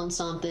used on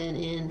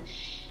something, and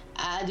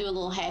I do a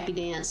little happy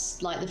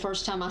dance. Like the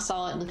first time I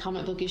saw it in the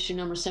comic book issue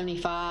number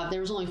 75,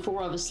 there was only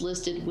 4 of us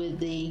listed with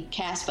the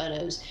cast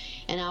photos,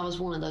 and I was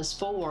one of those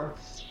 4.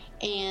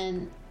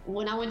 And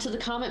when I went to the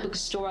comic book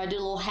store, I did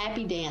a little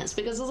happy dance,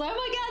 because I was like, oh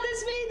my God,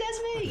 that's me.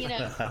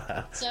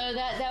 So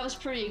that was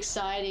pretty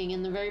exciting.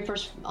 And the very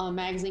first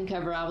magazine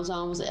cover I was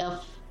on was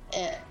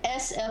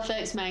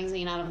SFX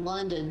magazine out of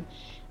London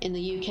in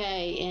the UK.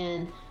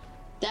 And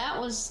that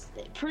was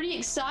pretty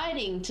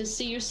exciting to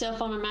see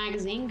yourself on a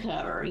magazine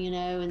cover,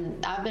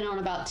 and I've been on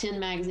about 10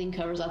 magazine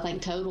covers, I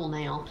think, total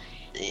now.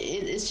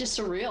 It's just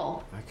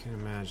surreal. I can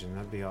imagine.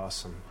 That'd be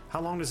awesome.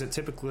 How long does it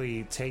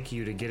typically take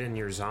you to get in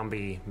your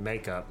zombie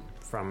makeup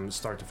from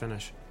start to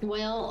finish?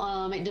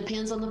 Well, it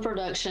depends on the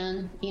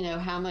production,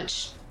 how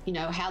much,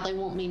 how they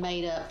want me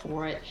made up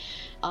for it.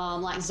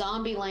 Like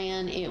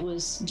Zombieland, it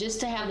was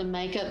just to have the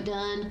makeup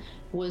done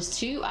was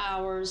 2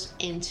 hours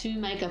and 2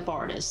 makeup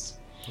artists.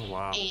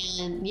 Wow.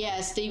 And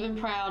Stephen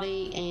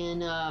Prouty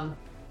and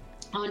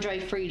Andre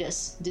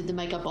Freitas did the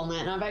makeup on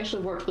that. And I've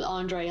actually worked with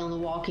Andre on The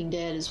Walking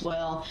Dead as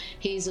well.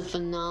 He's a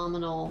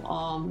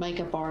phenomenal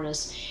makeup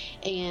artist.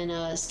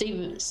 And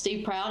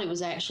Steve Prouty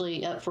was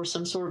actually up for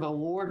some sort of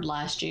award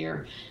last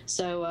year.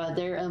 So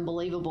they're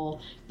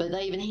unbelievable. But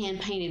they even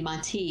hand-painted my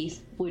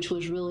teeth, which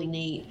was really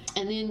neat.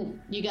 And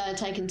then you got to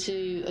take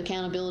into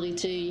accountability,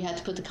 too. You have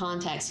to put the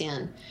contacts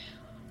in.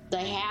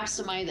 They have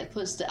somebody that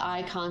puts the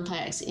eye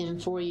contacts in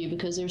for you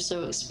because they're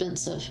so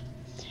expensive.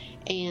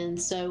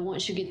 And so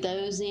once you get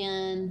those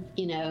in,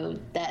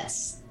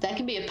 that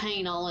can be a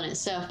pain all in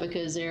itself,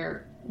 because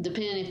they're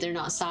depending if they're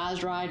not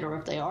sized right or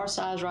if they are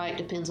sized right,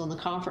 depends on the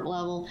comfort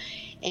level.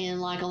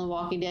 And like on The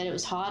Walking Dead, it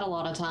was hot a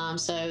lot of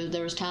times, so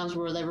there was times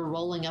where they were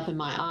rolling up in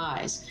my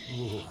eyes.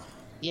 Ooh.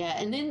 Yeah,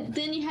 and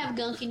then you have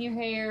gunk in your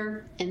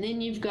hair, and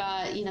then you've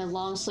got,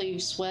 long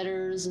sleeve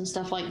sweaters and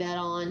stuff like that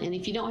on. And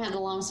if you don't have the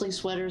long sleeve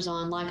sweaters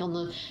on, like on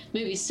the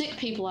movie Sick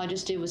People I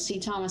just did with C.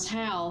 Thomas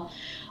Howell,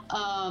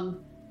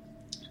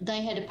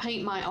 they had to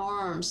paint my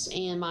arms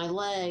and my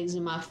legs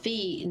and my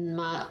feet and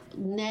my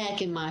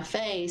neck and my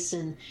face,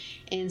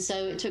 and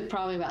so it took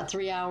probably about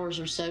 3 hours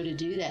or so to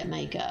do that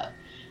makeup.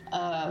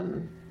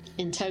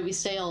 And Toby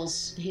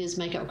Sales, his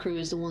makeup crew,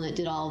 is the one that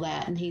did all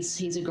that, and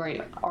he's a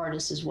great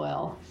artist as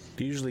well.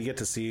 Do you usually get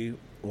to see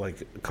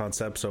like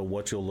concepts of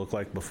what you'll look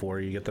like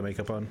before you get the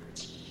makeup on?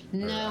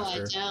 No,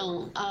 I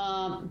don't.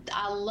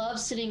 I love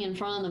sitting in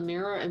front of the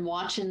mirror and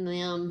watching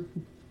them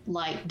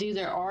like do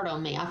their art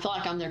on me. I feel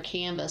like I'm their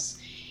canvas.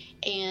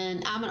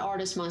 And I'm an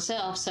artist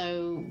myself,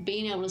 so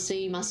being able to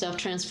see myself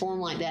transform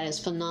like that is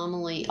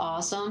phenomenally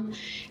awesome.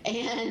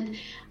 And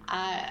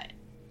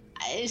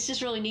it's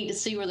just really neat to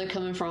see where they're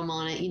coming from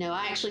on it.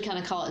 I actually kind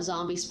of call it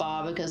zombie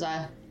spa because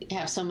I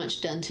have so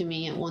much done to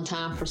me at one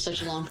time for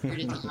such a long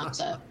period of time.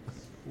 So.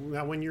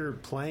 Now, when you're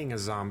playing a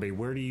zombie,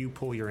 where do you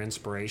pull your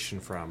inspiration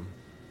from?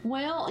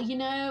 Well,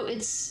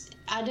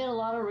 I did a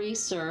lot of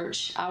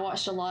research. I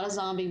watched a lot of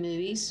zombie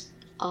movies.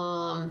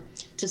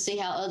 To see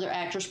how other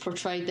actors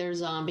portrayed their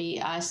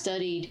zombie. I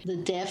studied the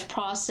death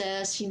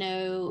process,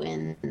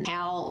 and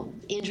how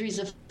injuries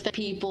affect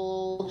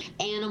people,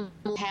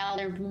 animals, how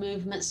their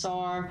movements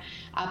are.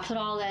 I put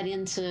all that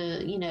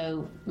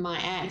into, my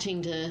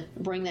acting to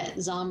bring that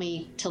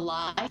zombie to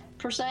life,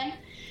 per se.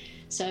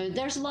 So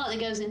there's a lot that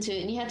goes into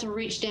it, and you have to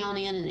reach down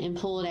in and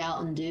pull it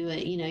out and do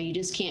it. You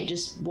just can't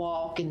just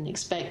walk and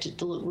expect it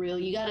to look real.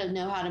 You got to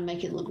know how to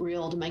make it look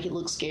real, to make it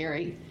look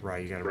scary.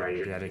 Right, you got to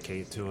really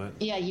dedicate to it.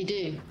 Yeah, you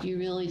do. You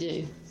really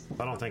do.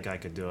 I don't think I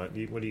could do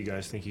it. What do you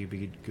guys think? You'd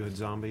be good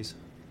zombies?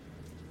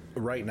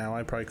 Right now,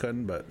 I probably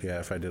couldn't, but yeah,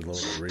 if I did a little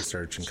bit of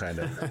research and kind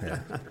of. Yeah.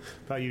 How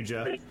about you,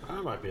 Jeff?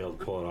 I might be able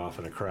to pull it off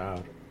in a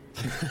crowd.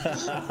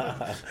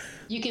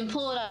 You can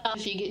pull it off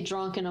if you get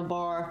drunk in a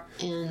bar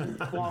and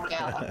walk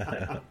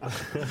out.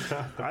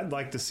 I'd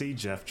like to see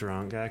Jeff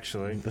drunk,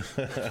 actually.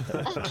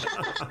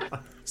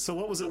 So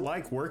what was it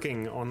like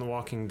working on The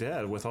Walking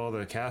Dead with all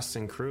the cast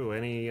and crew?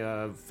 Any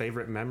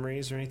favorite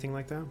memories or anything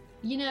like that?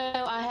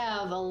 I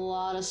have a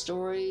lot of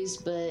stories,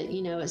 but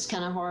it's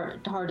kind of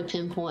hard to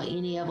pinpoint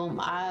any of them.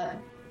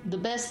 The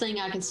best thing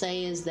I can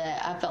say is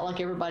that I felt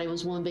like everybody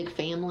was one big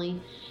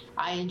family.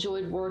 I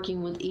enjoyed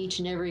working with each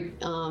and every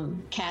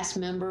cast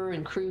member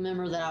and crew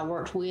member that I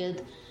worked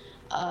with.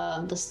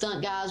 The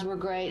stunt guys were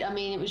great. I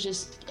mean, it was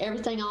just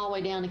everything all the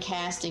way down to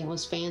casting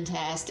was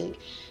fantastic.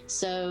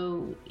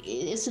 So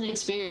it's an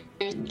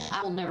experience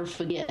I will never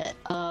forget.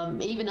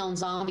 Even on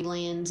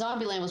Zombieland.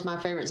 Zombieland was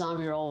my favorite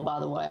zombie role, by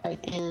the way.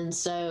 And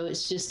so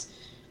it's just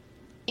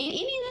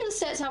any of the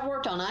sets I've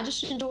worked on, I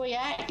just enjoy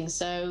acting.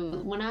 So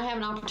when I have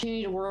an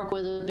opportunity to work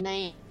with a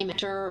name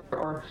actor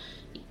or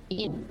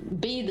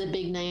be the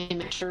big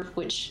name actor,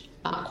 which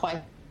I'm not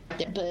quite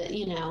there, but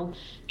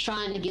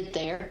trying to get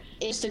there.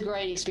 It's a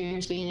great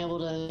experience being able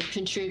to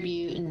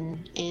contribute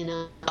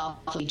and off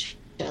of each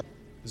other.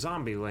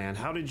 Zombieland,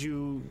 how did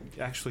you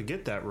actually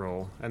get that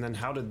role? And then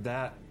how did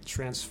that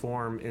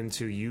transform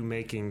into you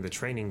making the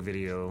training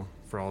video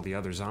for all the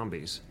other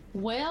zombies?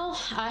 Well,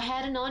 I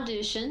had an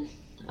audition.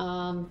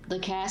 The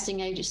casting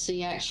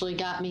agency actually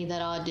got me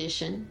that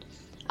audition.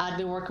 I'd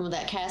been working with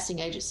that casting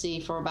agency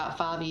for about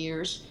 5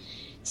 years.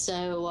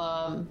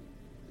 So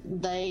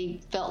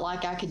they felt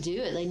like I could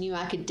do it. They knew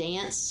I could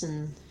dance,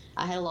 and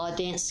I had a lot of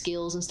dance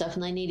skills and stuff,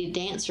 and they needed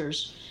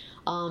dancers,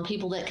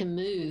 people that can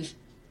move.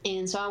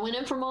 And so I went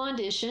in for my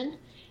audition,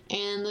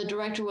 and the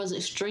director was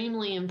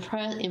extremely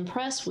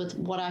impressed with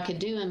what I could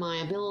do and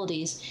my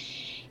abilities.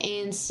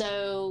 And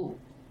so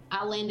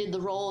I landed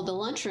the role of the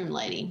lunchroom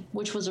lady,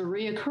 which was a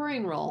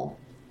reoccurring role.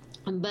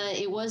 But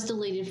it was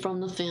deleted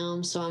from the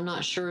film, so I'm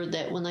not sure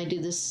that when they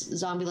do this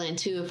Zombieland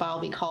 2 if I'll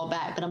be called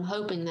back, but I'm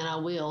hoping that I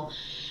will.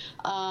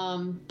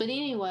 But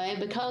anyway,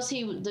 because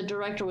the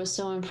director was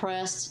so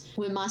impressed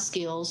with my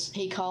skills,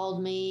 he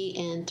called me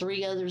and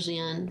 3 others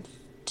in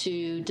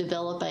to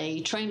develop a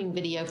training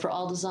video for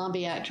all the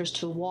zombie actors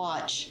to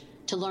watch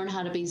to learn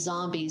how to be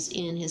zombies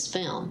in his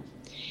film.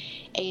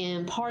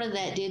 And part of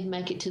that did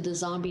make it to the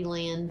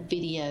Zombieland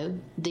video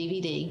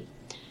DVD.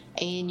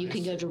 And you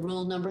can go to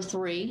rule number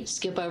 3,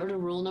 skip over to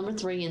rule number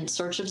 3 in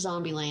search of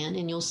Zombieland,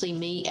 and you'll see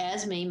me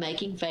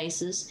making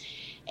faces.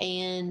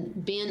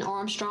 And Ben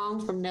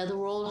Armstrong from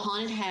Netherworld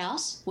Haunted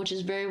House, which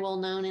is very well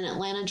known in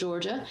Atlanta,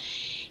 Georgia,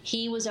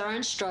 he was our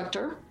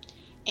instructor.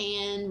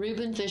 And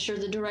Reuben Fisher,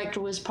 the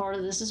director, was part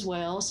of this as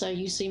well. So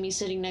you see me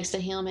sitting next to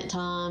him at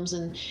times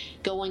and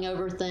going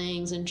over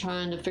things and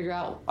trying to figure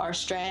out our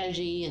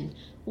strategy and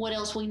what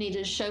else we needed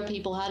to show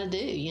people how to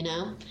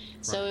do,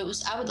 So it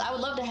was. I would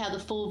love to have the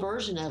full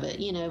version of it,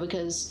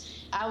 because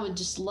I would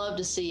just love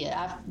to see it.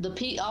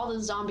 All the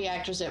zombie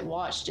actors that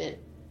watched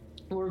it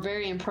were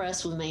very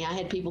impressed with me. I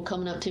had people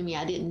coming up to me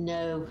I didn't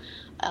know.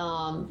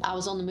 I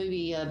was on the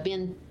movie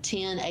Ben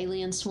 10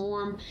 Alien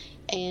Swarm,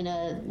 and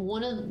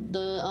one of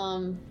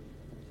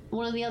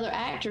the other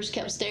actors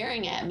kept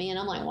staring at me, and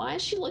I'm like, why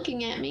is she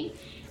looking at me?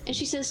 And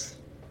she says,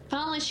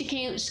 finally she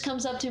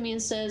comes up to me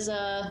and says,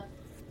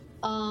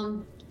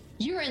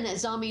 you were in that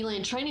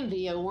Zombieland training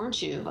video,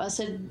 weren't you? I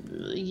said,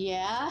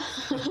 yeah.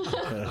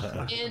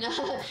 And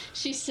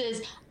she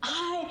says,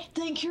 I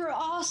think you're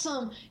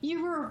awesome.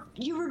 You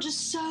were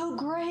just so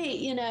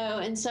great, you know.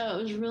 And so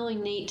it was really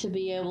neat to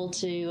be able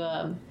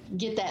to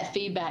get that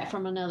feedback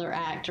from another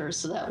actor.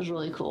 So that was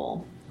really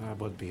cool. That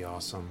would be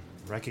awesome.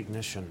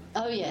 Recognition.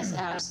 Oh, yes,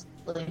 absolutely.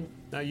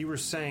 Now, you were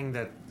saying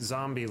that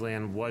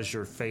Zombieland was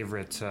your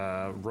favorite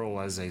role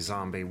as a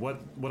zombie.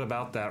 What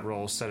about that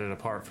role set it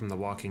apart from The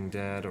Walking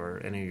Dead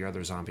or any of your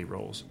other zombie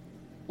roles?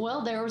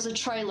 Well, there was a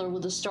trailer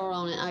with a star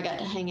on it I got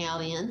to hang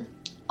out in.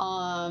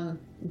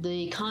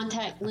 The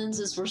contact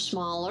lenses were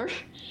smaller,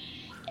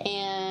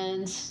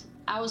 and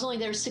I was only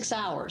there 6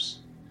 hours.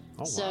 Oh,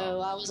 wow.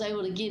 So I was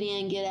able to get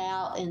in, get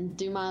out, and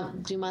do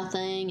my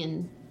thing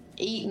and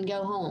eat and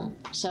go home.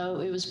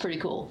 So it was pretty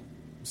cool.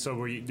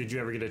 So did you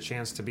ever get a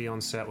chance to be on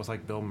set with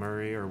like Bill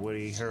Murray or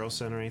Woody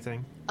Harrelson or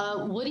anything?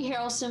 Woody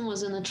Harrelson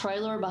was in the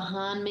trailer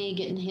behind me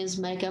getting his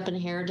makeup and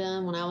hair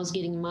done when I was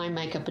getting my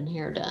makeup and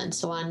hair done.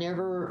 So I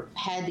never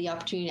had the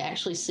opportunity to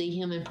actually see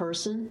him in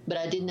person, but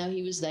I did know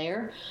he was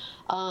there.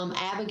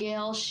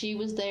 Abigail, she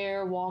was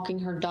there walking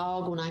her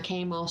dog when I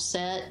came off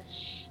set.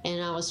 And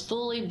I was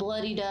fully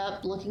bloodied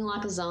up, looking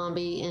like a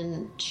zombie,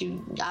 and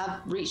I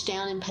reached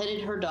down and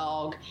petted her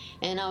dog,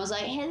 and I was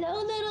like,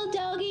 hello, little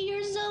doggy,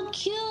 you're so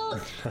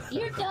cute.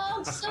 Your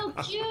dog's so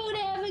cute,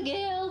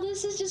 Abigail.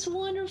 This is just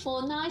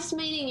wonderful. Nice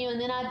meeting you. And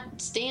then I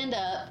stand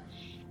up,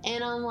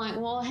 and I'm like,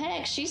 well,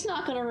 heck, she's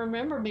not going to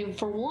remember me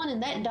for one,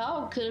 and that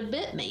dog could have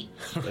bit me.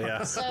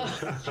 Yeah. So,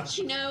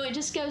 it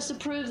just goes to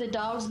prove that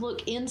dogs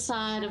look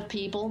inside of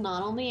people,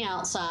 not on the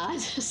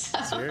outside.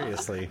 So,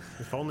 Seriously.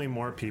 If only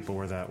more people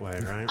were that way,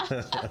 right?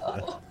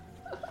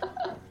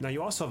 Now,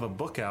 you also have a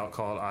book out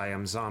called I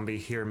Am Zombie,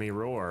 Hear Me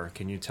Roar.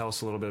 Can you tell us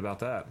a little bit about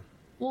that?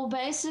 Well,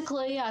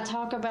 basically, I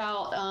talk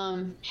about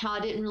how I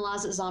didn't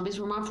realize that zombies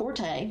were my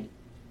forte.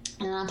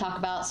 And I talk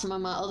about some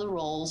of my other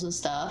roles and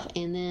stuff.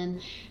 And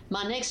then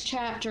my next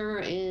chapter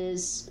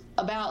is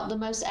about the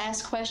most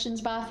asked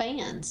questions by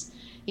fans.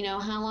 You know,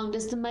 how long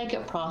does the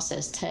makeup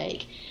process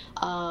take?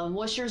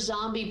 What's your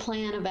zombie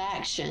plan of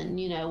action?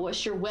 You know,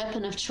 what's your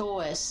weapon of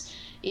choice?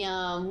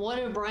 What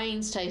do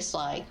brains taste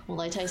like? Well,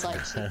 they taste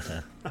like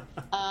chicken.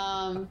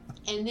 And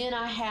then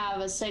I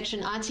have a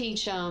section, I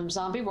teach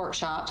zombie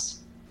workshops.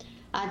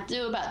 I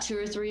do about 2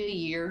 or 3 a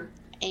year.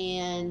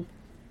 And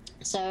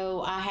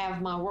so I have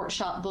my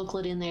workshop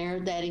booklet in there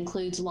that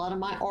includes a lot of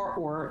my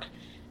artwork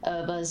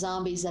of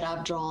zombies that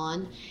I've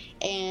drawn.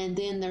 And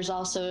then there's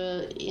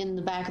also, in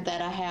the back of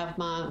that, I have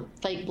my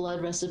fake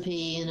blood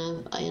recipe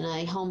and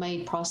a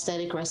homemade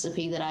prosthetic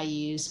recipe that I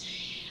use.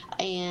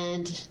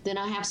 And then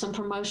I have some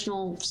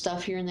promotional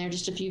stuff here and there,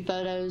 just a few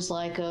photos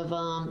like of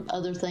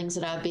other things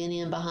that I've been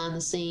in behind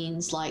the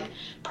scenes, like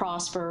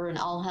Prosper and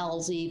All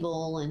Hallows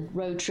Evil and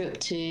Road Trip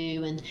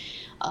 2. And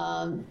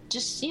I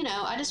just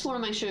want to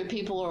make sure that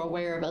people are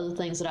aware of other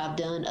things that I've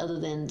done other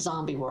than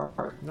zombie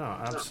work. No,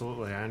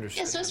 absolutely. I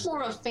understand. Yeah, so it's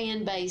more of a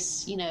fan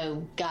base,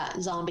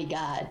 zombie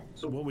guide.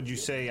 So what would you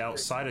say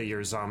outside of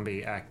your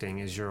zombie acting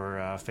is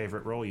your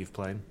favorite role you've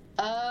played?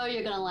 Oh,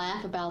 you're going to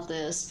laugh about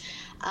this.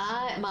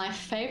 My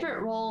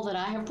favorite role that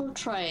I have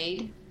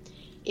portrayed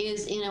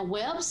is in a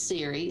web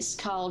series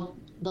called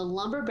The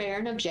Lumber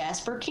Baron of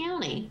Jasper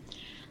County.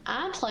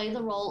 I play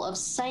the role of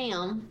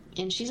Sam,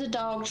 and she's a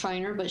dog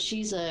trainer, but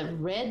she's a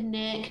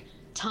redneck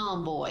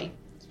tomboy.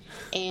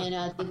 And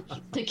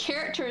the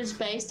character is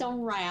based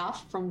on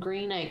Ralph from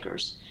Green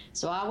Acres.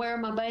 So I wear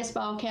my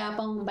baseball cap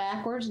on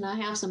backwards, and I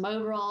have some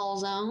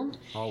overalls on.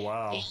 Oh,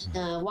 wow.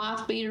 And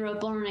wife beater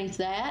up underneath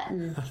that.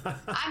 And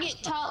I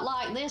get taught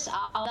like this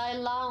all day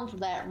long for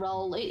that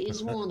role. It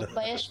is one of the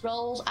best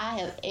roles I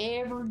have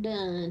ever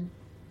done.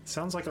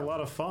 Sounds like a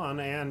lot of fun,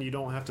 and you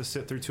don't have to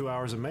sit through 2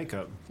 hours of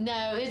makeup.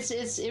 No,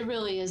 it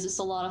really is. It's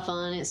a lot of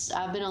fun.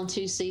 I've been on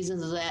 2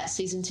 seasons of that,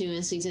 season 2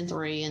 and season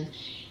 3, and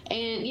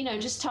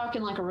just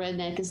talking like a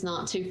redneck is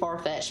not too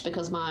far-fetched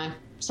because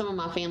some of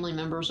my family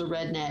members are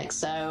rednecks,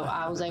 so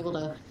I was able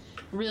to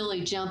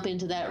really jump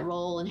into that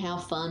role and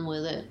have fun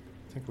with it.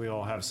 I think we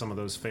all have some of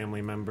those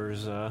family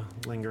members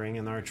lingering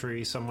in our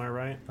tree somewhere,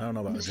 right? I don't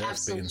know about Jeff being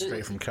Absolutely.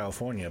 straight from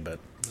California, but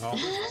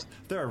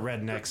There are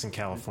rednecks in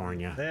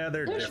California. yeah,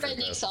 There's different,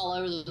 rednecks though. all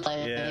over the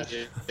place.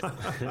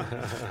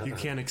 Yeah. You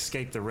can't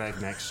escape the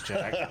rednecks,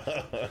 Jack.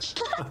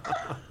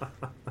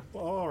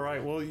 All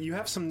right. Well, you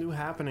have some new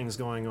happenings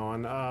going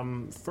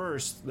on.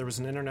 First, there was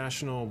an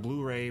international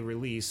Blu-ray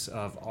release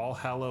of All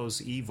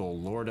Hallows Evil,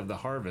 Lord of the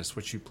Harvest,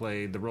 which you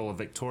played the role of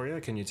Victoria.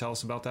 Can you tell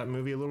us about that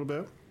movie a little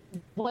bit?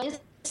 What is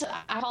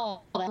I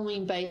call it a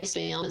Halloween-based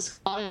film. It's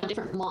got a lot of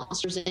different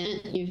monsters in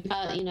it. You've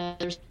got,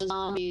 there's a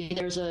zombie,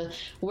 there's a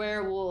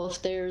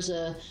werewolf, there's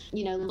a,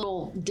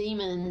 little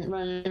demon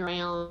running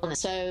around.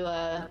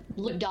 So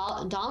Luke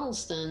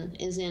Donaldson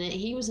is in it.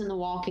 He was in The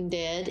Walking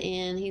Dead,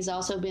 and he's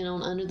also been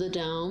on Under the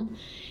Dome.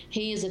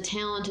 He is a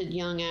talented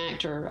young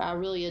actor. I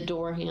really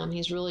adore him.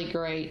 He's really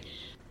great.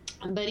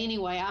 But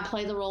anyway, I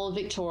play the role of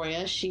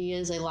Victoria. She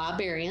is a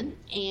librarian,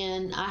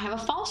 and I have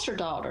a foster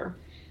daughter.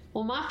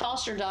 Well, my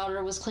foster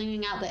daughter was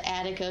cleaning out the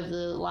attic of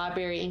the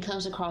library and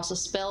comes across a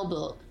spell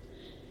book.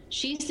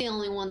 She's the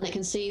only one that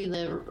can see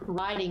the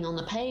writing on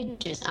the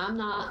pages.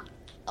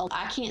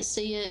 I can't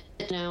see it,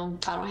 I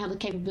don't have the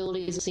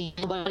capabilities of seeing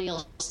anybody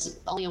else,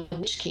 only a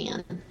witch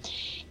can.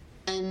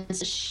 And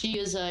so she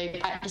is a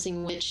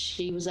practicing witch.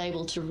 She was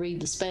able to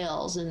read the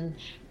spells and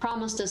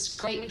promised us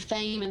great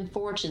fame and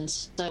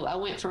fortunes. So I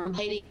went from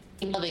hating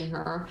to loving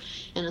her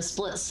in a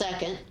split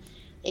second.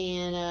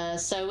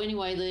 And so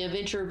anyway, the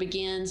adventure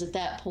begins at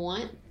that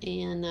point,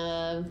 and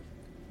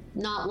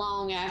not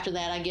long after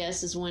that, I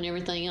guess, is when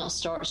everything else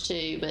starts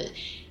too. But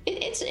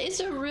it's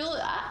a really,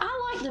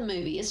 I like the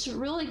movie. It's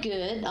really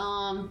good.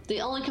 The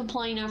only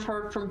complaint I've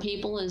heard from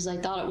people is they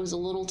thought it was a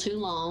little too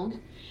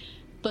long,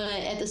 but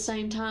at the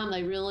same time,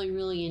 they really,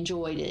 really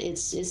enjoyed it.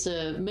 It's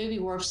a movie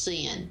worth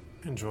seeing.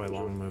 Enjoy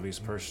long movies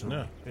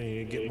personally. Yeah.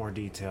 You get more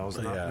details.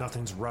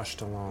 Nothing's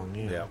rushed along.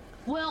 Yeah.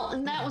 Well,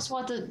 and that was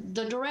what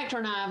the director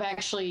and I have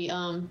actually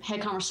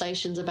had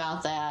conversations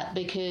about that,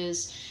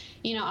 because,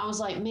 I was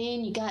like,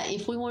 man,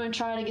 if we want to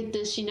try to get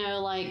this,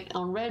 like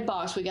on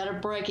Redbox, we got to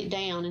break it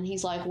down. And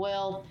he's like,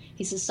 well,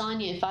 he says,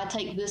 Sonya, if I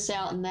take this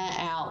out and that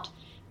out,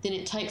 then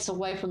it takes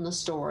away from the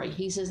story.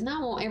 He says, and I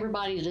want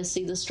everybody to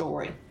see the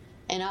story,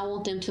 and I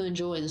want them to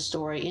enjoy the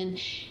story. And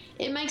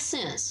it makes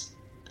sense.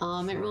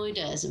 It really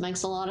does. It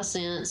makes a lot of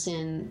sense,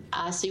 and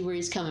I see where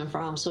he's coming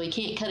from. So he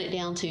can't cut it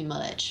down too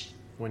much.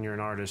 When you're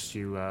an artist,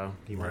 you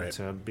want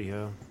to be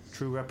a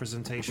true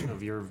representation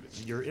of your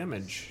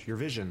image, your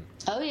vision.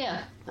 Oh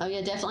yeah,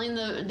 definitely.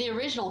 And the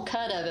original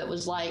cut of it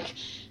was like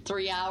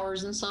 3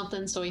 hours and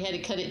something, so he had to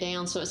cut it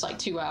down, so it's like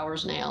 2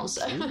 hours now.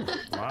 So. Ooh,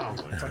 wow,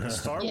 it's like a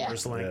Star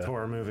Wars length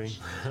horror movie.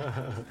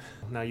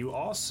 Now you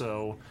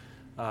also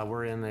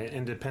were in an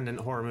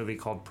independent horror movie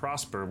called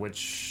Prosper,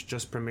 which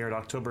just premiered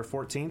October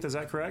 14th. Is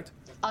that correct?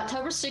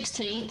 October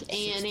 16th,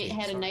 and it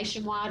had a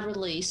nationwide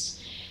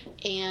release,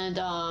 and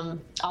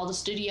all the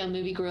studio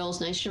movie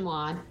grills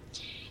nationwide.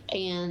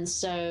 And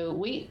so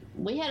we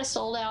had a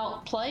sold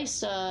out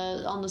place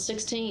on the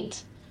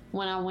 16th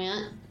when I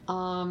went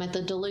at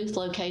the Duluth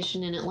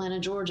location in Atlanta,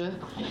 Georgia.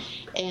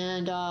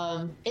 And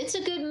it's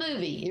a good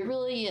movie. It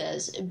really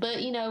is. But,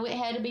 it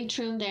had to be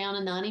trimmed down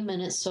in 90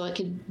 minutes so it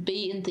could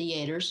be in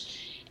theaters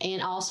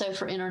and also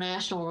for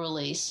international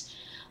release.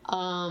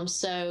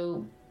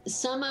 So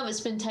some of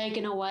it's been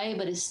taken away,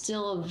 but it's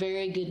still a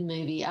very good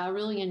movie. I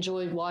really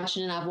enjoyed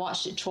watching it. I've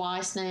watched it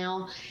twice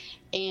now,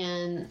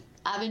 and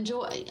I've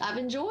enjoyed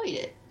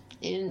it.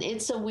 And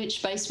it's a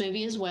witch-based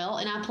movie as well,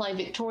 and I play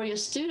Victoria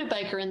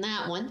Studebaker in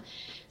that one.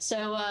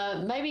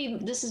 So maybe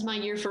this is my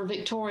year for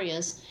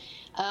Victorias.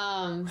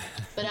 But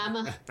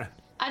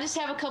I just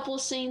have a couple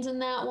of scenes in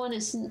that one.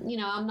 It's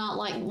I'm not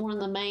like one of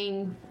the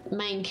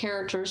main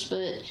characters,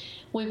 but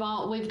we've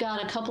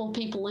got a couple of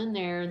people in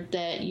there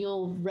that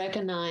you'll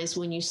recognize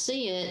when you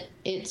see it.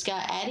 It's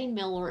got Addie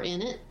Miller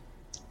in it.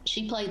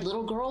 She played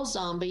Little Girl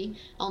Zombie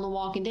on The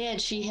Walking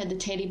Dead. She had the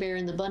teddy bear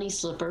and the bunny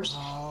slippers.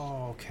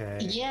 Oh, okay.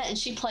 Yeah, and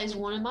she plays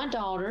one of my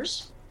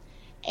daughters.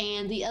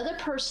 And the other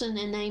person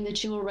and name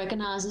that you will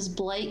recognize is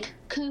Blake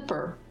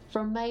Cooper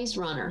from Maze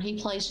Runner. He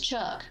plays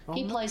Chuck.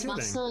 He plays my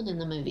son in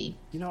the movie.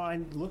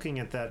 I'm looking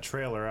at that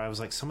trailer. I was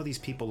like, some of these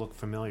people look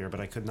familiar, but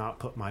I could not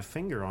put my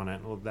finger on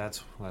it. Well, that's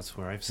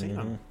where I've seen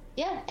them.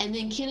 Yeah, and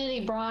then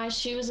Kennedy Bryce,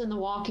 she was in The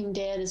Walking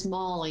Dead as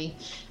Molly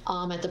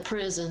at the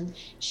prison.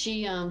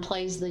 She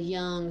plays the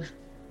young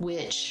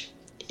witch,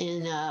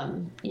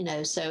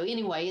 and so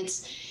anyway,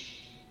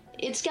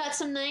 it's got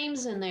some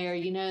names in there,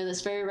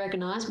 that's very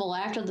recognizable.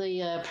 After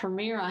the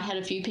premiere, I had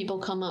a few people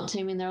come up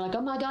to me and they're like,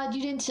 "Oh my God,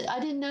 I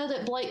didn't know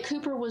that Blake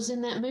Cooper was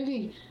in that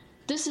movie.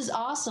 This is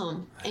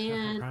awesome!"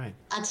 And right.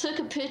 I took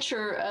a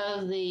picture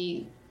of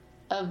the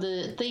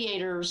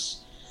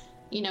theaters.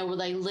 Where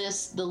they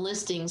list the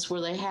listings,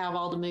 where they have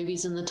all the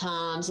movies and the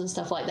times and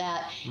stuff like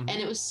that. Mm-hmm. And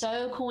it was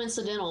so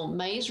coincidental.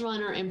 Maze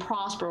Runner and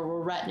Prosper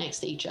were right next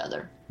to each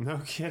other. No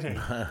kidding.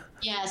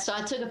 Yeah, so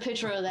I took a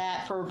picture of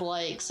that for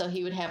Blake so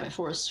he would have it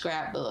for his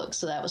scrapbook.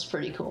 So that was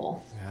pretty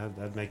cool. Yeah,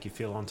 that'd make you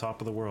feel on top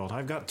of the world.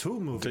 I've got 2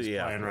 movies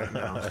playing right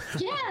now.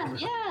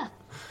 Yeah.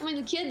 I mean,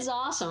 the kid's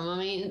awesome. I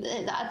mean,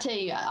 I tell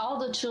you, all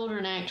the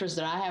children actors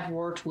that I have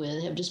worked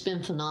with have just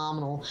been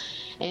phenomenal.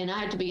 And I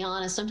have to be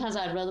honest, sometimes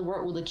I'd rather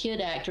work with the kid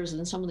actors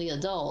than some of the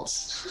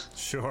adults.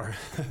 Sure.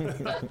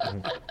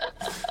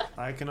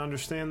 I can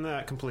understand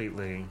that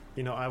completely.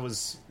 I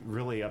was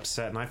really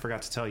upset, and I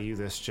forgot to tell you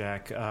this,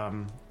 Jack.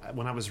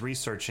 When I was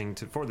researching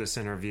for this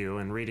interview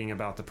and reading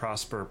about the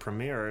Prosper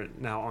premiere,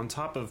 now on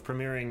top of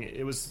premiering,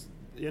 it was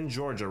in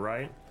Georgia,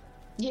 right?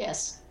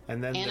 Yes.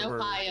 And then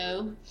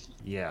Ohio.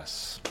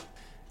 Yes.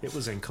 It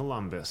was in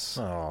Columbus.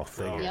 Oh,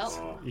 figures.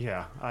 Yep.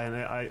 Yeah,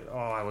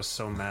 I was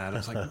so mad. I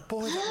was like,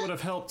 boy, that would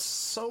have helped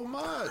so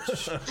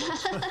much.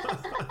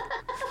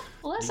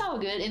 Well, that's all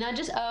good. And I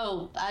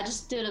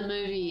just did a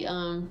movie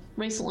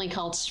recently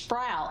called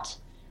Sprout.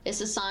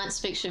 It's a science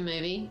fiction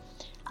movie.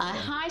 I'm a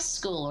high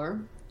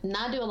schooler, and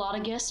I do a lot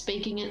of guest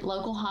speaking at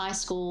local high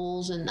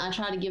schools, and I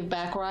try to give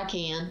back where I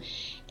can.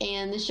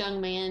 And this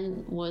young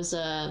man was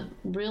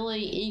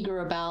really eager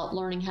about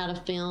learning how to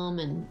film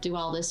and do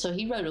all this. So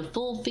he wrote a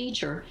full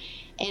feature,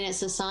 and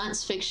it's a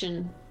science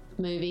fiction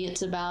movie.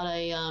 It's about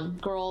a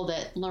girl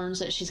that learns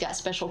that she's got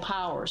special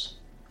powers.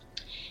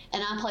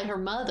 And I play her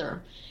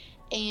mother.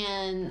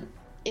 And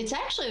it's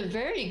actually a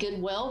very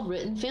good,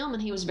 well-written film,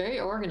 and he was very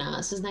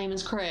organized. His name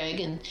is Craig,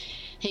 and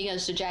he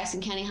goes to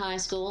Jackson County High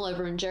School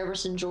over in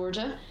Jefferson,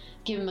 Georgia.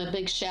 Give him a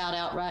big shout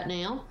out right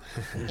now.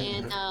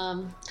 And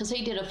because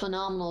he did a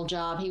phenomenal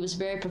job. He was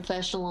very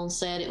professional on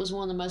set. It was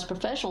one of the most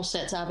professional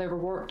sets I've ever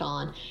worked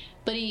on.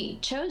 But he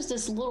chose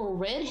this little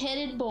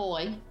red-headed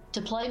boy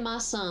to play my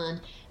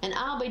son, and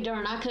I'll be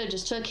darned, I could have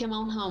just took him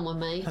on home with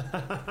me.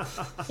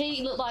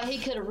 He looked like he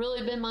could have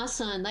really been my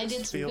son. They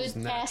did some good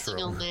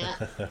casting on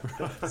that.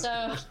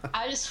 So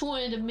I just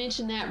wanted to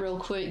mention that real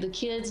quick. The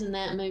kids in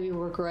that movie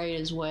were great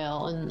as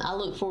well, and I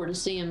look forward to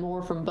seeing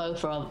more from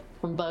both of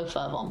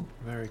them.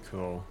 Very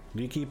cool.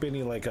 Do you keep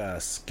any like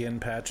skin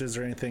patches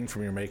or anything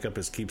from your makeup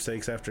as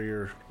keepsakes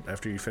after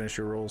you finish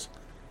your roles?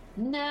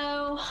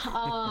 No,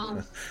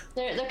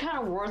 they're kind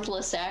of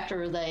worthless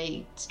after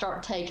they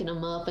start taking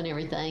them up and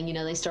everything. You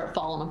know, they start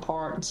falling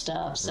apart and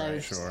stuff. So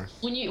Right, sure.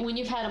 when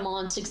you've had them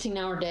on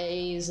 16-hour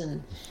days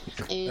and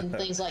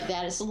things like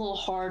that, it's a little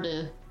hard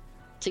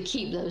to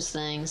keep those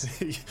things.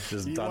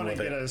 Just You done want to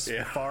with get it. as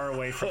Yeah. far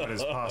away from it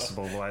as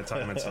possible by the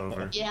time it's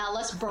over. Yeah,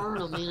 let's burn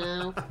them. You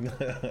know.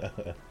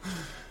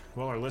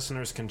 Well, our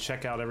listeners can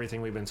check out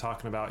everything we've been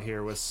talking about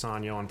here with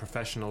Sonya on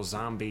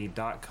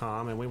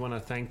ProfessionalZombie.com. And we want to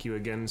thank you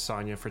again,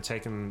 Sonya, for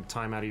taking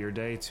time out of your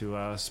day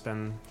to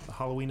spend the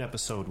Halloween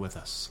episode with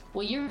us.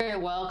 Well, you're very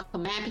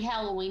welcome. Happy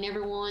Halloween,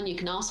 everyone. You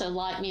can also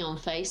like me on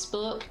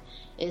Facebook.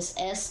 It's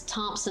S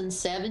Thompson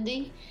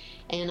 70,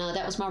 and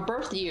that was my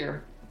birth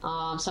year.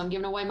 So I'm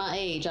giving away my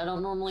age. I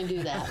don't normally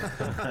do that.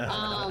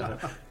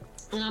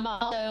 And I'm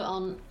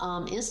also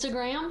on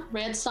Instagram,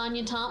 Red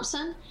Sonya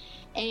Thompson.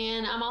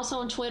 And I'm also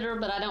on Twitter,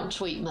 but I don't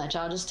tweet much.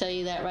 I'll just tell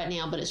you that right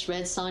now. But it's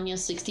Red Sonya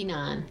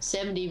 69.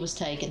 70 was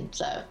taken,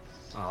 so.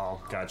 Oh,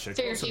 gotcha.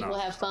 Figure Close people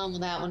enough. have fun with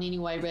that one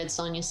anyway. Red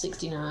Sonya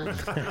 69.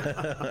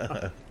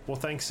 Well,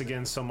 thanks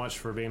again so much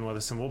for being with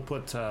us. And we'll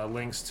put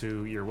links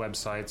to your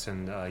websites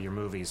and your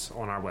movies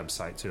on our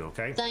website, too,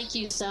 okay? Thank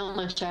you so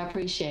much. I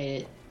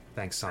appreciate it.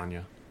 Thanks,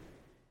 Sonya.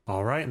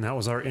 All right, and that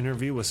was our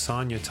interview with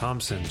Sonya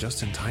Thompson,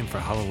 just in time for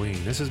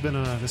Halloween. This has been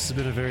a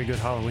very good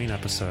Halloween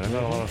episode. I've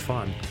had a lot of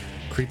fun.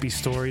 Creepy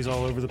stories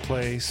all over the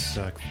place,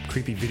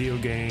 creepy video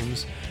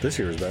games. This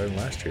year was better than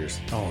last year's.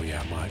 Oh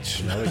yeah,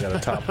 much. Now we got a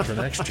top for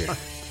next year.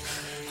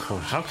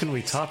 How can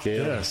we top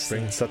this?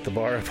 Set the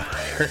bar up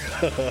higher.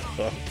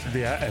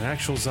 An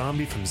actual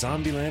zombie from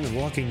Zombieland and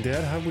Walking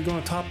Dead. How are we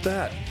going to top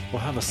that? We'll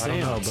have a I don't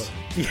know, seance.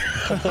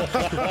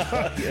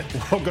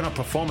 but we're going to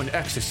perform an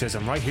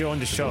exorcism right here on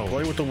the show.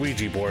 Play with the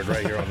Ouija board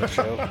right here on the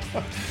show.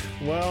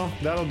 Well,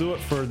 that'll do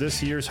it for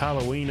this year's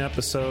Halloween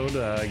episode.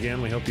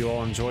 Again, we hope you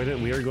all enjoyed it.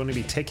 We are going to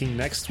be taking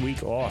next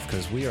week off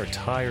because we are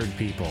tired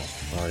people.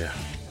 Oh, yeah.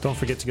 Don't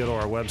forget to go to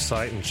our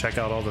website and check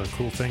out all the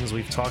cool things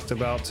we've talked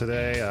about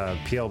today.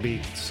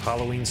 PLB's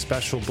Halloween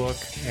special book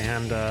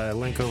and a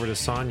link over to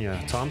Sonya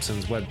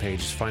Thompson's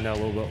webpage to find out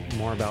a little bit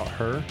more about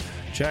her.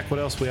 Jack, what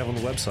else do we have on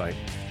the website?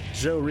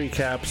 Show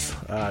recaps,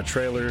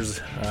 trailers,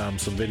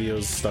 some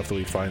videos, stuff that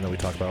we find that we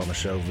talk about on the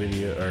show,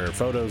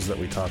 photos that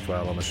we talk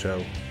about on the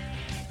show.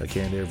 The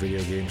Canned Air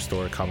video game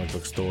store, comic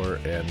book store,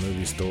 and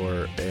movie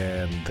store,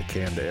 and the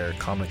Canned Air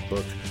comic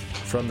book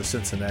from the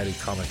Cincinnati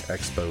Comic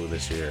Expo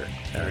this year.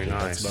 Very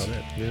nice. That's about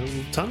it. Yeah,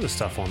 tons of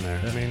stuff on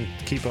there. I mean,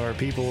 keep our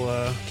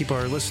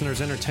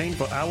listeners entertained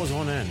for hours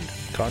on end.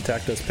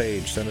 Contact us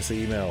page. Send us an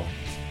email.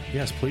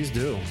 Yes, please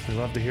do. We'd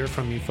love to hear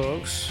from you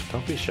folks.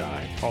 Don't be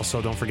shy.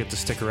 Also, don't forget to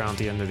stick around at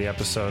the end of the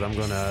episode. I'm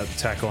going to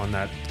tackle on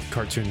that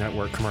Cartoon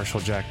Network commercial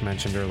Jack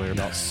mentioned earlier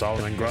about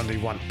Solomon Grundy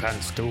want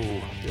pants too.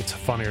 It's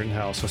funnier than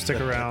hell, so stick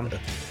around.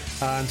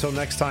 Until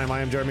next time,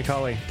 I am Jeremy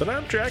Colley. And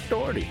I'm Jack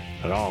Doherty.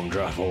 And I'm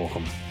Jeff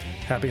Holcomb.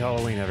 Happy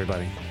Halloween,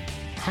 everybody.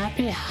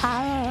 Happy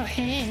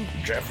Halloween.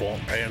 Jeff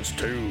want pants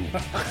too.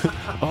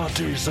 A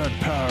decent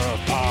pair of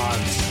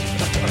pants.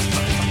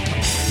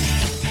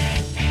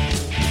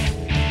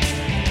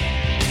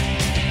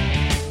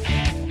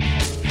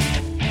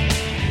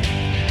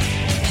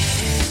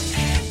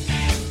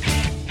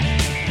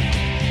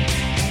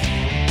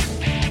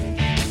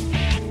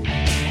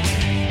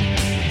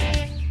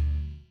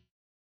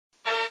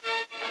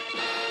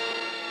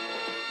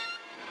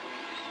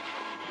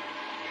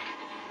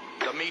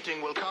 The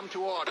meeting will come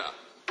to order.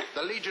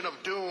 The Legion of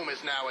Doom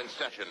is now in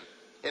session.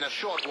 In a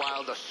short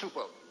while, the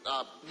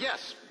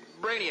yes,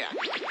 Brainiac.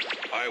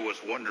 I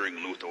was wondering,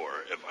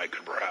 Luthor, if I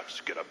could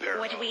perhaps get a pair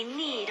What of... we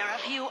need are a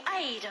few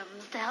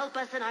items to help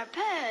us in our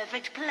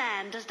perfect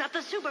plan to stop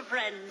the Super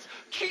Friends.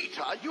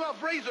 Cheetah, you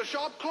have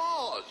razor-sharp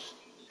claws.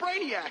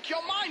 Brainiac,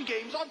 your mind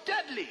games are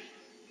deadly.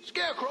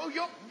 Scarecrow,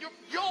 you're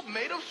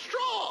made of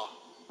straw.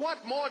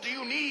 What more do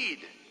you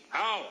need?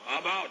 How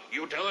about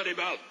utility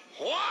belt?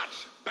 What?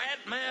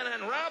 Batman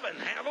and Robin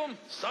have them.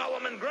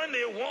 Solomon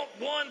Grundy want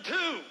one,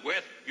 too.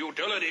 With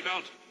utility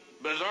belt,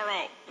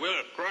 Bizarro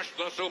will crush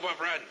the Super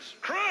Friends.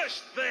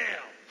 Crush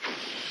them!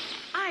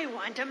 I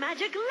want a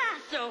magic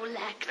lasso,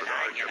 Lex. Can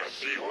I get a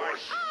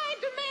seahorse? I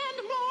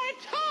demand more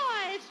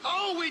toys.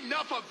 Oh,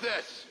 enough of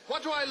this!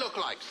 What do I look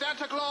like,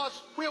 Santa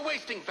Claus? We're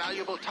wasting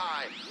valuable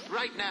time.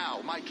 Right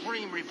now, my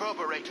dream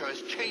reverberator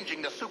is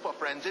changing the Super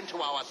Friends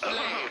into our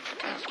slaves.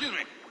 Excuse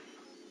me.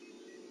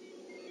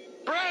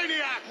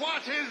 Brainiac,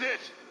 what is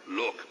it?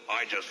 Look,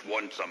 I just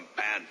want some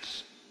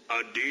pants.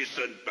 A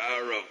decent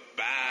pair of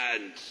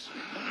pants.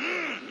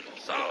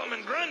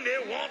 Solomon Grundy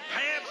want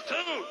pants,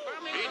 too.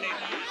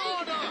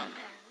 Order!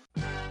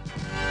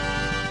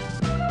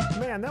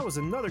 Man, that was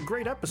another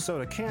great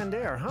episode of Canned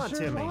Air, huh,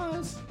 Timmy?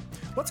 Was.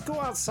 Let's go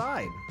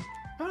outside.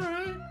 All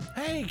right.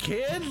 Hey,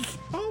 kids!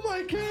 Oh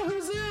my God,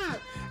 who's that?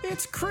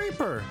 It's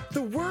Creeper,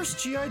 the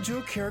worst G.I.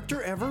 Joe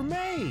character ever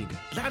made.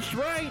 That's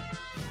right!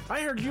 I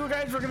heard you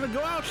guys were gonna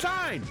go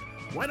outside!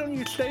 Why don't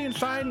you stay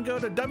inside and go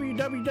to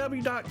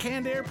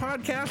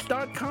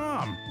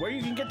www.cannedairpodcast.com, where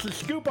you can get the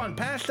scoop on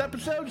past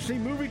episodes, see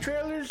movie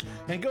trailers,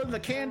 and go to the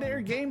Canned Air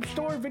game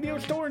store, video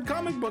store, and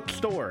comic book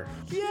store.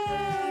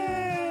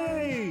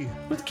 Yay!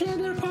 With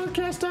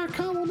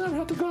CannedAirPodcast.com, we'll never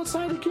have to go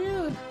outside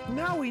again.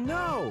 Now we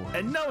know.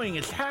 And knowing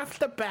is half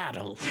the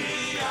battle.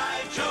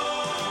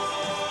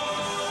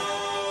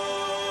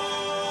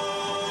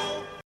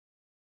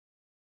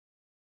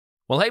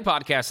 Well, hey,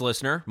 podcast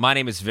listener. My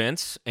name is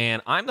Vince,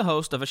 and I'm the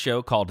host of a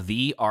show called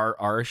The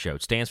RR Show.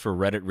 It stands for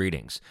Reddit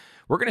Readings.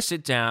 We're going to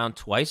sit down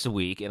twice a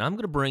week, and I'm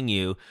going to bring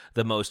you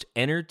the most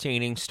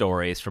entertaining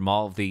stories from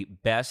all of the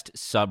best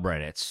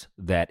subreddits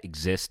that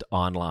exist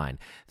online.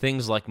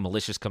 Things like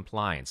malicious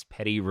compliance,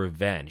 petty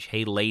revenge,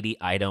 hey, lady,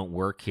 I don't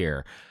work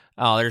here.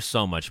 Oh, there's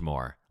so much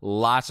more.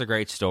 Lots of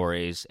great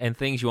stories and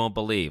things you won't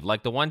believe.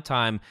 Like the one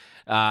time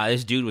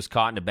this dude was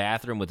caught in a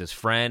bathroom with his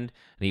friend,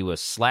 and he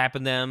was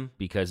slapping them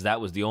because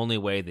that was the only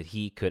way that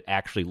he could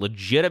actually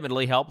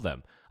legitimately help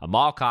them. A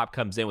mall cop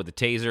comes in with a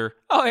taser.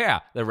 Oh,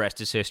 yeah, the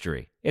rest is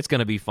history. It's going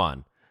to be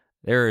fun.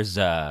 There's,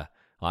 I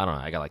don't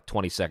know, I got like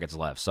 20 seconds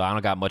left, so I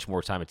don't got much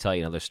more time to tell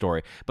you another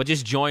story. But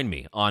just join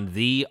me on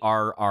The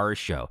RR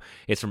Show.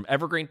 It's from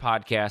Evergreen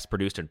Podcast,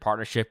 produced in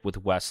partnership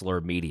with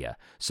Wessler Media.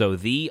 So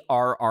The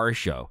RR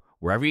Show,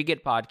 wherever you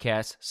get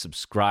podcasts,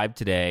 subscribe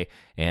today.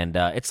 And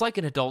it's like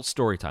an adult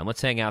story time.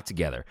 Let's hang out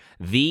together.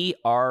 The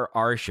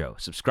RR Show.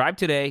 Subscribe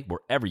today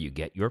wherever you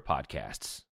get your podcasts.